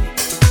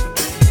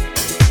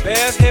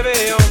 bears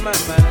heavy on my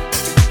mind.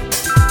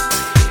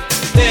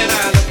 Then I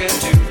look at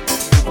you,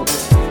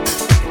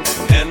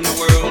 and the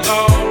world's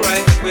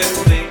alright with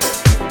me.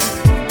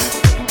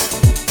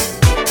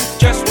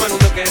 Just one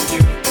look at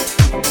you,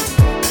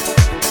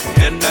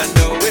 and I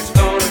know it's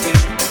gonna be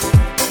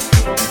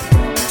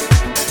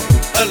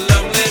a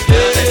lovely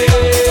day.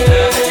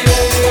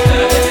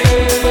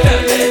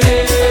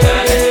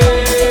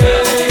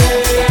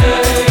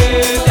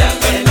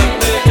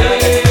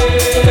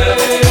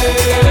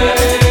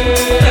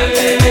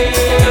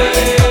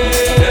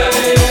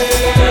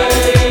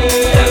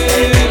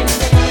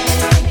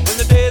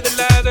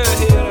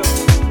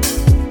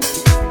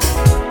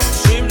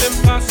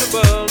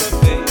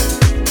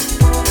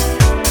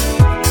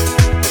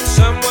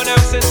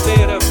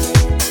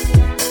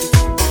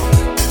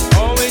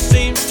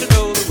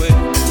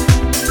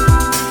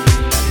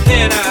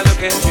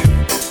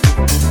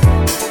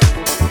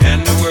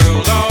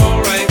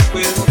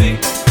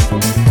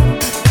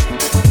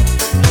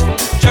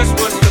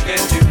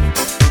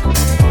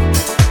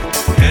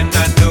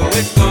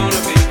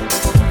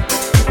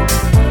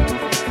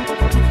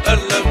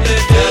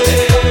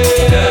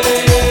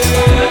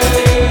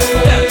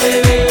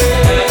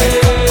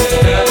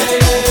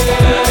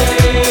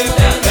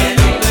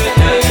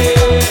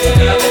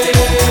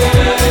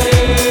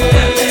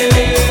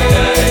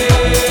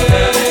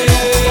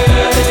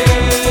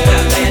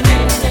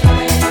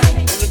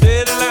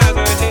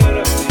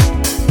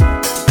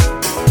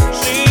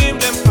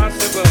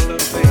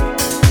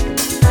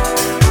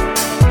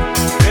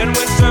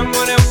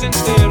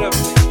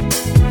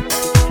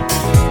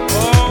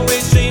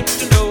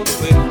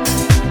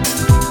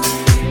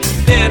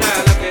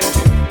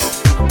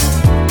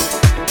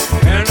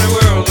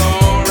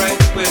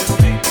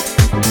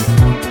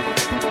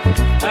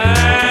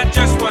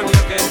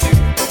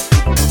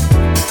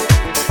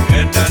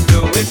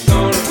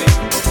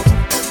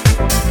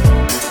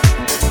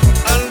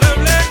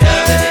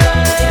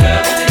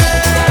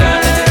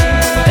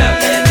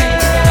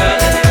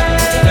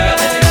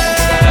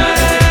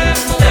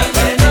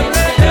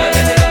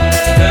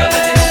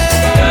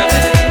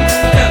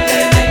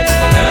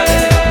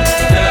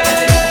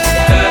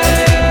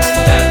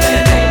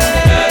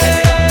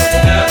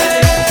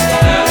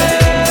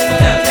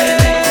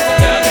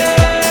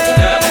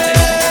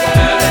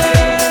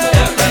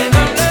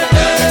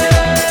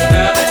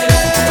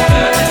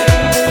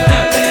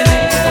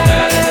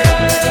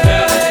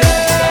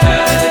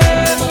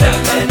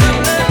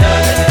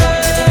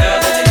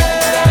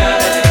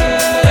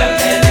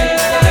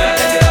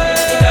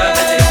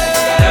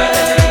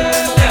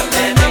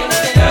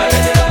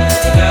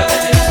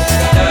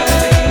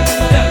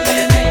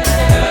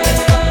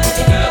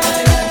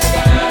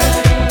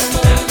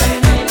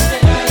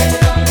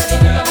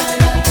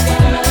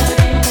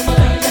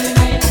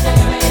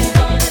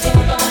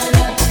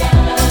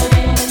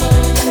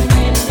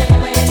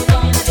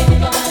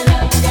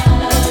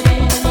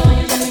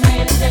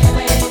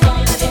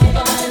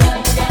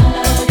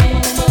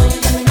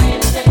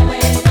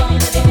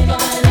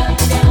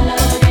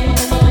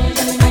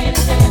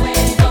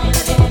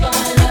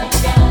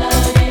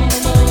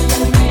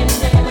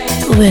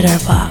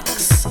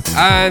 Glitterbox.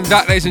 And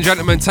that, ladies and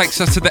gentlemen,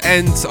 takes us to the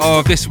end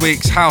of this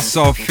week's House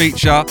of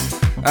feature.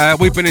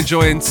 We've been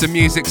enjoying some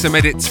music, some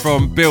edits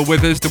from Bill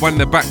Withers. The one in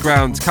the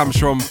background comes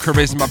from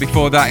Charisma.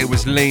 Before that, it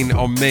was Lean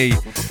on Me.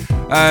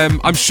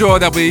 I'm sure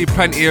there'll be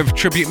plenty of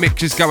tribute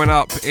mixes going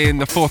up in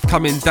the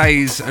forthcoming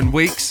days and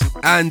weeks.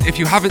 And if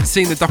you haven't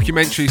seen the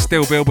documentary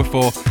Still Bill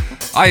before,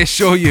 I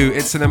assure you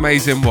it's an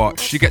amazing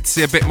watch. You get to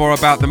see a bit more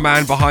about the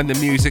man behind the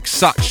music,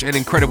 such an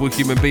incredible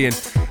human being.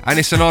 And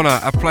it's an honour,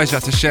 a pleasure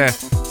to share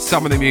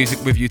some of the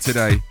music with you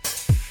today.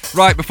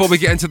 Right, before we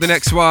get into the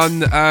next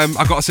one,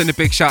 I've got to send a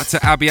big shout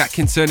to Abby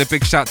Atkinson, a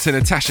big shout to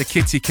Natasha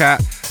Kitty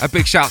Cat, a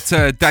big shout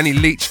to Danny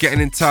Leach getting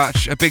in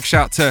touch, a big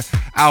shout to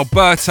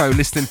Alberto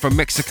listening from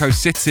Mexico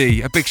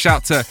City, a big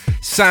shout to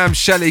Sam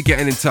Shelley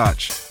getting in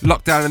touch,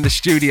 locked down in the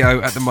studio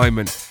at the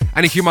moment,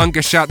 and a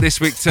humongous shout this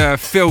week to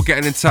Phil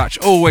getting in touch,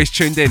 always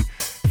tuned in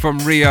from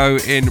Rio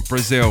in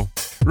Brazil.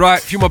 Right,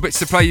 a few more bits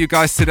to play you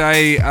guys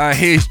today.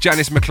 Here's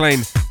Janice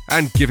McLean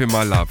and Give Him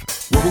My Love.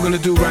 What we're gonna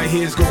do right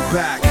here is go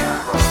back,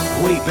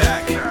 way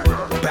back,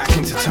 back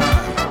into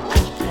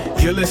time.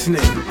 You're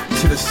listening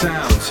to the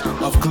sounds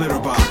of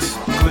Glitterbox,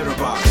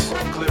 Glitterbox,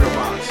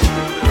 Glitterbox.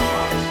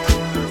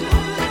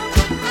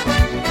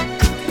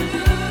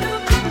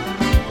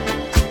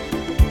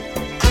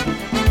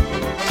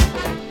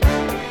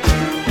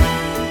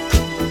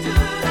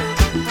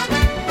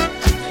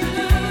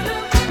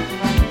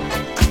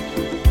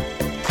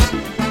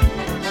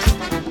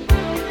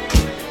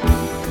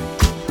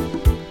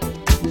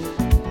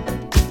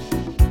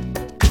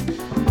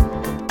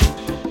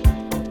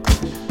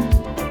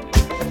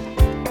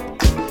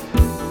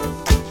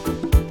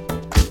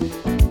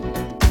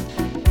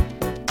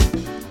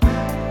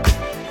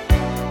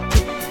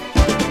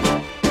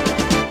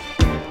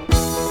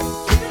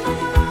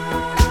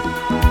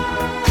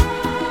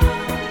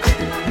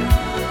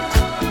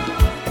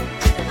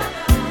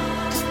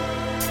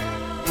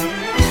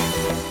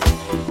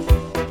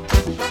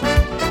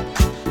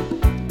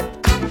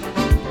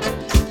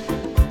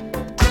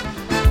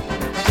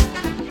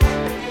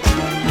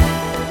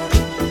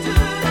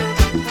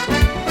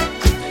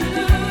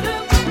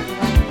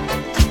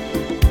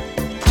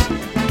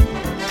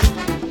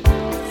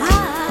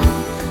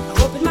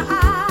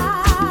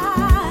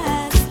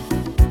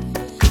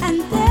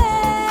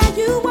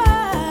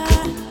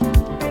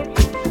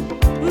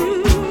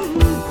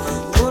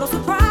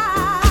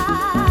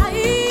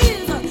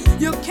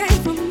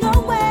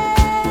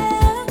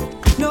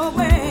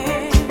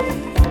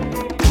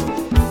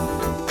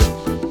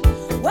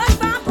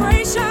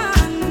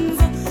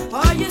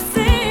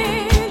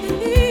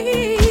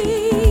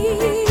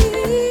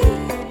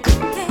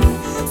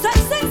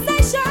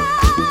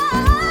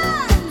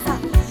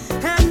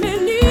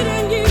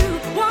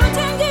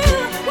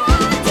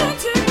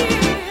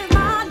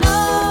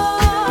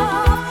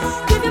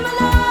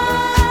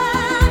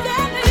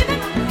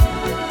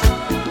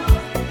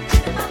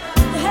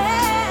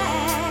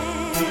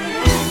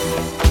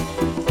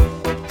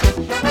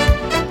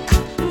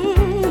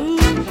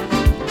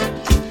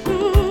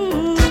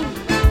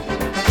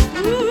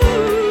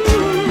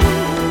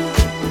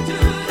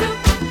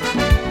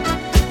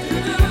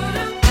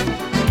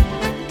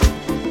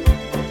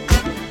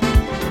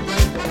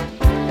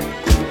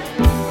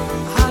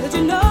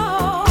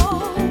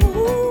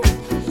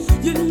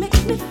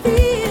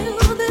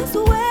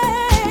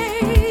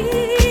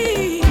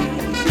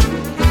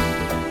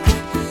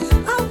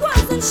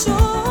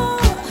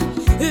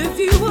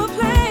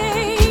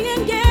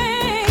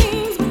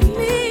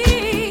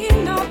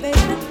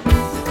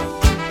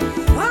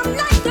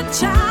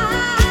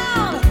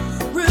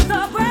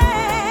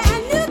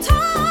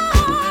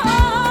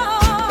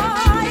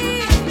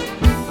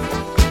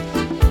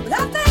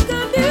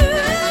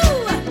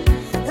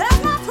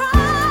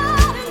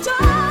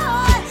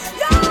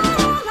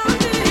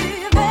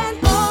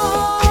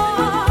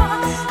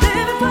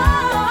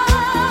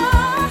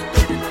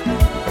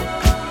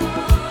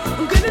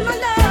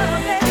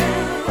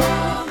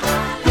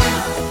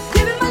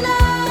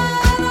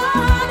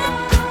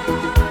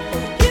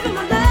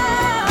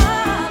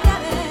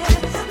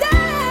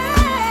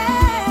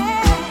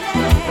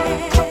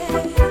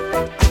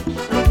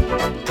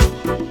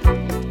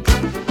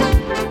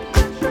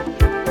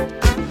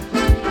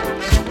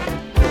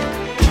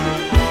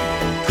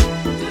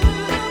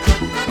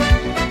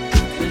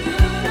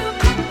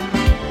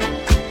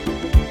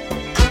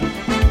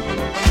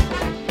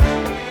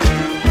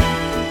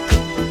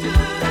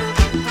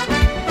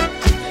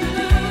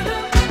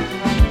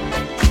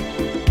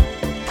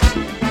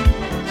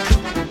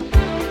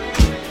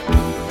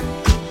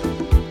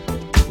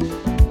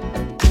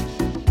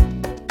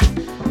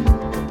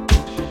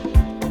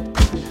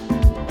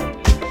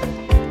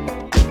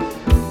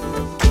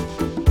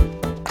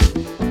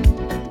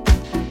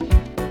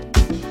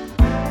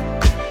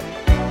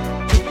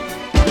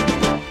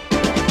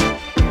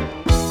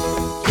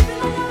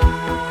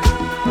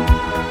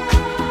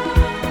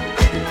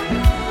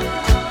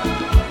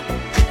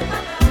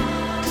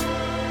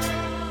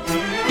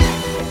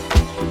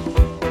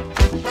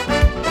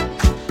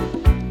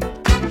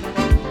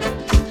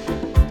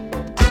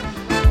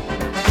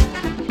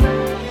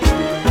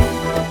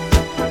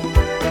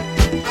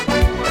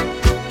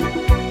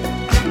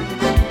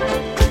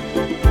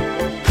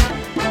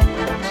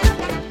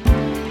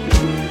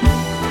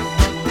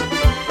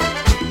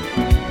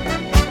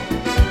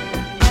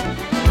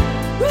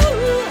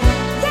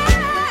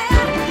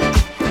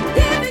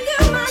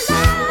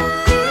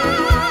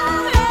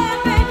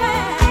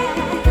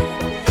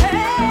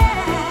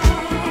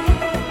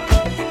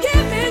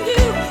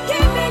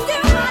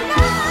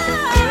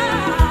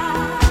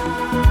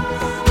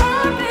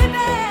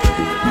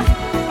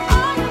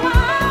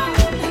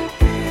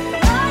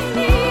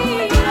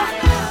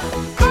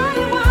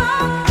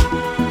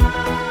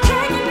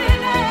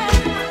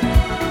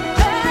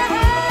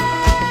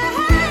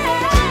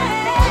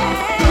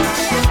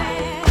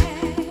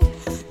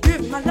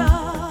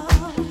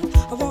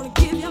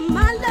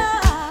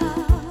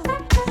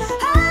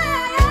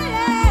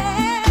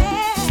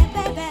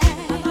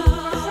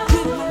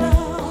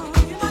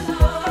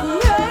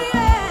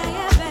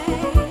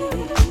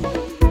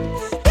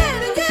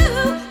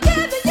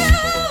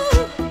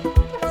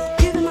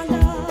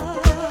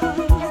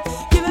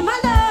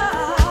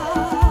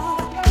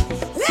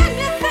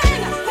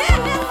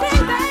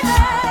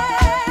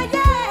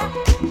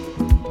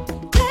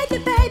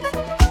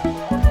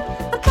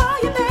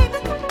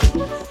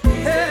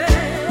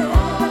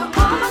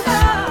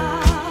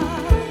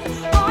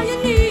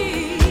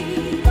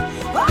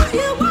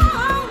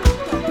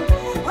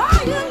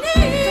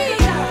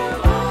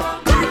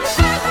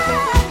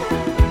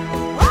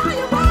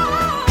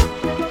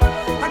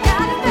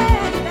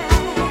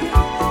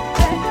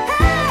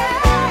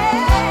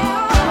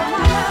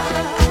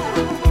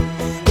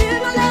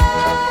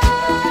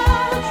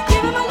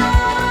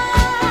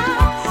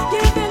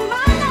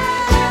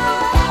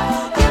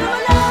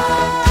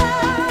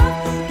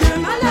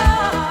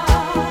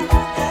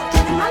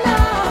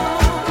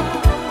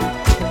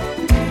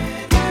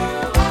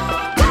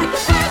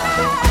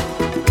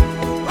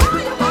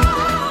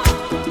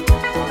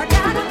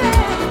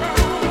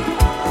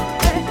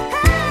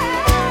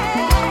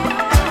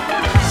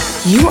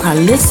 You are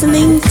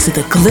listening to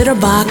the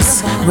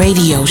Glitterbox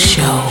Radio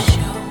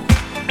Show.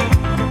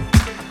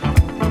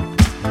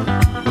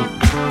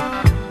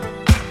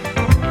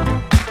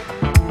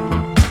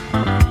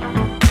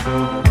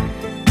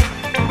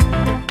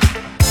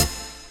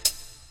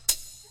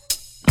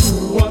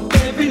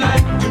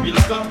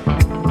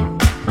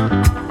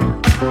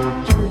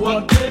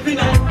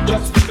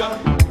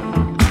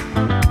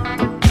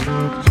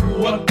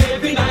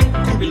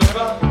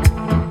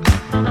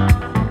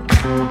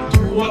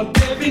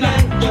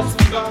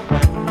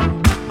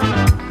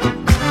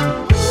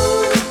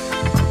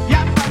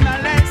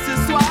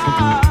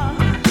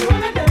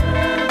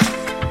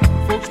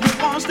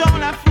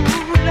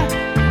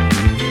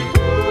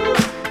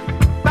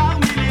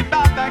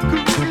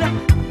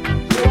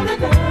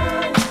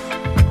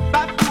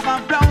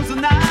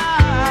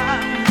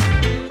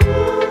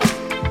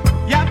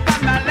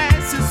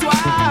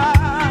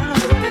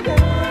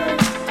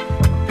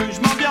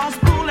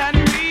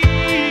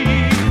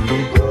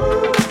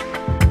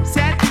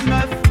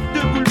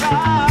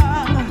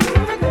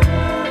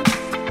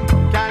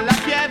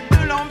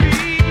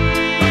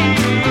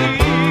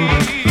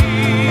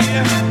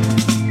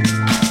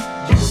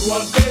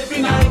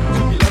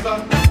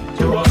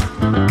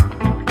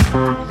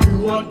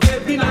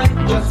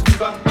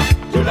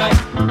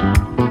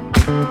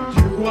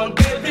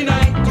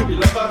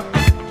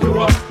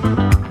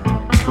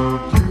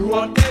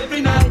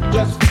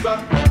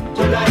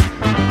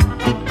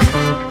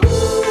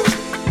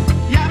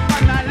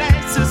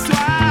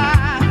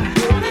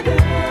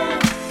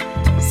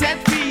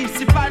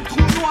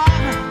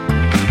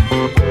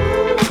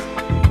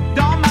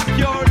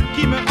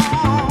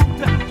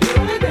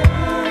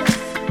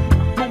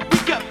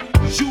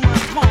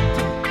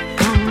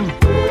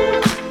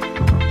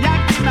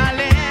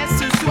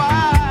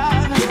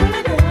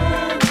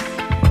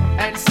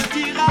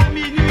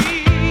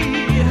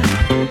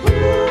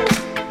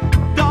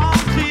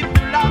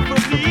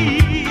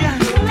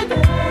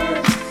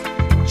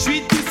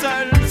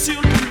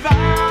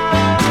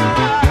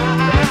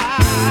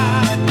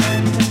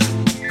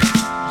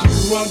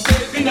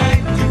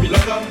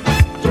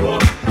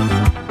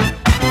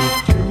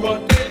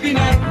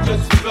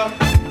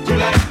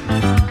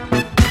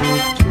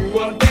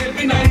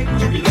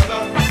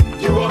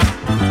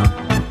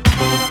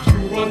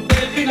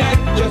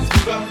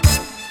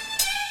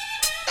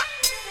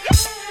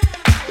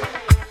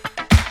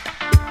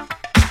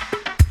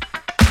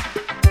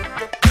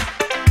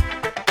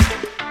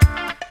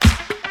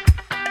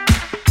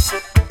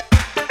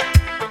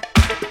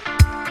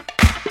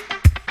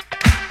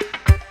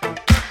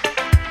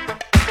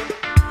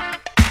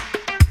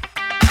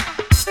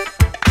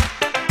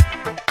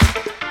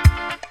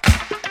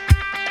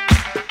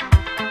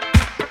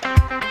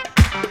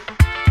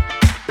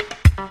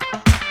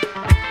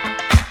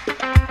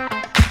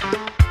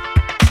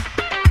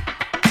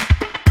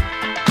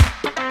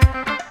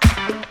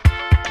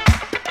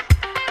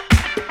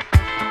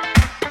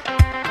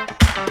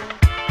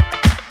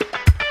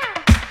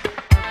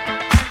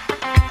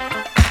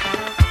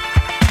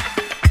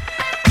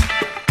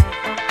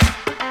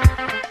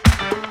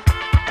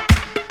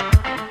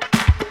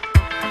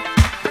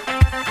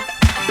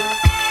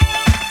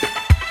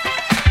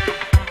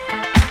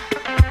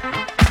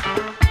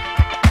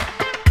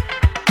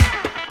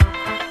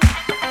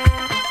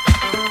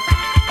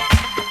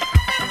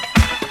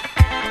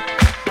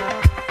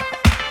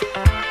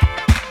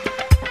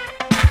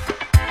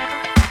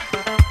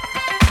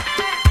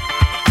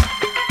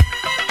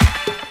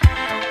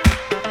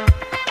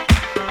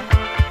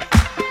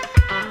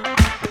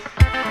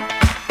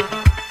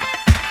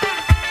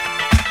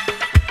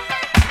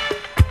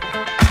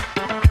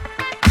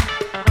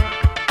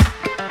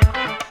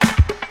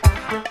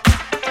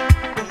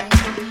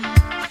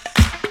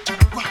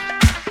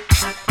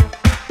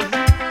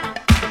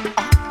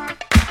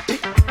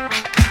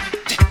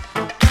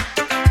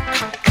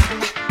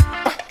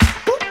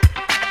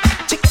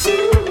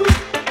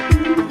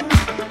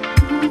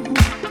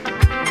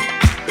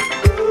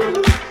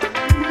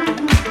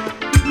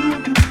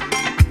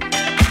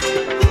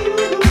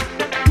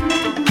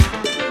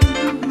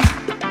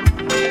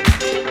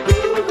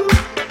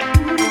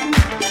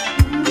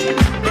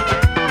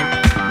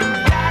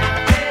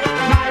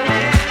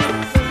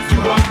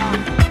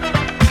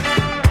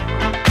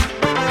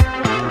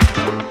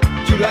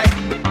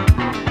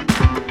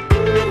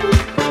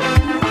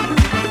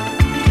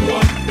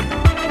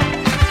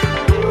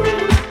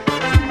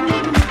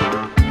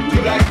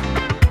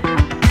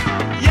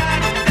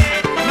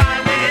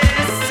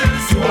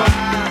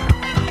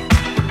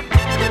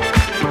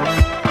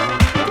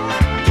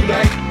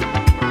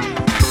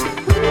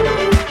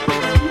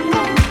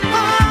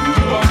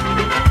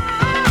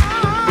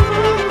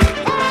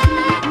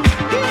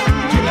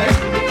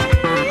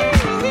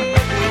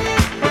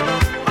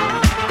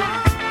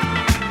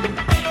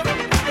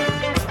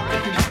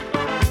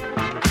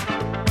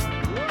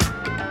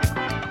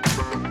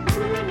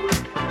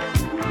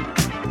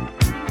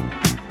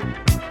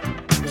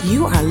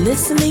 You are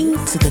listening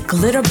to the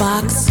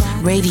Glitterbox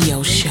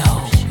Radio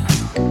Show.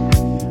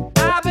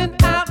 I've been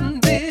out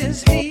and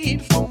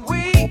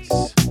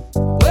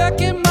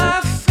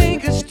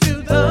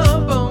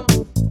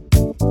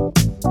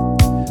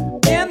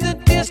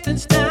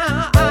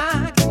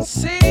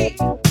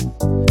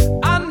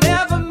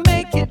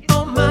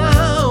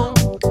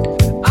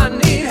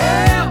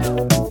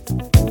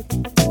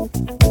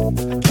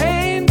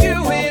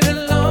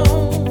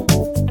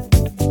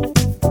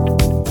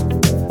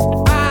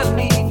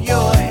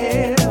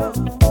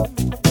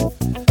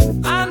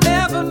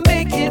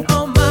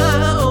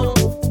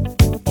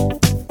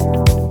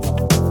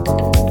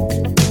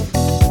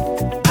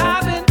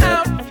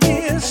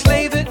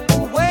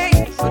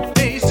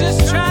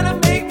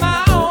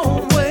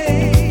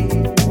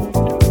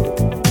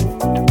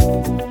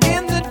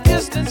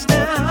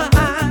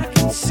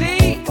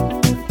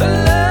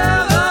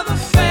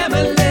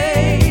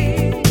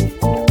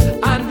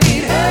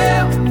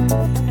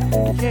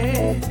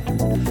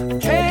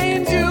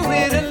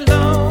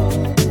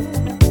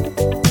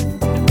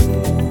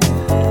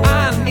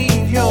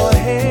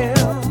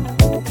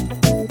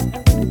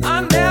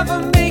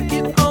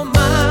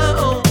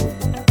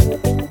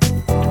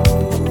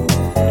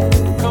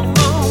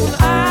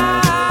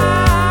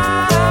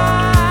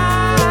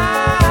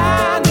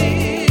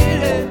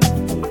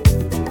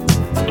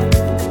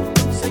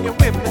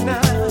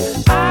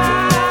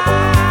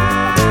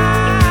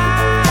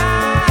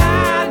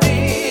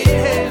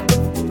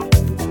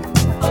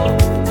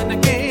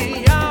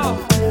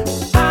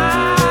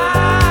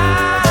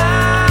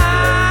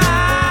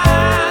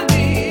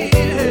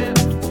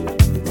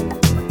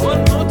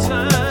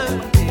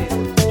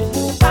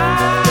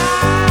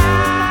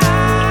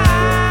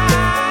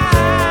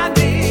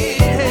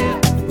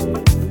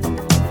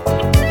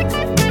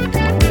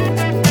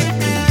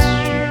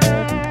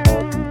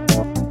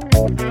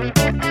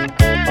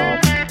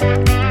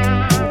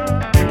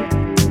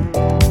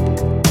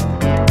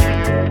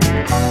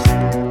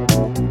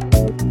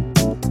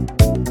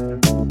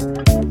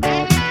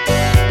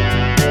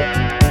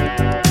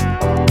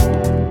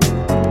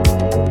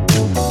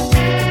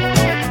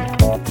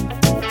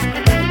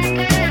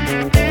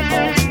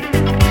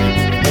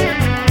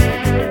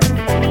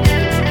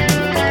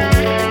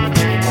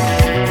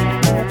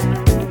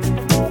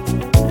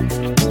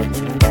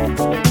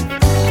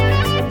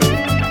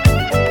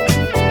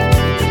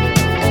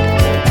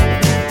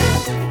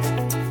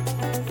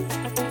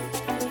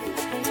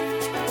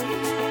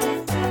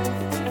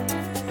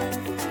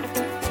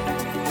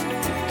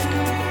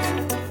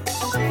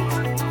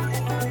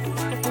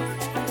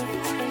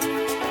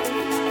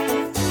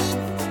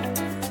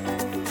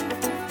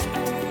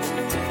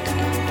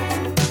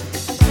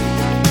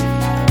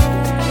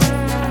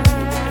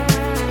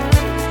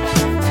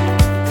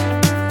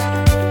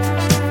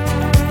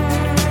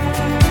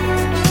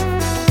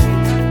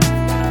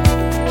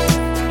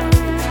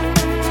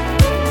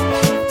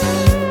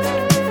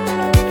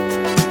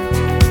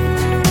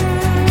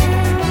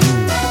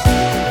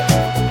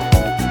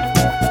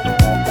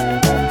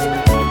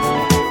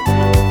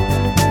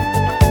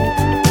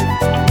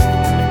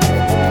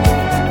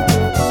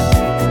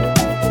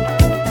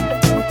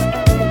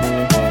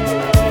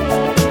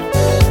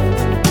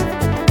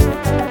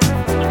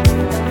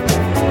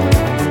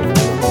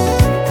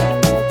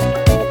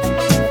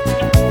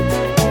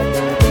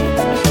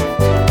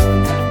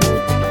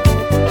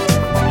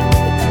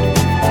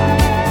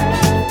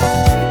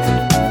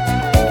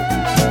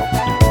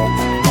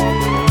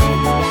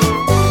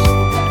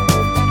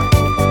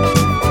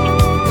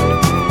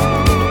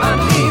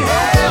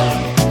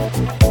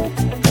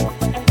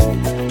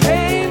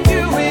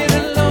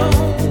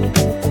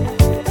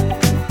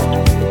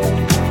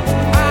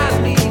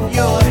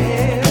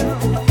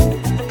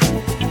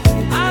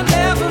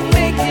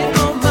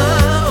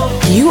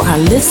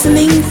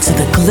listening to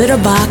the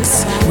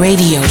Glitterbox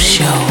Radio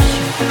Show.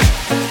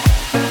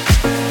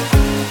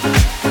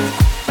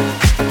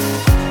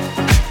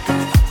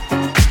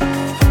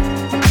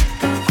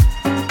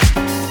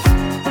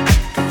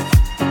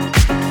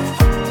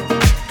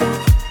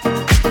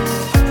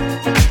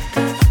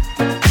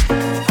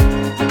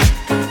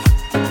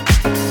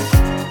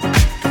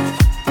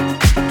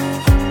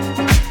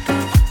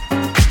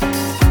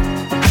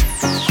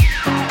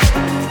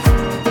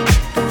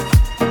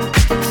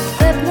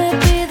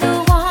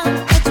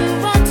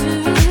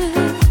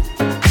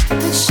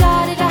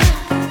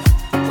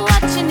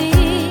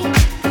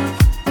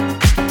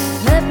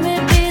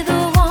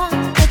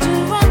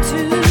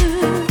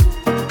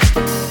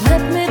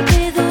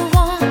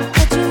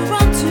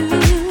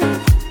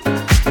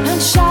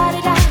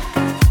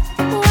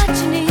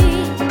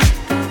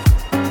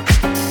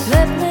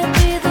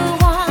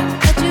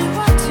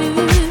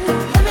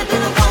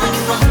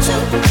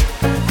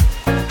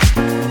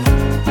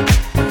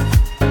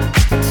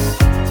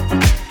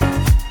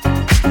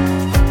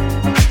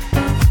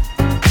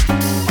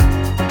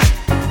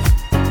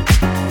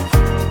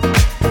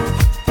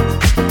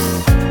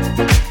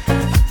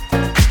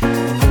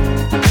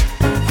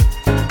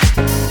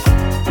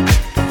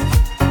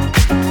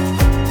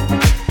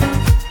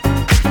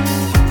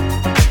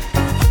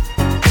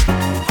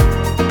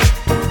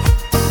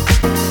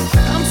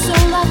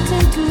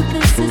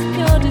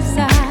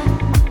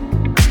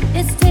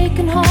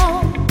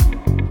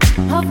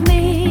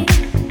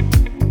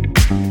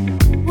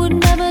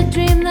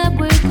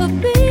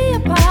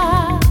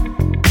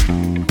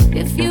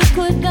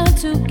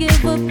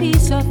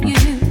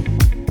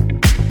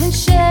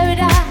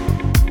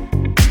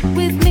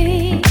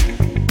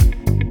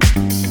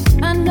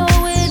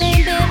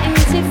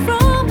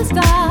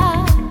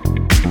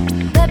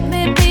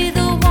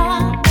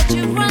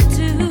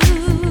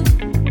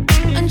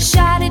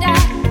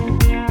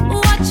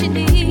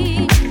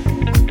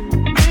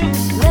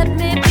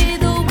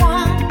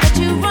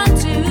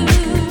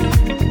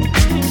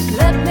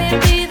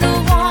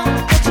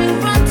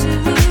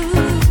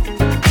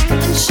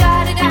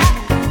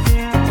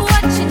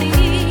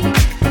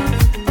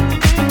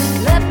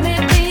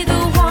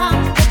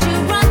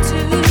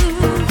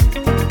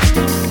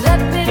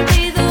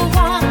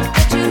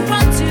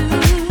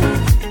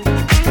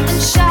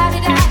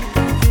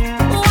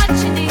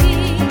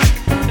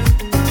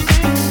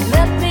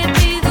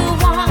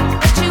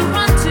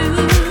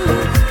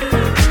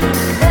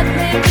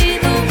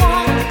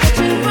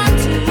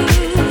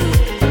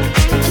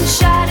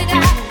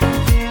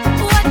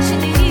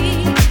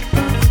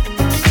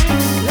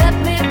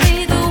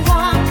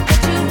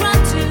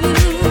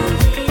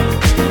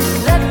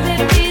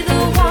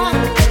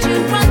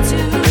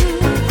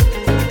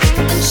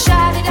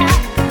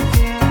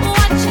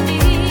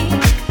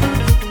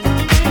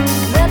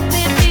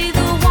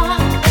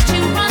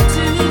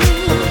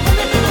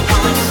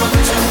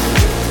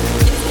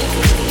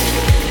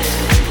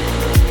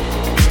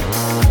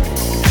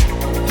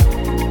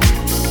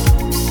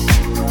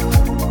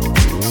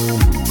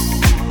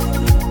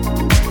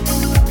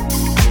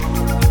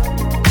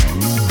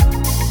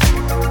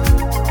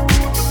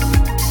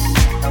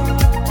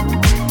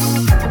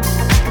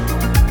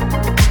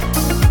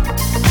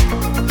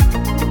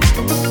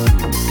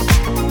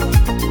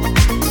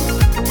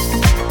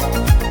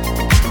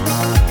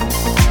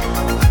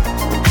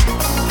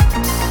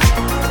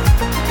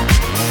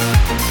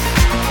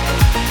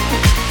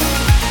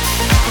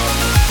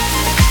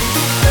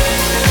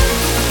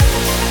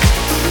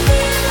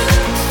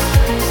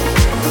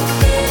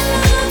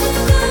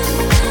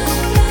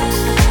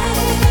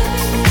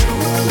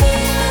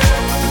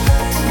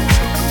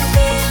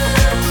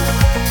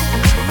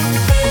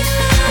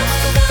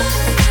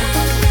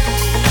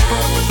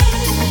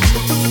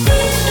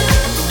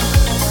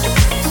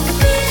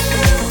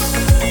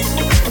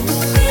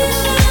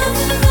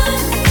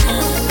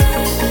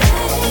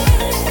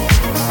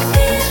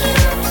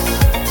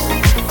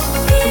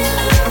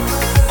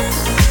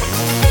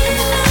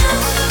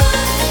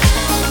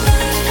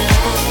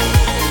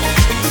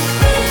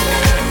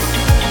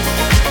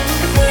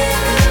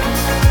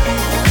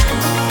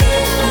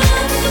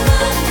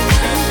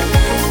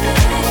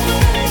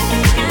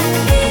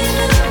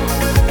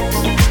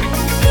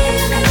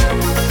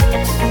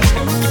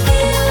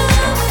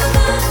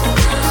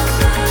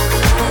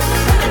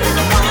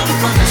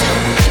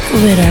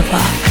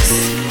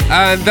 Glitterbox.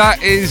 And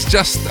that is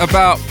just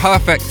about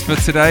perfect for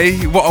today.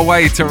 What a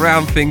way to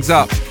round things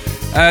up.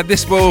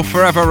 This will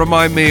forever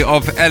remind me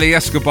of Eli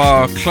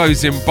Escobar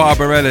closing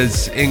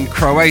Barbarella's in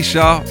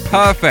Croatia.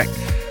 Perfect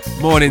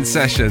morning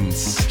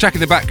sessions. Check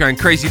in the background,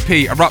 Crazy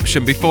P,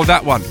 Eruption. Before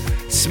that one,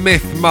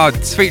 Smith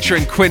Muds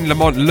featuring Quinn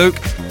Lamont Luke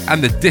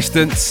and The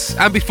Distance.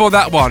 And before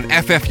that one,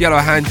 FF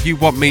Yellowhand, You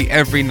Want Me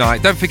Every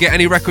Night. Don't forget,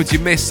 any records you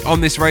miss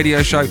on this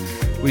radio show,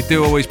 we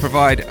do always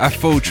provide a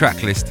full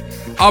track list.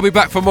 I'll be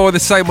back for more of the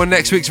same on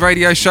next week's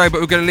radio show,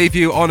 but we're going to leave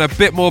you on a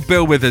bit more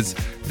Bill Withers.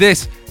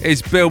 This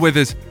is Bill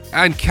Withers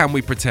and Can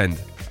We Pretend?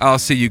 I'll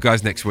see you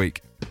guys next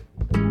week.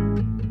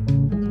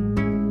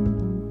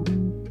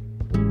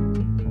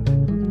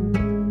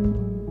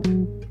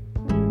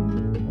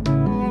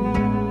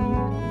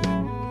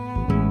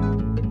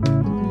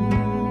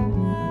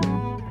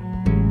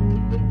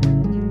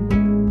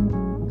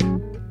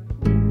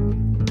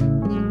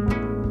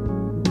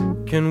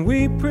 Can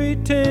we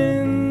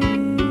pretend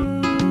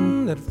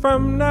that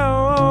from now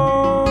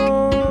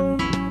on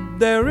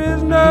there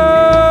is no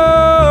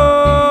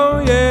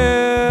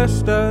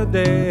yesterday?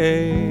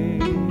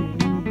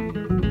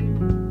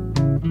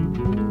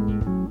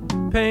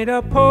 Paint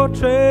a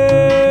portrait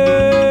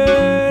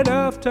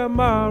of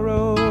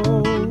tomorrow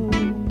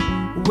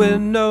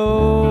with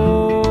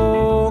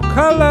no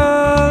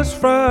colors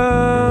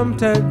from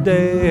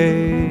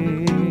today.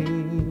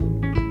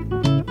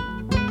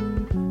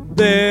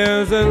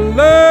 There's a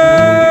light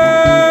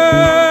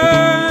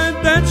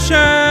that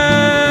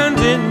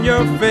shines in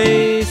your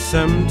face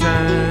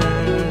sometimes,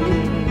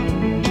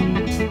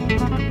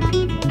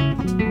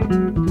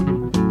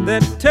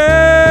 that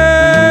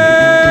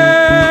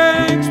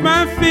takes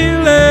my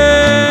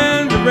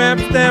feelings,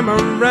 wraps them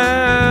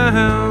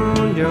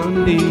around your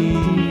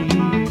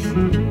knees.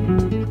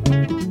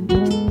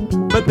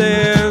 But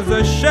there's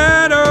a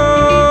shadow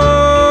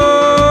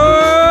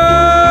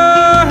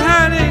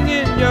hiding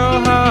in your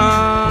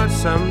heart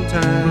sometimes,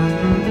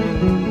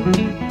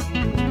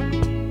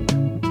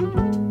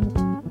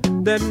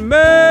 that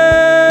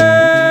makes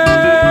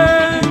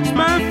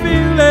my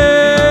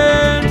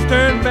feelings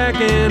turn back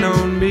in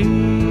on me.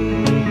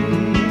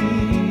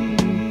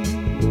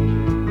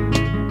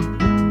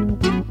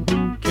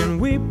 Can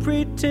we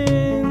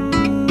pretend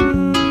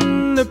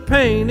the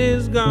pain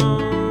is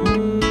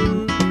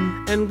gone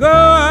and go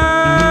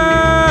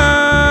our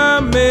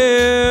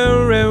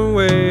merry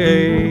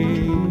way?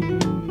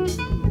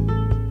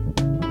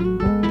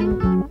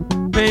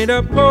 Paint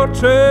a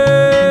portrait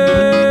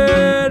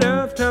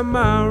of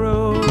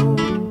tomorrow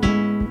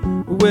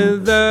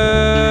with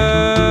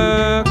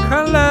the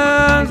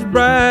colors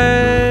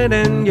bright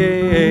and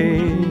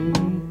gay.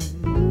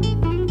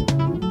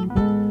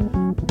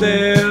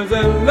 There's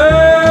a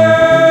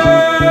light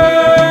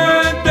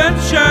that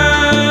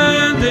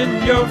shines in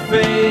your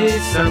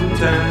face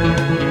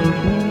sometimes,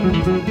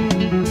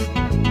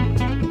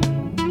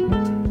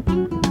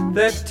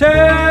 that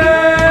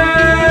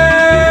takes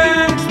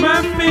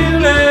my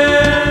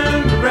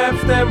feelings,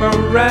 wraps them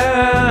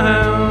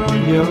around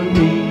your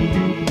knees.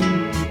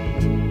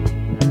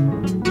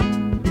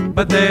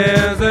 But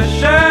there's a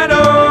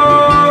shadow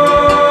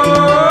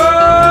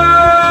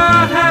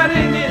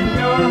hiding in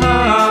your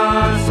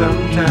heart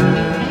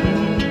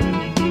sometimes,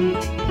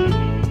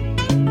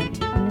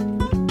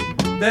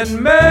 that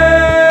makes